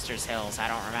it Masters Hills? I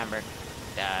don't remember.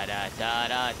 Da da da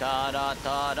da da da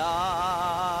da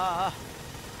da.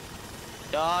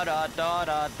 Da da da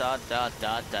da da da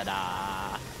da da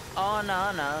da. Oh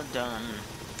no no dun.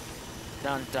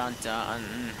 Dun dun dun.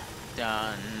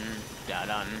 Dun dun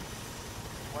dun.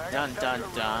 Dun dun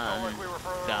dun.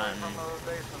 Dun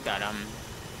dun.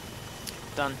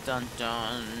 Dun dun dun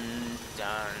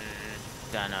dun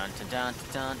dun dun dun dun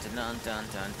dun dun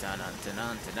dun dun dun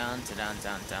dun dun dun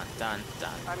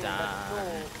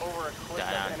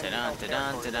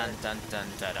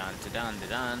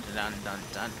dun dun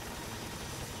dun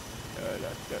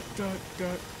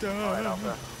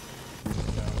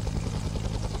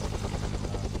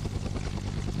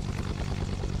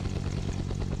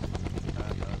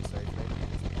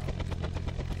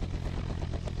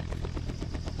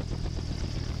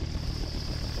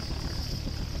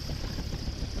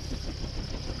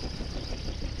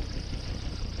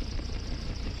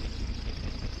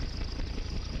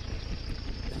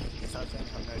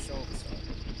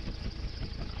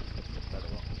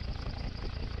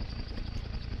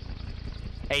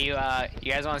Hey, you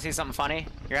guys want to see something funny? You're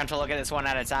going to have to look at this one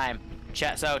at a time.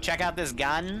 So check out this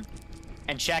gun,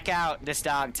 and check out this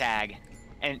dog tag,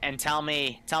 and tell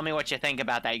me what you think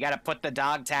about that. You got to put the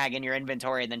dog tag in your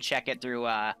inventory, and then check it through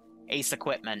Ace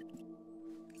Equipment.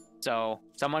 So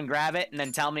someone grab it, and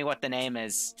then tell me what the name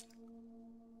is.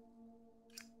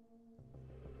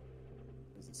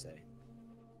 What does it say?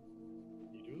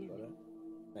 You got it?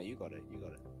 No, you got it.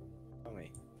 Tell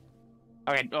me.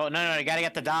 Okay, well, no, you gotta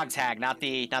get the dog tag, not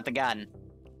the gun.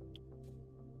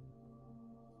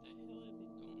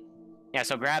 Yeah,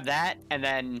 so grab that, and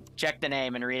then check the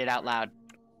name and read it out loud.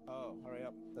 Oh, hurry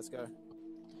up. Let's go.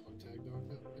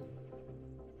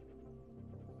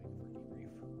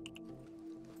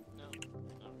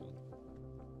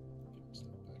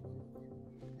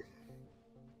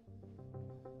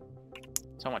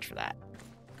 So much for that.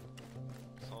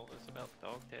 That's all this about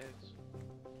dog tags.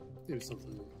 There's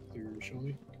something you're gonna show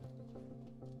me.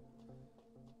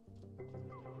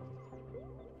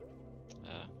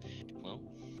 Well,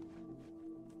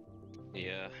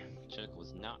 the check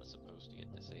was not supposed to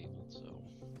get disabled, so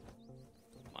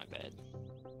my bad.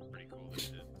 Pretty cool.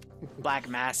 Black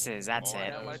masses, that's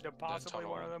it. That led to possibly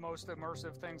one of the most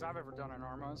immersive things I've ever done in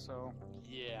Arma, so...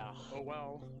 Yeah. Oh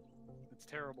well. It's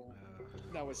terrible.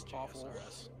 That was awful.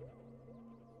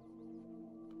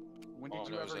 When did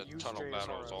you ever use tunnel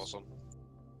battle was JSRS? awesome.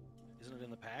 Isn't it in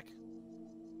the pack?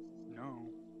 No.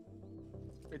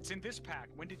 It's in this pack.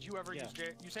 When did you ever use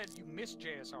You said you missed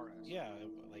JSRS. Yeah,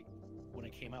 like when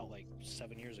it came out like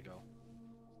 7 years ago.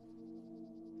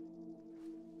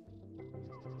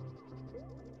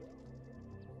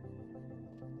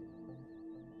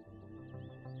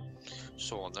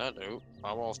 So on that note,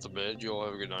 I'm off to bed. You all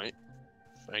have a good night.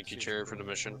 Thank you, Cherry, for the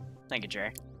mission. Thank you,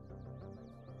 Jerry.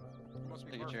 Must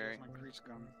be Thank you, Murph, Jerry. that's my grease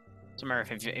gun. So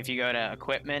Murph, if you go to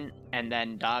equipment and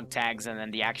then dog tags and then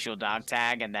the actual dog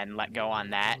tag and then let go on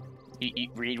that, you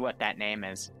read what that name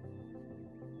is.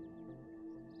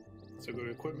 So go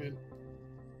to equipment.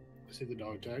 I see the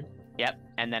dog tag. Yep,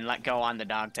 and then let go on the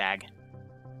dog tag.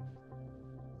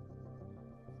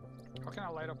 How can I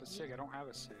light up a cig? I don't have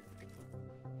a cig.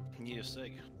 You need a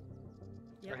sig.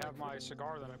 Yeah, I have my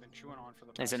cigar that I've been chewing on for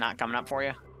the past... Is it not coming up for you?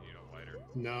 You know, lighter.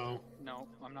 No. No,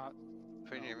 I'm not.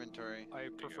 Put in your inventory. I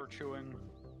prefer chewing.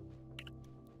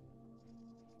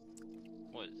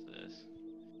 What is this?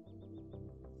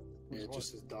 Yeah, it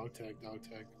just says dog tag, dog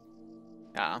tag.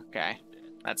 Oh, okay.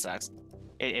 That sucks.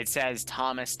 It says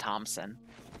Thomas Thompson,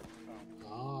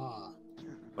 Ah.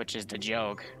 which is the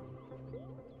joke.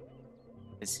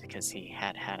 It's because he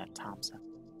had a Thompson.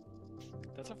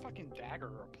 That's a fucking dagger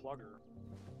or a plugger.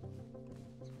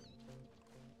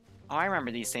 Oh, I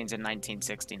remember these things in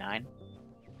 1969.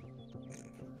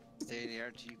 Stay in the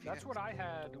RGB. That's what I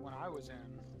had when I was in,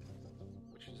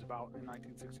 which is about in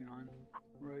 1969.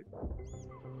 Right.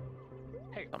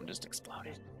 Hey, I'm just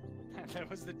exploding. that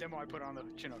was the demo I put on the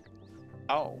Chinook.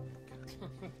 Oh.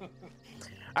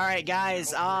 All right,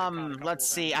 guys. Let's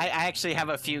see. I actually have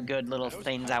a few good little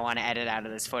things I want to edit out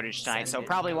of this footage tonight, so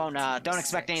probably won't. Don't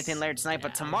expect anything later tonight.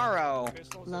 But tomorrow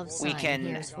we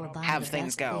can have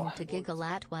things go. To giggle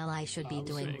at while I should be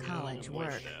doing college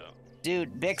work.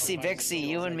 Dude, Bixie,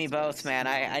 you and me both, man.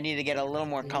 I need to get a little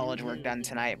more college work done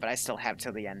tonight, but I still have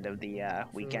till the end of the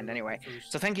weekend anyway.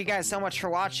 So thank you guys so much for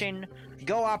watching.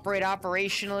 Go operate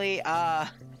operationally.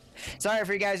 Sorry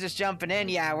for you guys just jumping in.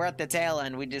 Yeah, we're at the tail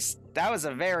end. That was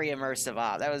a very immersive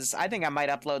op. I think I might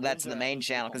upload that to the main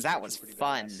channel because that was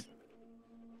fun.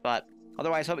 But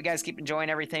otherwise, hope you guys keep enjoying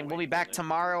everything. We'll be back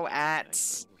tomorrow at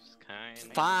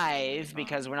 5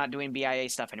 because we're not doing BIA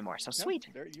stuff anymore. So sweet.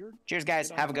 Cheers,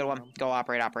 guys. Have a good one. Go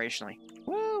operate operationally.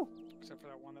 Woo! Except for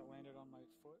that one.